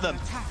on top of them.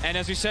 And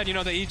as we said, you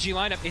know, the EG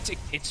lineup,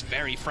 it's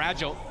very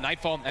fragile.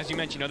 Nightfall, as you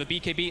mentioned, you know, the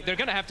BKB, they're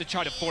going to have to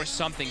try to force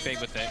something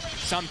big with it,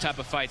 some type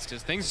of fights,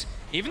 because things,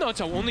 even though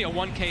it's only a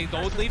 1K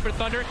gold lead for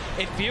Thunder,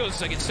 it feels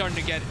like it's starting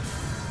to get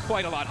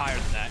quite a lot higher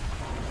than that.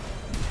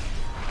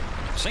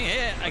 See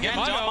here, again,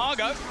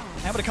 Margot.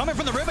 Able to come in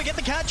from the river, get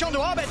the catch onto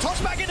Abed,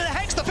 toss back into the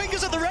Hex, the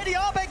fingers at the ready,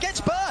 Abed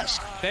gets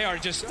burst. They are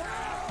just,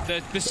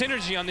 the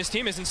synergy on this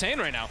team is insane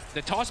right now.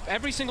 The toss,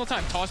 every single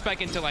time, toss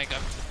back into like a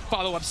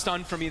follow-up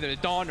stun from either the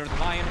Dawn or the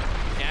Lion.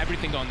 Yeah,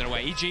 everything going their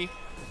way. EG,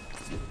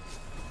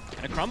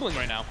 kind of crumbling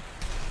right now.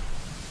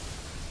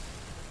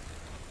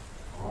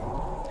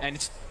 And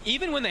it's,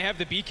 even when they have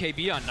the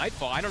BKB on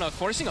Nightfall, I don't know,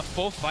 forcing a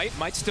full fight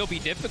might still be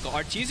difficult.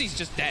 YTz's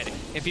just dead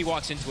if he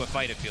walks into a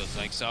fight, it feels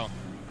like. So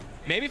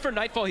maybe for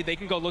Nightfall, they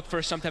can go look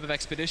for some type of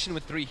expedition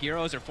with 3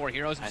 heroes or 4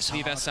 heroes and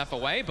leave SF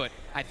away, but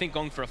I think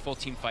going for a full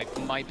team fight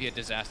might be a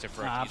disaster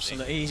for YTz.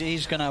 Absolutely,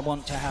 he's going to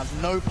want to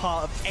have no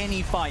part of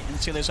any fight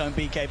until his own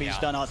BKB's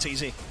done,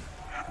 YTz.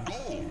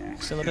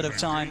 Still a bit of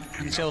time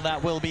until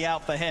that will be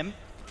out for him.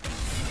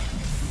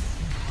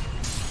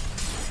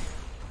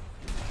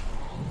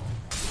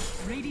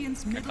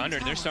 Thunder,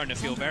 they're starting to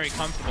feel very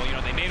comfortable. You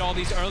know, they made all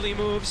these early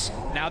moves.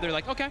 Now they're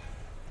like, okay,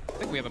 I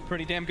think we have a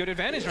pretty damn good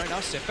advantage right now.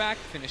 Sit back,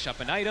 finish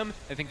up an item.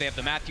 I think they have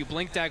the Matthew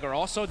Blink Dagger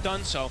also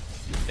done, so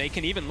they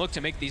can even look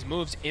to make these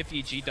moves if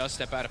EG does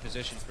step out of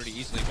position pretty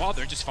easily while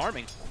they're just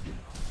farming.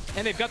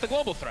 And they've got the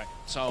global threat,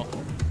 so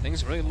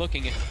things are really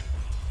looking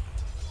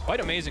quite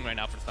amazing right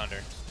now for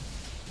Thunder.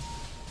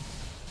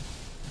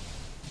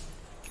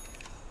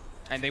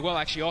 And they will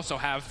actually also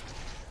have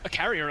a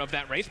carrier of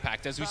that Wraith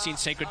Pact, as we've seen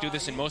Sacred do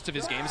this in most of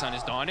his games on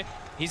his Dawn.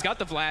 He's got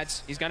the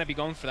Vlads, he's gonna be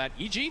going for that.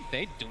 EG,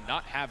 they do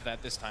not have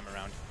that this time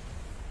around.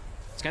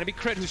 It's gonna be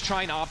Crit who's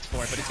trying to opt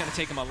for it, but it's gonna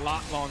take him a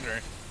lot longer.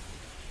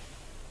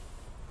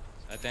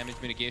 So that damage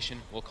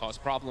mitigation will cause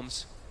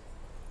problems.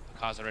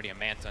 It'll cause already a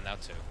Manta now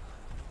too.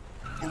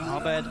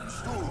 Abed,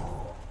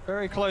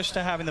 very close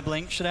to having the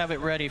Blink, should have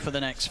it ready for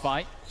the next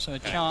fight. So a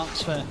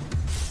chance for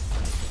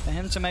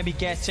him to maybe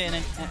get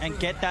in and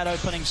get that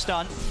opening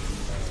stun.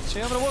 So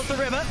you're able to walk the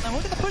river, and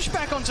look at the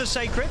pushback onto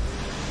Sacred.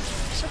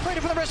 Separated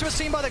from the rest of us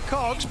team by the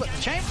Cogs, but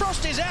Chain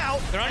Frost is out.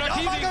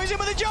 Margot goes in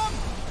with a jump,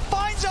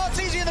 finds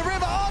YTz in the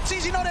river.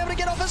 YTz not able to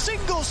get off a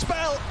single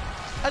spell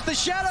as the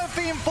Shadow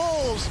Fiend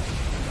falls.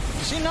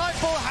 You see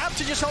Nightfall have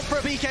to just hope for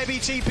a BKB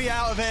TP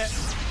out of it.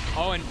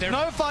 Oh, and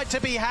no fight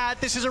to be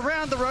had. This is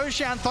around the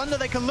Roshan. Thunder,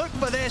 they can look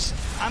for this.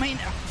 I mean,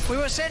 we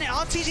were saying it,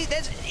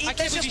 YTz,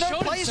 there's just no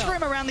place for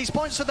him around these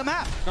points of the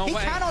map. He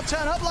cannot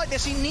turn up like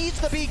this. He needs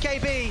the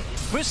BKB.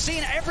 We've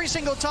seen every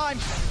single time.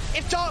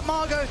 If Dark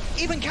Margot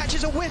even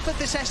catches a whiff of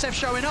this SF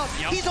showing up,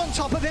 he's on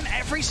top of him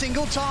every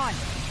single time.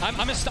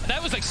 That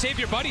was like save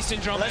your buddy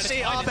syndrome. Let's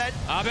see Abed.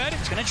 Abed?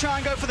 He's going to try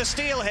and go for the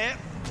steal here.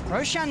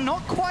 Roshan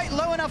not quite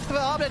low enough for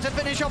Abed to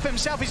finish off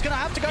himself. He's going to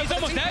have to go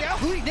for the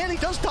TP. Ooh, he nearly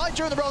does die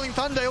during the Rolling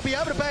Thunder. He'll be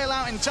able to bail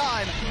out in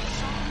time,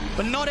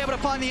 but not able to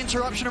find the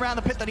interruption around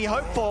the pit that he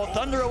hoped for.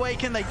 Thunder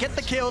Awaken, they get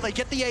the kill, they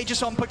get the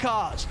Aegis on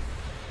Picard.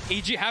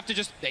 EG have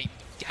to they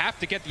have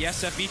to get the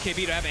SF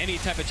BKB to have any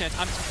type of chance.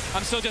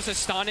 I'm still just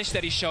astonished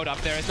that he showed up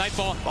there. As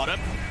Nightfall,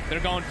 they're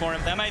going for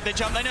him. They made the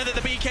jump. They know that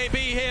the BKB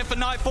here for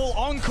Nightfall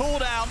on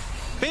cooldown.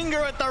 Finger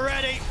at the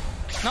ready.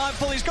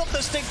 Nightfall, he's got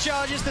the stick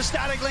charges, the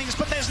static links,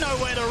 but there's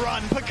nowhere to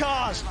run.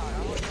 Picard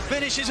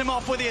finishes him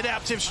off with the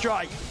adaptive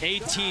strike.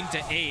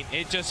 18-8.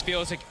 It just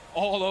feels like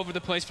all over the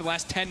place for the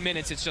last 10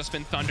 minutes. It's just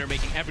been Thunder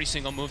making every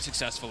single move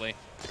successfully.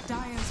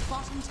 Dire's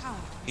bottom tower.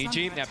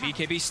 EG, that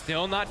BKB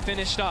still not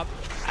finished up.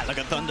 And look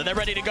at Thunder, they're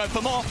ready to go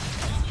for more.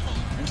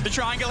 Into the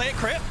triangle here,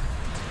 Crit.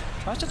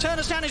 Tries to turn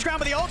us down his ground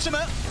with the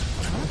ultimate.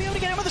 Won't be able to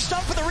get him with the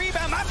stun for the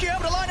rebound. Matthew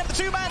able to line up the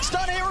 2-man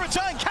stun here.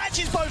 Return,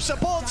 catches both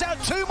supports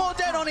out. 2 more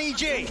dead on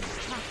EG.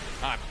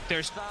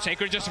 There's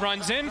Sacred just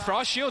runs in.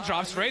 Frost Shield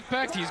drops Wraith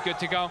Pact. He's good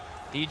to go.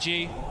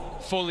 EG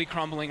fully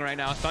crumbling right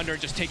now. Thunder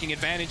just taking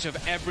advantage of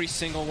every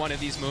single one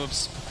of these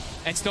moves.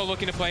 And still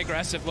looking to play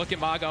aggressive. Look at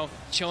Mago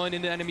chilling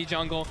in the enemy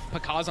jungle.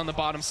 Picard's on the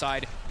bottom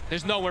side.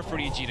 There's nowhere for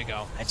EG to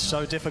go. It's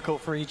so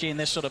difficult for EG in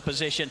this sort of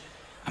position.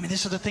 I mean,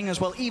 this is the thing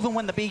as well. Even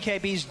when the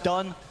BKB's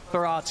done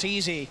for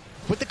YTz,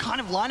 with the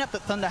kind of lineup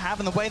that Thunder have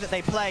and the way that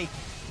they play,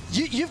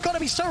 you've got to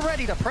be so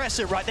ready to press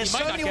it, right? There's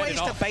so many ways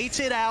to bait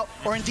it out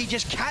or indeed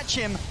just catch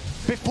him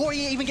before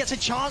he even gets a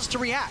chance to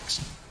react.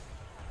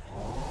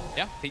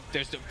 Yeah,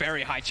 there's a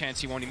very high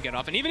chance he won't even get it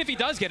off. And even if he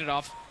does get it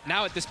off,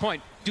 now at this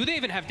point, do they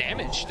even have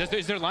damage?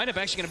 Is their lineup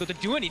actually going to be able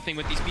to do anything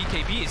with these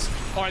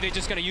BKBs? Or are they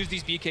just going to use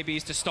these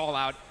BKBs to stall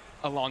out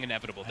a long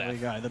inevitable death?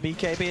 There we go. The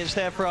BKB is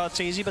there for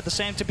YTz, but the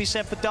same to be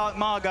said for Dark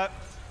Margot.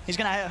 He's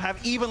going to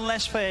have even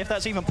less fear if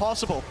that's even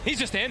possible. He's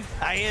just in.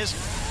 He is.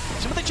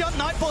 So with the jump,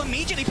 Nightfall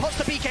immediately pops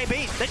the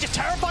BKB. They're just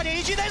terrified of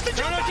EG. There's the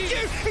jump back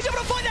you. He's able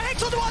to find the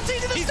Hex onto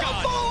YTz and the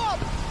stun follow-up.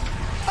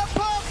 A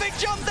perfect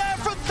jump there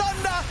from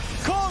Thunder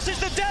causes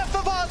the death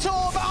of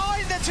Artur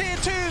behind the tier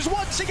 2s.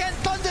 Once again,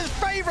 Thunder's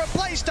favorite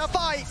place to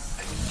fight.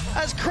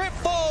 As Crypt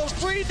falls,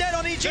 3 dead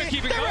on EG.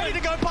 They're ready to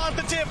go past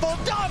the tier 4.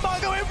 Dark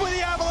Margot in with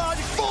the avalanche.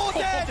 4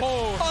 dead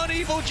on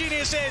Evil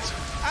Geniuses.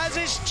 As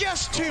it's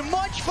just too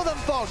much for them,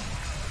 Fog.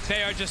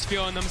 They are just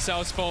feeling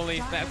themselves fully.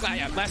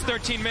 Last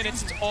 13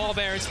 minutes, it's all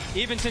theirs.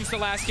 Even since the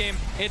last game,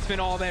 it's been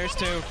all theirs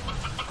too.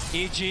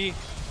 EG,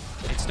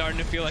 it's starting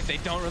to feel like they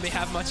don't really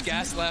have much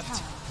gas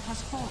left.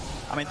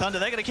 I mean, Thunder,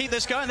 they're going to keep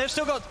this going. They've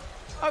still got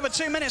Over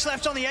 2 minutes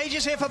left on the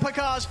Aegis here for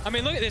Pakaz. I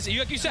mean, look at this.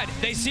 Like you said,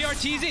 they see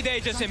RTZ,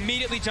 they just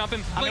immediately jump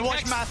him. I mean,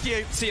 watch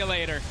Matthew. See you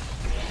later.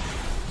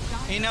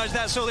 He knows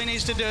that's all he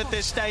needs to do at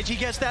this stage. He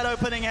gets that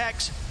opening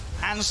Hex,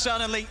 and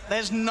suddenly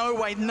there's no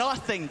way,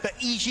 nothing that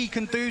EG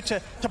can do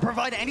to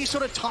provide any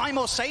sort of time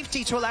or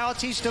safety to allow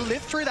RTZ to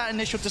live through that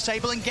initial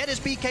disable and get his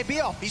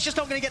BKB off. He's just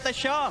not going to get the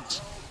chance.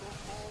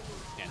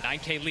 Yeah,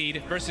 9K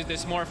lead versus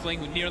this Morphling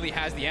who nearly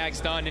has the Axe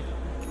done.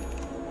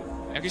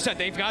 Like you said,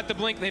 they've got the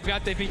Blink, they've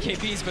got the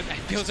BKBs, but it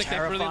feels like they've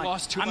really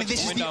lost too much. I mean,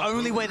 this is the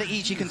only way that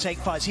EG can take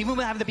fights. Even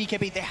with having the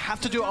BKB, they have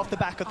to do it off the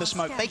back of the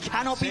smoke. They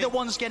cannot be the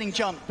ones getting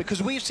jumped,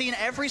 because we've seen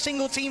every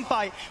single team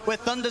fight where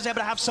Thunder's able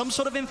to have some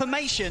sort of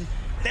information.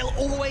 They'll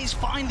always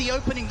find the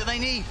opening that they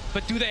need.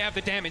 But do they have the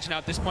damage now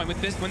at this point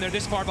with this when they're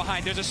this far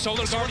behind? There's a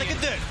Solar Guardian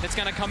that's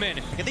going to come in.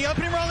 Get the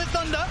opening roll in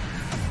Thunder.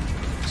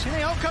 See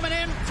the ult coming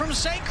in from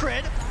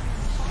Sacred.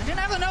 They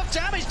didn't have enough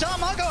damage.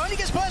 Darmargo only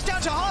gets burst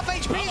down to half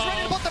HP. He's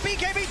ready to put the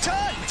BKB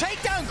turn.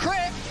 Takedown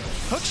crit.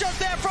 Hookshot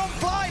there from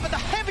Fly, but the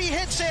heavy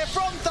hits here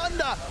from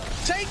Thunder.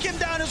 Take him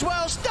down as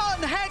well.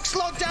 Stun, Hex,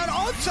 lockdown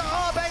onto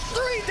Arbeck.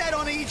 3 dead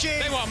on EG.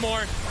 They want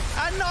more.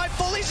 And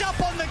Nightfall is up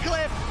on the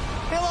cliff.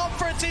 He'll opt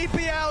for a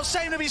TP out.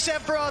 Same to be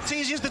said for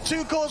Artesians. The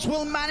 2 cores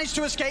will manage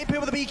to escape here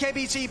with a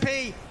BKB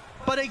TP.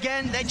 But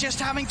again, they're just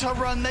having to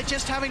run. They're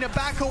just having to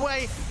back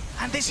away.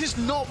 And this is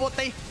not what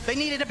they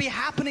needed to be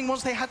happening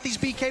once they had these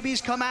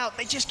BKBs come out.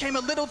 They just came a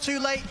little too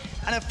late,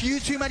 and a few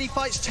too many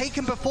fights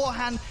taken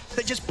beforehand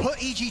that just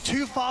put EG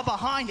too far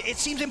behind. It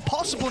seems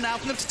impossible now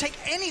for them to take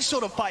any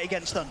sort of fight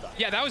against Thunder.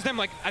 Yeah, that was them.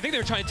 Like, I think they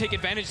were trying to take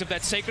advantage of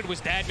that Sacred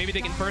was dead. Maybe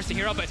they can burst the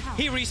hero, but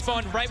he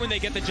respawned right when they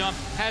get the jump,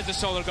 has the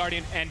Solar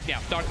Guardian, and yeah,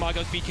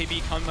 Darmargo's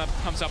BKB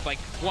comes up like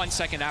 1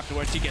 second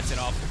afterwards. He gets it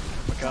off.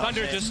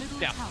 Thunder just,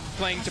 yeah,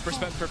 playing to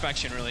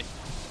perfection, really.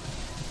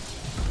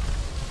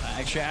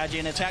 Extra agi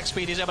and attack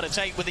speed he's able to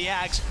take with the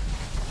Axe.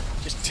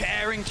 Just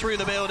tearing through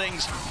the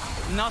buildings.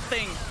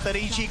 Nothing that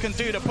EG can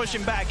do to push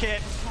him back here.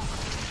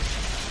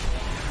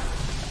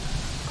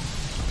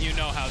 You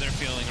know how they're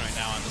feeling right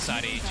now on the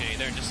side of EG.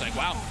 They're just like,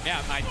 wow,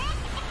 yeah, I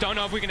don't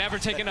know if we can ever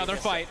take another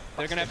fight.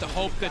 They're going to have to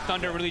hope that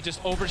Thunder really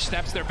just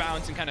oversteps their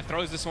bounds and kind of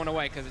throws this one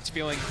away, because it's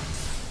feeling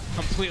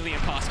completely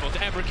impossible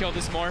to ever kill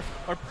this Morph,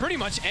 or pretty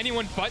much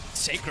anyone but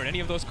Sacred, any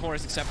of those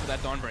cores except for that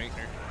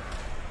Dawnbreaker.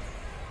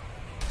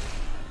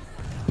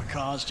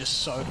 Car's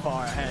just so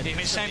far ahead.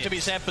 It's same to be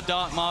said for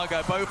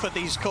Darmargo. Both of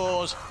these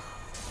cores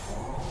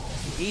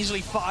easily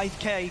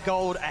 5k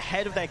gold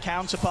ahead of their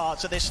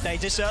counterparts at this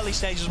stage, this early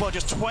stage as well,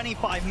 just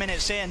 25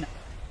 minutes in.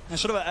 And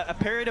sort of a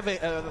period of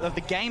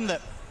the game that,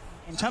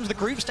 in terms of the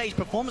group stage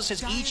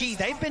performances, EG,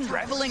 they've been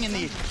reveling in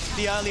the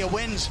earlier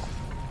wins.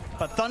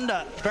 But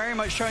Thunder very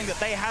much showing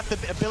that they have the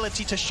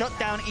ability to shut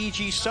down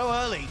EG so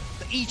early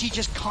that EG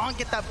just can't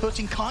get that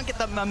footing, can't get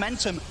that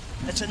momentum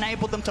that's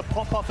enabled them to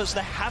pop off as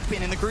they have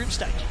been in the group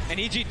stage. And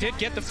EG did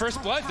get the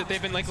first blood that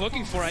they've been like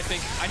looking for, I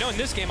think. I know in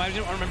this game, I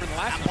don't remember in the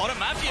last one. Bottom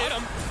Matthew.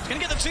 He's going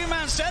to get the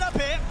 2-man setup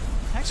here.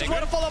 Next is going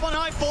to follow up on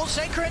Nightfall.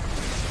 Sacred,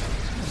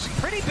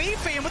 pretty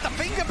beefy, and with the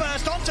finger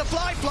burst onto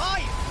Fly.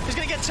 Fly is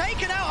going to get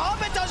taken out.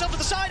 Ahmed does off to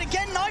the side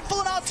again. Nightfall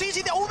and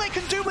RTZ, all they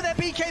can do with their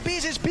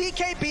BKBs is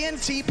BKB and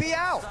TP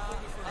out.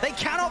 They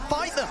cannot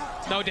fight them.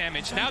 No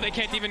damage. Now they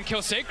can't even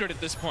kill Sacred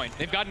at this point.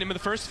 They've gotten him in the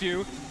first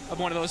few of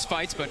one of those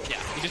fights, but yeah,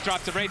 he just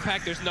drops the raid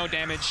pack. There's no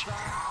damage.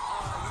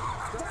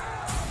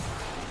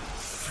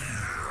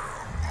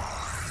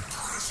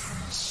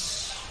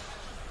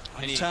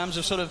 In terms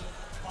of sort of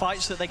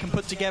fights that they can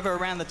put together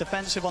around the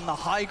defensive on the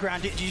high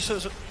ground, do you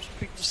sort of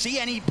see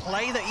any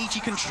play that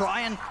EG can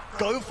try and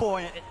go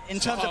for in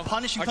terms of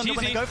punishing Thunder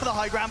when they go for the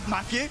high ground?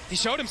 Matthew, he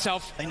showed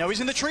himself. They know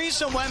he's in the trees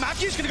somewhere.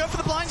 Matthew's going to go for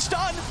the blind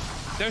stun.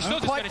 They're still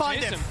just going to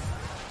chase him.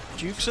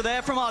 Jukes are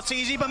there from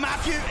RTZ, but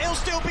Matthew, he'll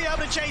still be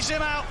able to chase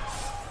him out.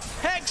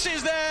 Hex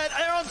is there.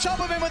 They're on top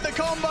of him with the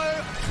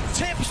combo.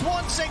 Tips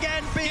once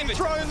again being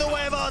thrown the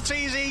way of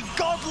RTZ.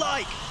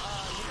 Godlike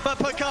for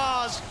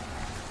Pakaz.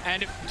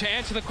 And to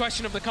answer the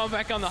question of the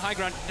comeback on the high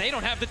ground, they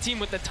don't have the team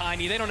with the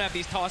tiny. They don't have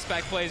these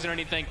toss-back plays or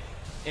anything.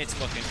 It's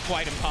looking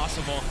quite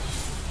impossible.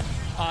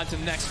 On to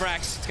the next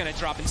Frax. It's going to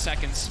drop in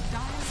seconds.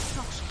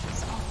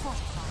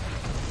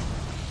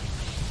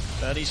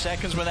 30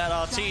 seconds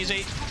without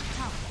RTZ.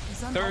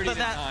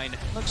 30-9.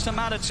 Looks to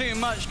matter too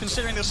much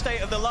considering the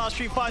state of the last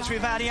few fights we've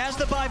had. He has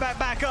the buyback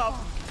back up.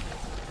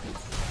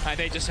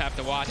 They just have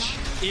to watch,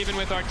 even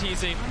with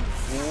RTZ.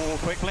 Ooh,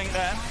 quick blink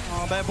there.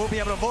 Albert will be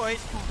able to avoid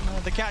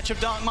the catch of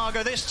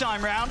Darmargo this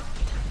time round.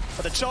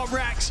 For the top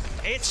racks,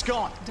 it's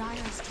gone.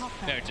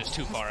 They're just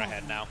too far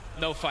ahead now.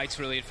 No fights,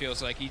 really, it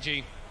feels like.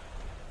 EG,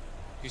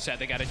 you said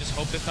they got to just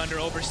hope the Thunder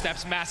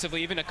oversteps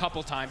massively, even a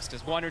couple times,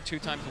 because 1 or 2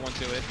 times won't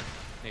do it.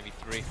 Maybe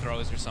 3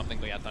 throws or something,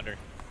 but yeah, Thunder.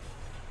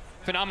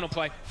 Phenomenal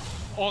play.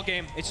 All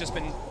game, it's just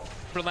been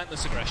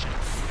relentless aggression.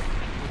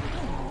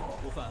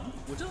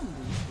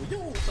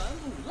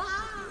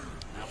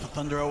 Now for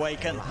Thunder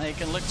Awaken, they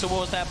can look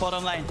towards that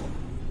bottom lane.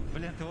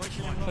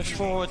 Push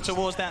forward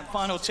towards that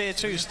final tier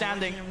 2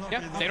 standing.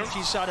 Yeah, they don't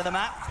side of the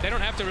map. They don't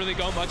have to really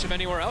go much of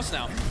anywhere else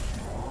now.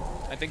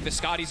 I think the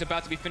Scotty's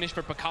about to be finished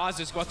for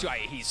Pakaz as well too.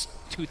 He's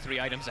 2-3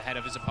 items ahead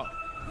of his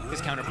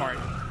counterpart.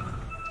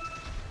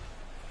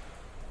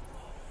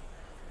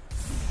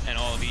 And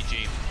all of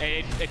EG.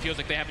 It feels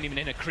like they haven't even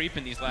hit a creep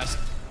in these last,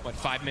 what,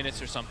 5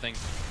 minutes or something.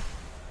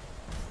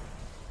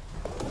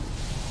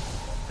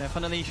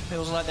 Definitely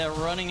feels like they're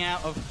running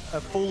out of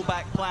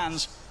fallback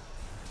plans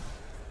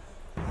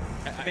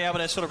to be able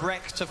to sort of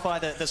rectify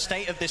the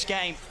state of this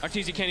game.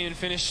 YTz can't even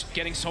finish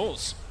getting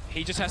souls.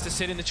 He just has to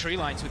sit in the tree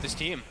lines with his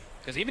team.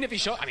 Because even if he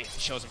shows, if he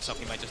shows himself,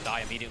 he might just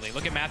die immediately.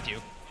 Look at Matthew.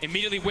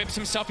 Immediately whips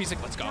himself. He's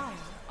like, let's go.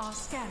 Are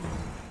scanning.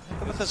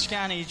 With the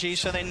scan EG,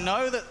 so they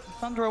know that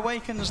Thunder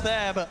Awaken's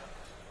there, but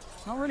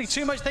not really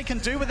too much they can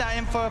do with that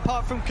info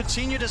apart from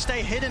continue to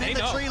stay hidden in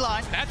the tree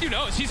line. Matthew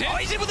knows. He's in. Oh,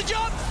 he's in with the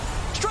jump!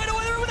 Straight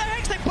away they're in with the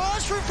Hex. They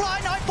burst through Fly.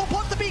 Nightfall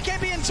pops the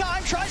BKB in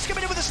time. Tries to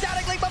come in with a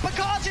static link, but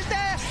Pakaz is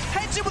there.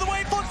 Heads in with a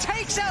wavefall.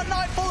 Takes out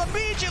Nightfall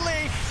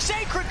immediately.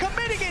 Sacred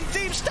committing in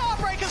deep.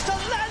 Starbreakers to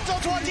land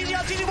onto YTz.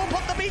 YTz will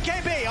pop the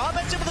BKB.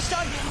 Arben's in with the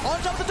stun.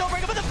 On top of the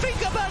Dawnbreaker, but the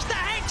finger burst. The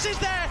Hex is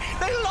there.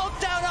 They lock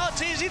down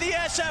YTz. The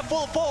SF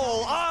will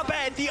fall.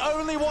 Arben, the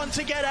only one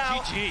to get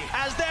out. GG.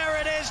 As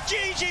there it is.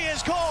 GG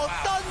is called.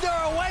 Wow. Thunder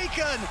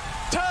Awaken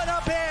turn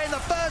up here in the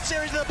third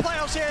series of the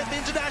playoffs here at the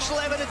International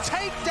level to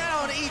take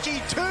down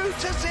EG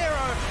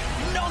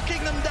 2-0,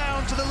 knocking them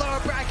down to the lower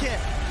bracket.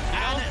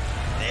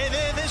 And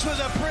this was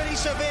a pretty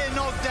severe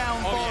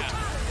knockdown. Yeah.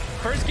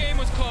 First game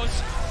was close,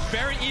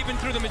 very even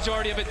through the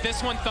majority of it.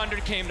 This one, Thunder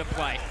came to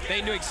play.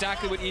 They knew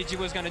exactly what EG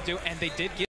was going to do, and they did get